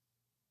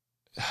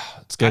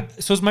 It's good.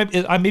 So is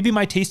maybe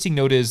my tasting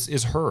note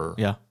is her.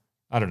 Yeah.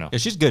 I don't know. Yeah,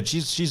 she's good.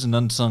 She's an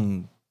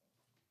unsung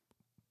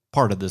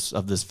part of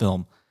this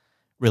film.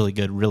 Really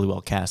good, really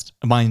well cast.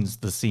 Mine's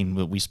the scene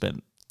that we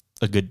spent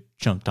a good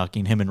chunk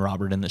talking, him and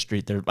Robert in the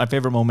street. They're my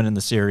favorite moment in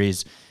the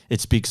series.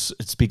 It speaks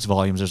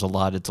volumes. There's a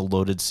lot. It's a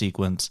loaded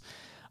sequence.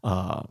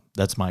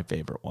 That's my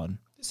favorite one.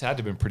 This had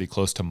to have been pretty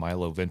close to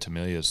Milo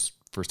Ventimiglia's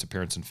first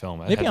appearance in film.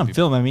 Maybe on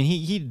film. I mean,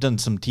 he'd done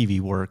some TV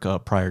work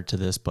prior to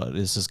this, but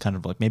this is kind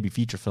of like maybe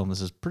feature film.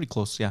 This is pretty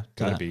close. Yeah.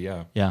 Gotta be,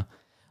 yeah. Yeah.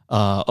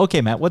 Okay,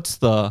 Matt, what's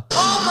the...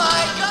 Oh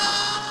my God!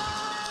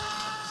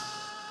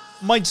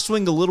 Might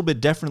swing a little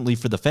bit differently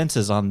for the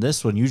fences on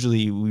this one.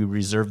 Usually we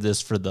reserve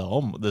this for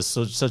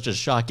such a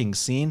shocking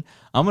scene.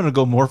 I'm going to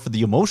go more for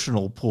the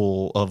emotional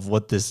pull of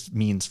what this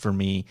means for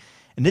me.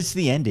 And it's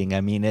the ending.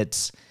 I mean,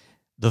 it's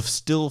the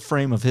still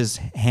frame of his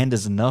hand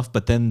is enough,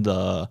 but then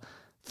the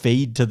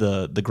fade to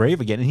the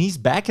grave again. And he's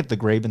back at the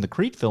grave in the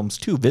Creed films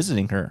too,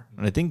 visiting her.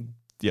 And I think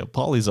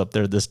Paulie's up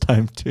there this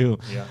time too.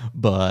 Yeah.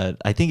 But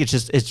I think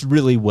it's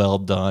really well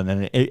done,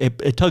 and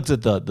it tugs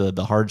at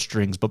the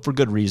heartstrings, but for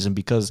good reason,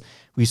 because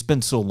we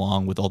spent so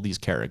long with all these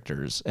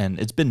characters, and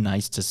it's been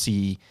nice to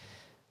see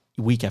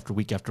week after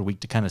week after week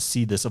to kind of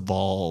see this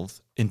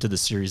evolve into the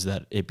series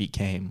that it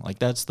became. Like,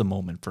 that's the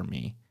moment for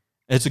me.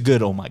 It's a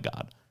good, oh my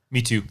God.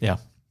 Me too. Yeah.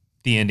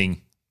 The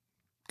ending.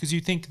 Because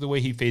you think the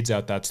way he fades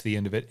out, that's the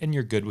end of it, and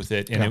you're good with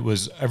it. And Yeah. it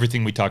was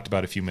everything we talked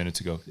about a few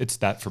minutes ago. It's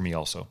that for me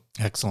also.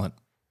 Excellent.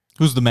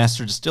 Who's the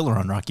master distiller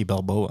on Rocky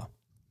Balboa?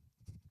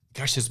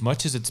 Gosh, as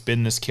much as it's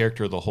been this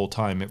character the whole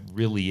time, it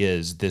really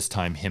is this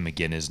time him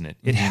again, isn't it?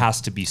 It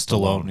has to be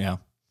Stallone. Yeah.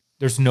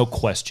 There's no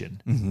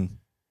question. Mm-hmm.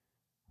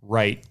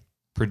 Write,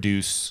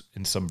 produce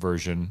in some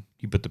version.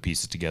 You put the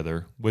pieces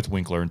together with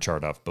Winkler and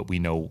Chardoff, but we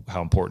know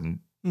how important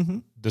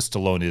the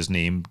Stallone is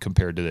named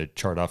compared to the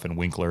Chardoff and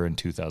Winkler in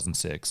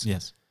 2006.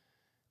 Yes.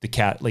 The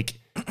cat, like,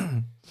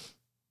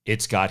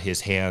 it's got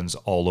his hands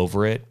all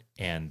over it,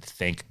 and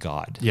thank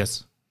God.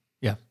 Yes.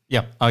 Yeah.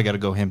 Yeah. I got to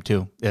go him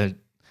too.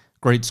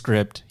 Great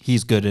script.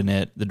 He's good in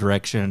it. The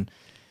direction,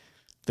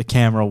 the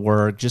camera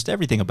work, just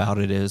everything about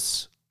it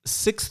is.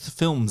 Sixth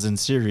films in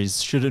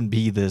series shouldn't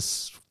be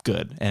this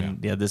good.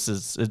 And this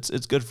is,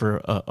 it's good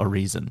for a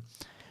reason.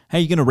 How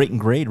are you going to rate and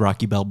grade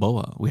Rocky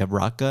Balboa? We have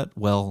Rock Gut,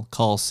 Well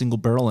Call, Single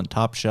Barrel, and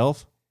Top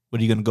Shelf.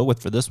 What are you going to go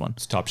with for this one?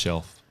 It's Top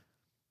Shelf.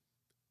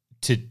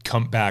 To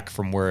come back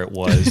from where it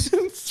was.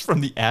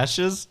 From the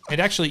ashes?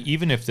 And actually,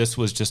 even if this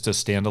was just a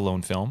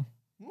standalone film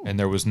and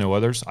there was no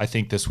others, I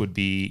think this would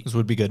be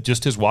good.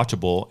 Just as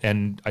watchable,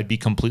 and I'd be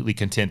completely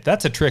content.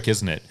 That's a trick,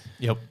 isn't it?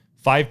 Yep.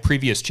 5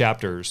 previous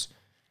chapters,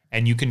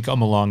 and you can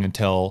come along and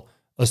tell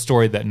a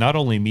story that not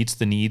only meets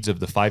the needs of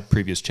the 5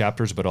 previous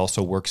chapters, but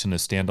also works in a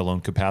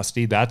standalone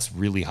capacity. That's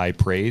really high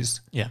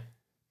praise. Yeah.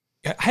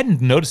 I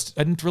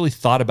hadn't really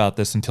thought about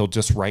this until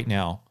just right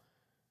now.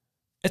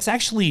 It's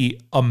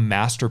actually a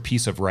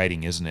masterpiece of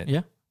writing, isn't it?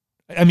 Yeah.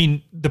 I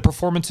mean, the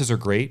performances are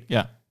great.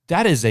 Yeah.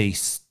 That is a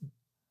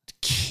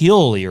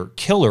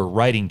killer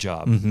writing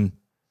job. Mm-hmm.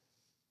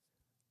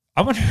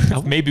 I wonder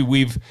if maybe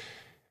we've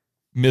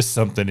missed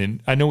something.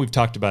 And I know we've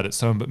talked about it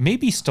some, but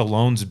maybe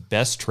Stallone's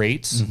best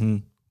traits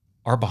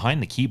are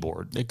behind the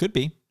keyboard. It could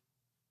be.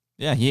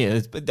 Yeah, he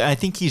is. But I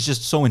think he's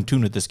just so in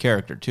tune with this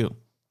character too,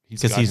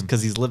 because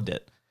he's lived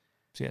it.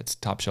 So yeah, it's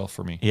Top Shelf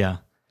for me. Yeah.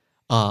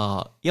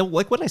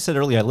 Like what I said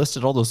earlier, I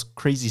listed all those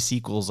crazy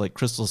sequels like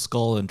Crystal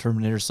Skull and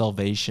Terminator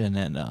Salvation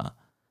and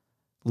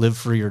Live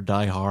Free or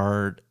Die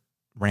Hard,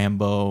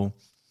 Rambo.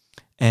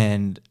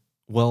 And,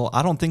 well,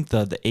 I don't think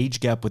the age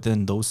gap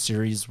within those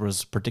series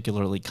was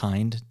particularly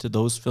kind to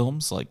those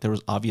films. Like, there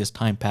was obvious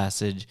time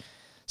passage.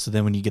 So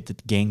then when you get the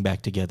gang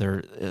back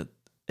together,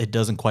 it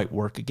doesn't quite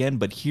work again.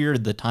 But here,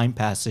 the time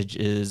passage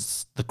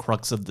is the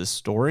crux of this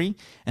story,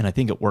 and I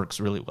think it works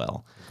really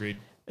well. Agreed.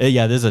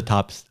 Yeah, this is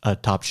a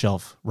top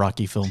shelf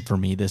Rocky film for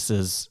me. This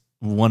is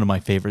one of my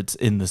favorites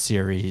in the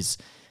series.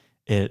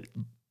 It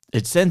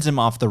sends him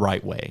off the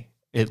right way.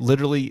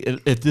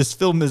 If this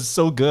film is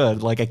so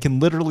good, like I can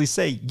literally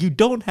say, you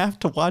don't have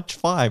to watch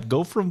 5.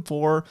 Go from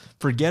 4,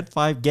 forget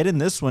 5, get in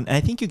this one. And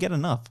I think you get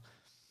enough.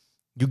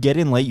 You get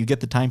in late, you get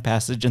the time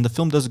passage, and the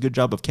film does a good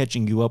job of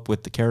catching you up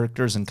with the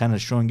characters and kind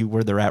of showing you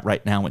where they're at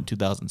right now in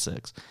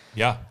 2006.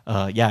 Yeah.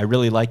 I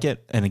really like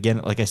it. And again,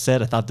 like I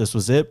said, I thought this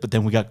was it, but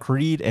then we got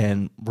Creed,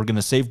 and we're going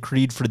to save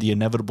Creed for the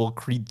inevitable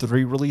Creed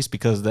 3 release,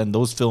 because then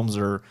those films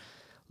are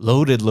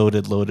loaded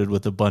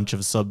with a bunch of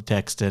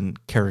subtext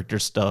and character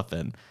stuff.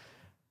 And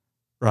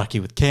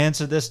Rocky with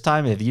cancer this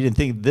time. If you didn't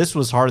think this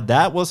was hard,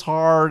 that was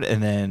hard.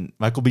 And then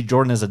Michael B.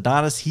 Jordan as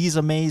Adonis, he's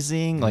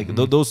amazing. Like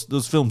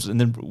those films, and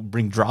then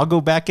bring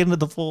Drago back into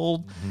the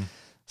fold.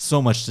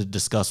 So much to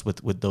discuss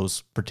with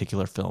those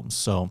particular films.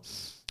 So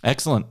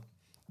excellent.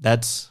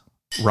 That's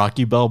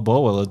Rocky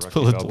Balboa.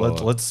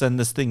 Let's send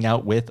this thing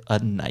out with a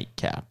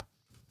nightcap.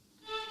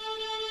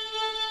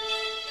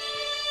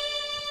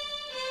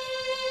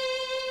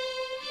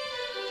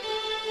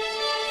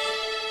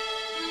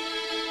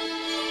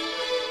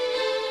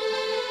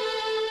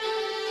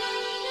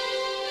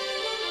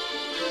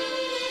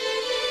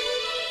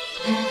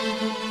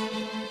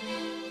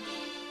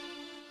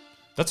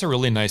 That's a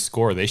really nice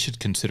score. They should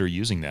consider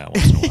using that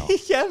once in a while.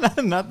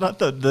 Yeah, not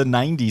the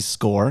 90s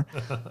score.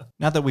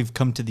 Now that we've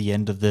come to the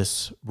end of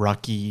this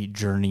Rocky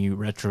journey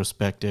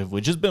retrospective,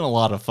 which has been a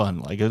lot of fun.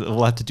 Like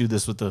we'll have to do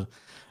this with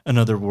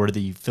another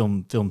worthy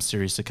film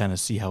series to kind of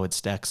see how it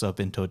stacks up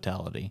in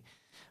totality.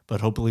 But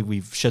hopefully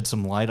we've shed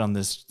some light on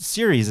this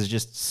series. Is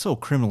just so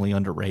criminally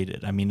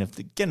underrated. I mean, if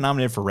they get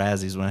nominated for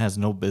Razzies when it has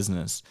no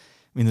business,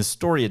 I mean, the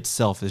story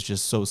itself is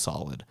just so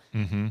solid.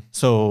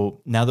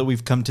 So now that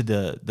we've come to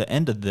the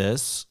end of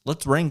this,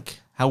 let's rank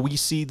how we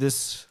see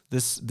this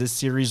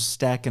series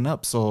stacking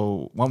up.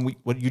 So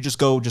you just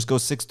go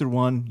 6 through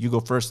 1. You go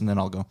first, and then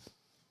I'll go.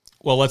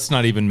 Well, let's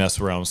not even mess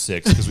around with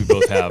 6 because we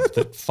both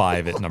have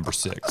 5 at number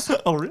 6.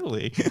 Oh,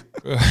 really?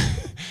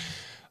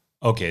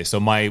 Okay, so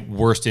my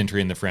worst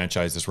entry in the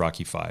franchise is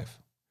Rocky 5.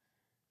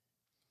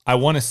 I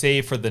want to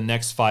say for the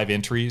next 5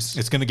 entries,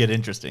 it's going to get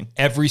interesting.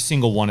 Every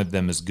single one of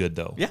them is good,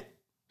 though. Yeah.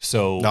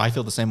 So no, I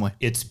feel the same way.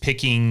 It's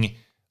picking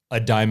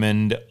a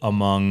diamond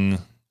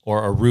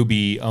or a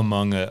ruby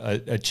among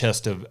a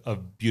chest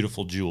of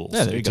beautiful jewels.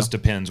 Yeah, there you it go. just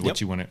depends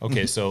what you want to.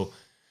 Okay, so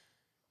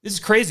this is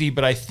crazy,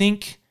 but I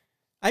think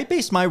I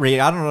based my rate.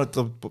 I don't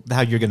know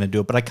how you're going to do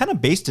it, but I kind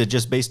of based it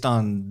just based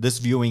on this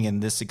viewing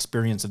and this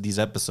experience of these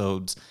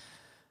episodes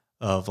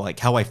of like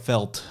how I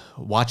felt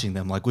watching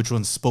them, like which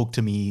ones spoke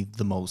to me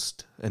the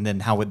most, and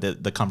then how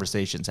the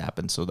conversations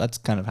happened. So that's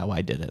kind of how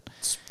I did it.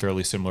 It's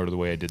fairly similar to the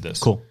way I did this.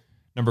 Cool.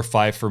 Number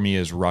 5 for me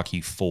is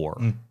Rocky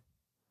 4.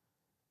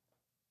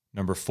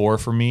 Number 4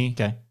 for me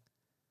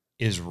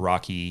is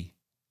Rocky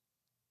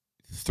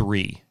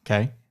 3.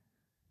 Okay.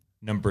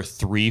 Number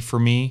 3 for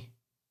me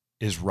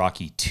is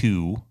Rocky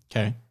 2.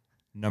 Okay.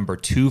 Number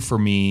 2 for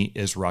me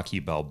is Rocky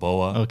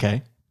Balboa.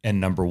 Okay. And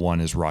number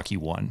 1 is Rocky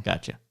 1.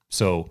 Gotcha.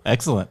 So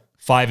excellent.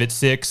 5 at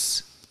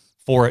 6,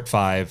 4 at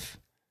 5,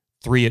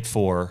 3 at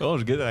 4. Oh,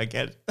 it's good. I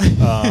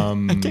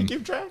can't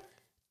keep track.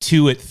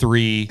 2 at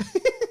 3,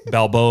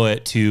 Balboa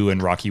at 2,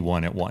 and Rocky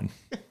 1 at 1.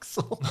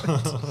 Excellent.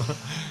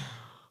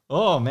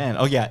 Oh man.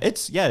 Oh yeah.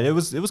 It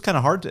was kind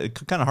of hard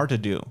to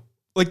do.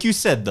 Like you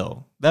said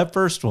though, that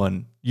first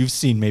one you've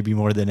seen maybe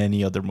more than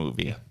any other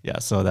movie. Yeah.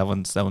 So that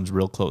one's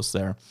real close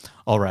there.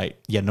 All right.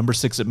 Yeah. Number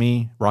 6 at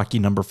me. Rocky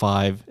number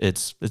 5.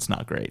 It's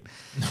not great.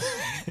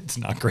 It's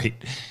not great.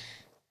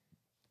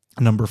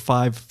 Number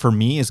 5 for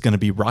me is going to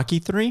be Rocky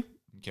 3.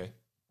 Okay.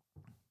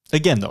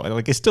 Again, though,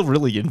 like I still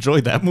really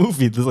enjoyed that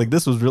movie.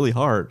 This was really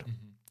hard.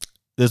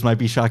 This might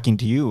be shocking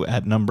to you.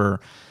 At number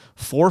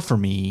 4 for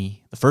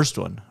me, the first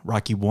one,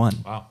 Rocky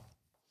 1. Wow.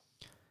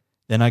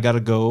 Then I got to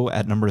go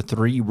at number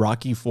 3,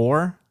 Rocky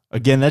 4.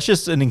 Again, that's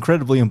just an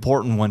incredibly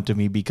important one to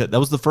me because that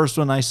was the first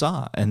one I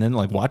saw. And then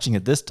like watching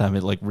it this time,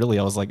 it like really,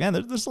 I was like, man,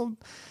 this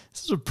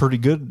is a pretty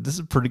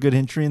good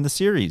entry in the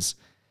series.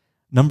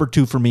 Number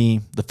 2 for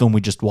me, the film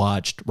we just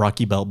watched,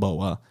 Rocky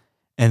Balboa.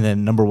 And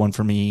then number 1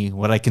 for me,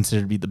 what I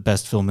consider to be the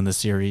best film in the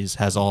series,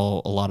 has a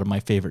lot of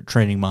my favorite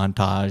training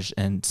montage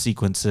and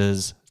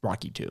sequences,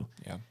 Rocky 2.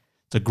 Yeah.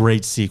 It's a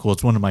great sequel.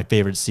 It's one of my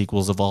favorite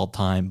sequels of all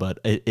time, but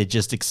it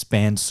just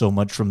expands so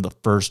much from the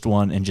first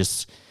one and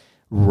just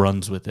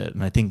runs with it.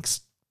 And I think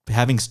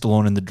having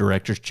Stallone in the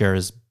director's chair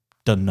has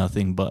done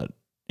nothing but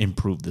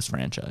improve this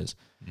franchise.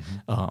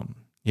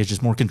 He has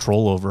just more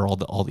control over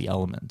all the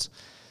elements.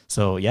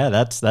 So yeah,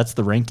 that's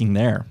the ranking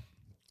there.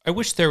 I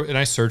wish and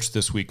I searched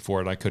this week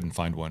for it. I couldn't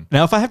find one.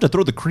 Now, if I have to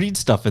throw the Creed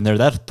stuff in there,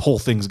 that whole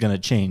thing's going to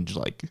change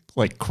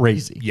like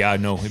crazy. Yeah,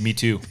 no, me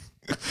too.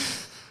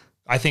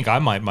 I think I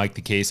might make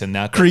the case, and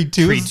that Creed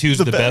 2 is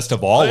the best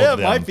of all of them.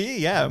 It might be.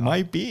 Yeah, it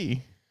might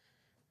be.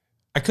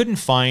 I couldn't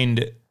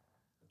find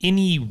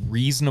any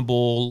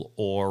reasonable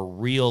or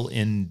real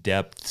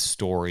in-depth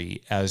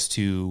story as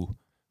to,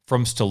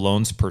 from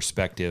Stallone's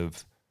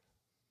perspective,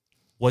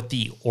 what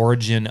the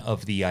origin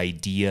of the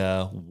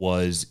idea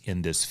was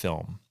in this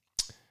film.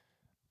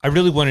 I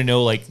really want to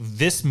know, like,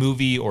 this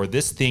movie or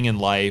this thing in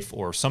life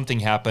or something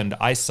happened,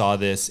 I saw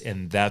this,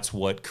 and that's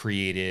what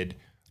created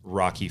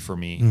Rocky for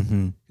me.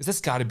 Because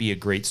that's got to be a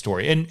great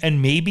story.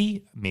 And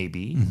maybe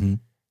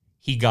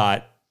he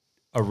got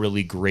a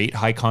really great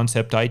high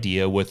concept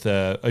idea with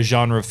a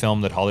genre of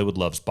film that Hollywood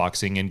loves.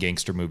 Boxing and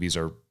gangster movies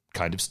are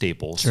kind of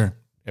staples. Sure.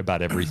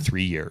 About every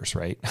 3 years,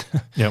 right?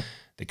 Yep.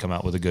 They come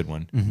out with a good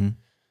one.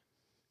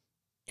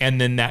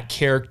 And then that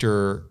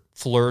character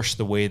flourished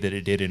the way that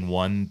it did in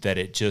 1, that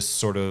it just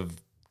sort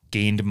of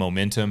gained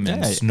momentum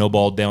and Yeah.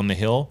 snowballed down the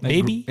hill.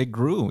 Maybe. It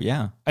grew,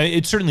 yeah.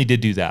 It certainly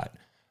did do that.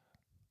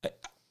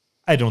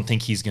 I don't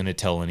think he's going to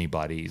tell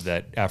anybody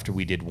that after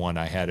we did 1,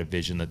 I had a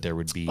vision that there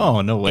would be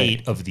no way.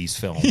 8 of these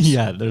films.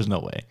 Yeah, there's no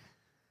way.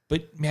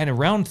 But man,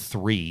 around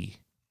 3,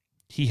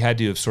 he had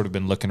to have sort of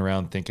been looking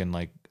around thinking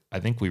like, I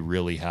think we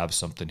really have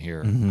something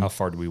here. How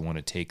far do we want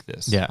to take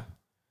this? Yeah.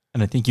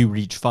 And I think you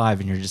reach 5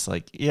 and you're just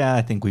like, yeah,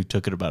 I think we've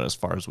took it about as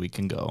far as we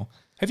can go.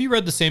 Have you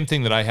read the same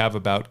thing that I have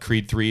about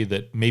Creed 3,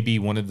 that maybe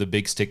one of the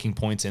big sticking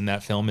points in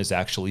that film is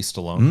actually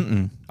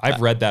Stallone?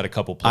 I've read that a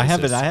couple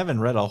places. I haven't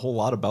read a whole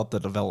lot about the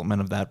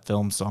development of that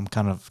film, so I'm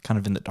kind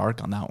of in the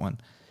dark on that one.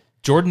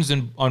 Jordan's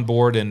on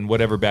board, and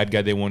whatever bad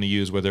guy they want to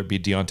use, whether it be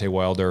Deontay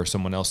Wilder or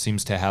someone else,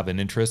 seems to have an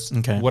interest.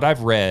 Okay. What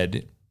I've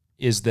read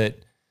is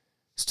that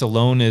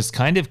Stallone has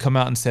kind of come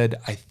out and said,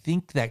 I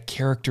think that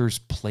character's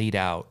played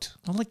out.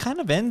 Well, it kind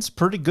of ends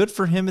pretty good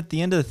for him at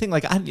the end of the thing.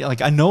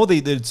 I know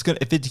that it's gonna,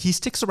 he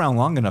sticks around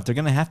long enough, they're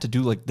gonna have to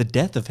do like the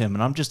death of him,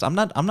 and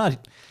I'm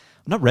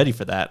not ready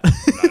for that. I'm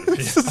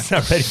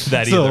not ready for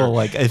that either. So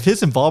like, if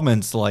his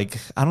involvement's like,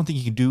 I don't think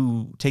you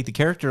can take the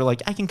character.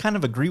 Like, I can kind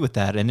of agree with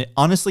that. And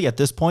honestly, at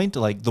this point,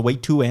 like the way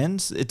 2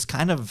 ends, it's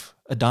kind of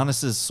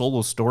Adonis's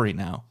solo story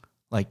now.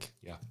 Like,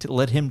 to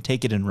let him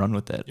take it and run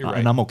with it, You're right.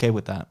 and I'm okay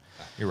with that.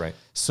 You're right.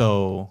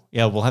 So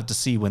yeah, we'll have to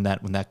see when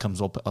that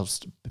comes up. I'll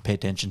pay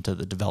attention to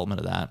the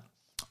development of that.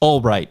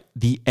 All right,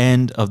 the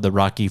end of the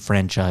Rocky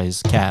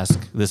franchise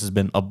cask. This has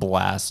been a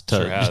blast to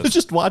Sure has.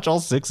 just watch all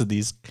 6 of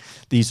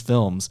these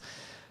films.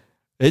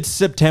 It's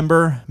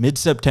September,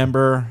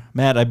 mid-September.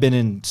 Matt, I've been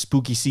in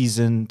spooky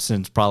season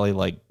since probably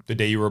like The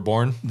day you were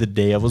born? the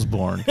day I was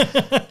born.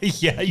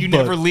 Yeah, you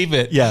never leave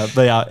it. Yeah,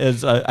 but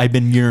I've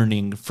been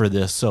yearning for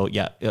this. So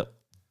yeah,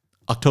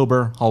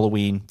 October,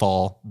 Halloween,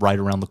 fall, right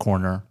around the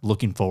corner.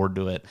 Looking forward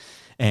to it.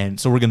 And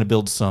so we're going to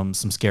build some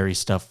scary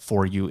stuff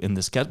for you in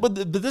this cast. But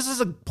this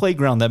is a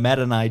playground that Matt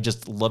and I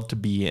just love to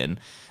be in.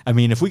 I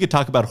mean, if we could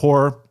talk about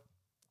horror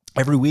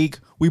every week,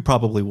 we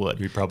probably would.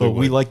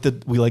 We like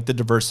the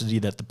diversity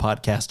that the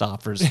podcast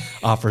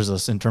offers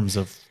us in terms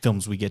of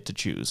films we get to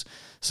choose.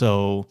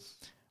 So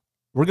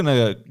we're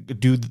gonna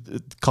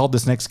call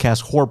this next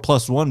cast Horror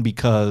Plus One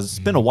because it's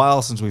been a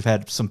while since we've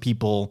had some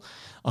people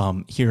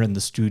here in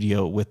the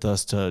studio with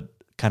us to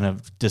kind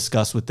of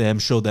discuss with them,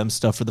 show them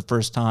stuff for the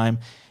first time.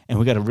 And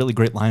we got a really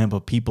great lineup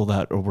of people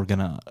that we're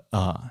gonna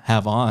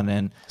have on,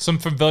 and some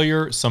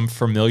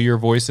familiar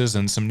voices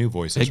and some new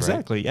voices.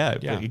 Exactly,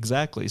 right? yeah,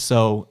 exactly.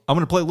 So I'm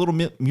gonna play a little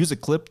music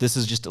clip. This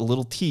is just a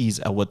little tease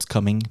at what's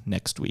coming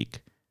next week.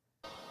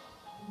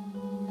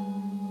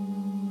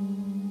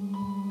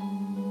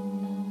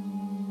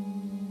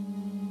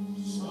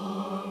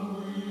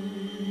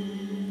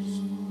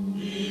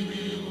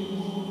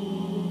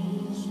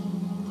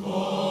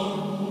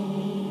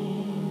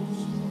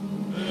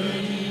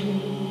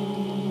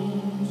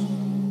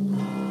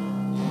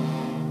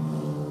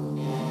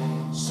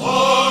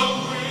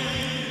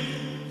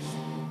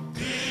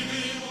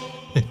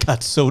 It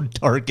got so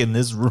dark in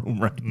this room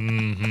right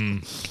now.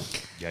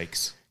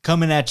 Yikes.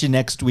 Coming at you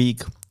next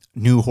week,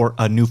 new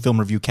film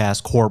review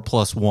cast, Horror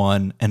Plus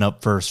One, and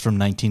up first from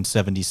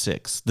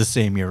 1976, the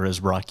same year as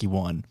Rocky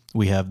 1.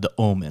 We have The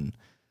Omen,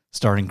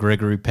 starring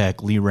Gregory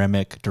Peck, Lee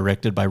Remick,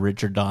 directed by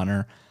Richard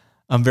Donner.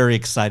 I'm very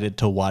excited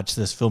to watch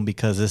this film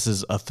because this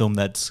is a film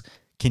that's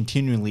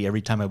continually,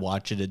 every time I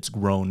watch it, it's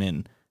grown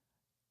in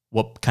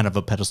what kind of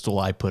a pedestal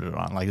I put it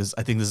on. Like,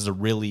 I think this is a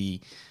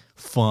really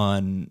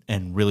fun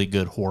and really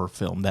good horror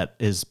film that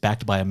is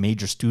backed by a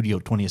major studio,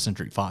 20th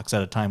Century Fox,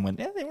 at a time when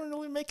they weren't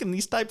really making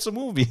these types of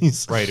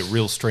movies. Right, a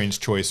real strange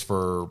choice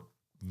for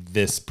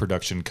this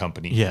production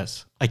company.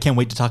 Yes. I can't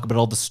wait to talk about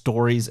all the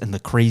stories and the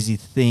crazy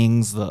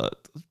things, the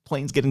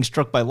planes getting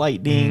struck by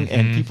lightning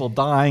and people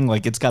dying.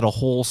 Like, it's got a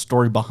whole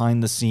story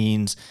behind the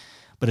scenes,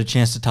 but a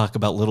chance to talk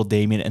about Little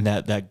Damien and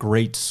that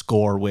great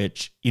score,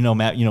 which,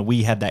 Matt,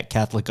 we had that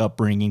Catholic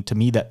upbringing. To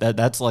me,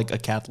 that's like a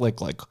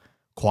Catholic, like,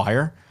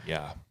 choir.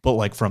 Yeah. But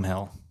like from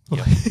hell.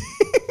 Yep.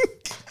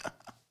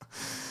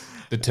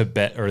 The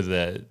Tibet or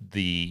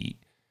the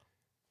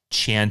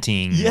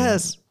chanting.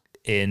 Yes.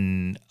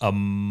 In a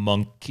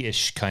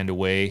monkish kind of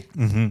way.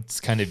 It's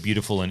kind of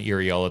beautiful and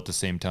eerie all at the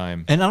same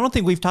time. And I don't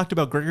think we've talked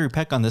about Gregory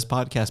Peck on this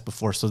podcast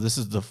before, so this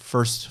is the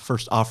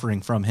first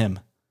offering from him.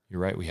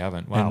 You're right, we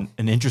haven't. Wow. And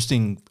an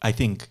interesting, I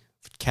think,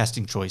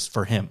 casting choice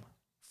for him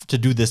to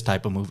do this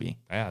type of movie.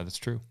 Yeah, that's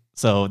true.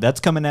 So that's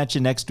coming at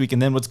you next week.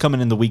 And then what's coming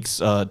in the weeks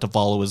to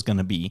follow is going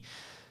to be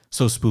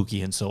so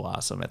spooky and so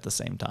awesome at the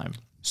same time.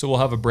 So we'll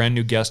have a brand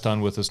new guest on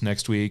with us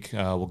next week.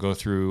 We'll go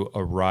through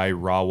a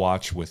raw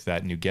watch with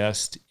that new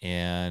guest.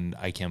 And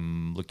I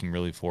am looking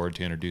really forward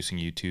to introducing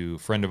you to a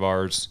friend of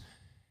ours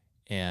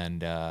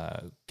and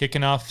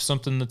kicking off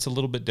something that's a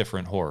little bit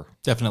different, horror.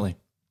 Definitely.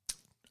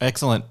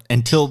 Excellent.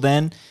 Until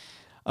then,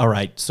 all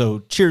right. So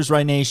cheers,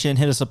 Rye Nation.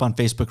 Hit us up on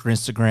Facebook or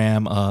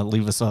Instagram.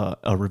 Leave us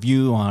a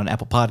review on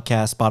Apple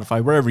Podcasts,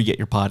 Spotify, wherever you get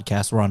your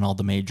podcasts. We're on all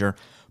the major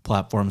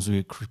platforms. We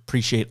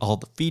appreciate all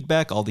the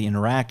feedback, all the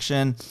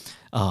interaction.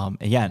 And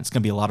yeah, it's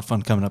going to be a lot of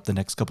fun coming up the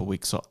next couple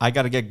weeks. So I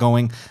got to get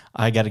going.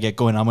 I'm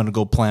going to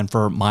go plan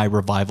for my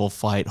revival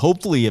fight.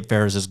 Hopefully it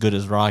fares as good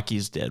as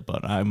Rocky's did,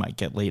 but I might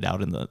get laid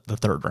out in the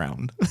third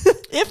round.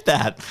 If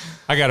that.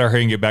 I got to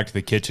hurry and get back to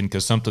the kitchen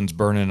because something's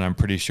burning. And I'm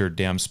pretty sure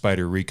damn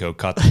Spider Rico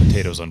caught the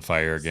potatoes on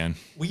fire again.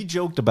 We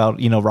joked about,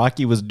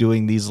 Rocky was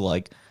doing these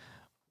like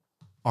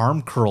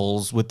arm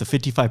curls with the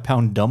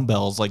 55-pound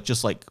dumbbells,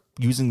 just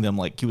using them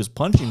like he was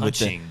punching.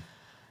 With it.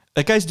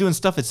 That guy's doing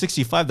stuff at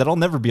 65 that I'll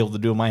never be able to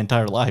do in my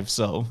entire life.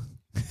 So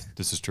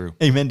this is true.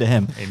 Amen to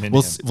him. Amen.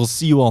 We'll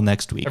see you all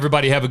next week.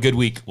 Everybody have a good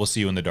week. We'll see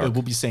you in the dark.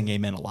 We'll be saying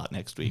amen a lot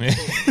next week.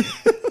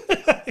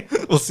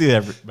 We'll see you,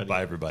 everybody.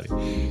 Bye, everybody.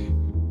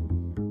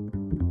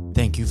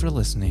 Thank you for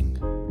listening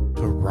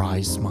to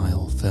Rise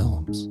Smile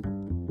Films.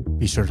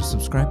 Be sure to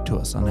subscribe to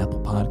us on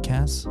Apple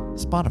Podcasts,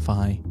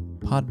 Spotify,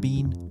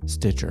 Podbean,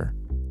 Stitcher,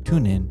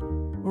 TuneIn,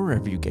 or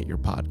wherever you get your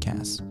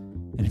podcasts.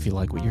 And if you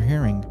like what you're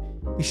hearing,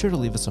 be sure to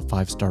leave us a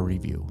 5-star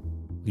review.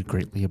 We'd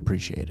greatly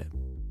appreciate it.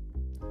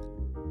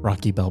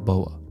 Rocky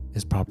Balboa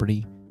is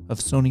property of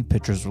Sony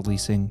Pictures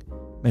Releasing,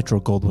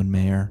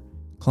 Metro-Goldwyn-Mayer,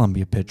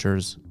 Columbia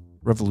Pictures,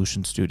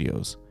 Revolution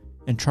Studios,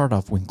 and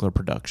Chardoff-Winkler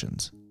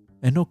Productions,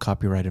 and no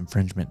copyright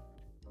infringement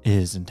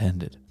is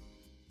intended.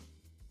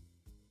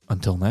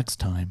 Until next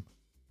time,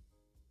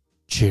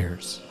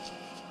 cheers.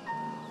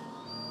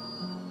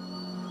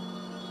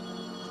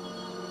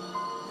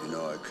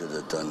 I could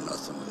have done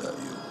nothing without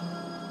you.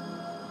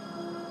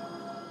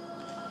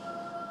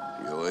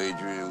 Yo,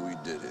 Adrian, we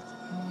did it.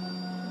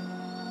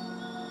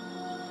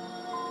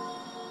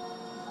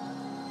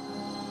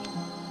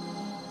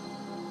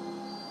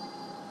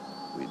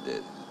 We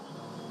did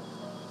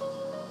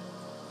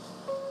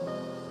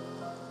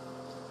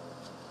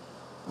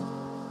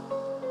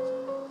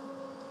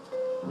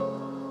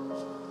it.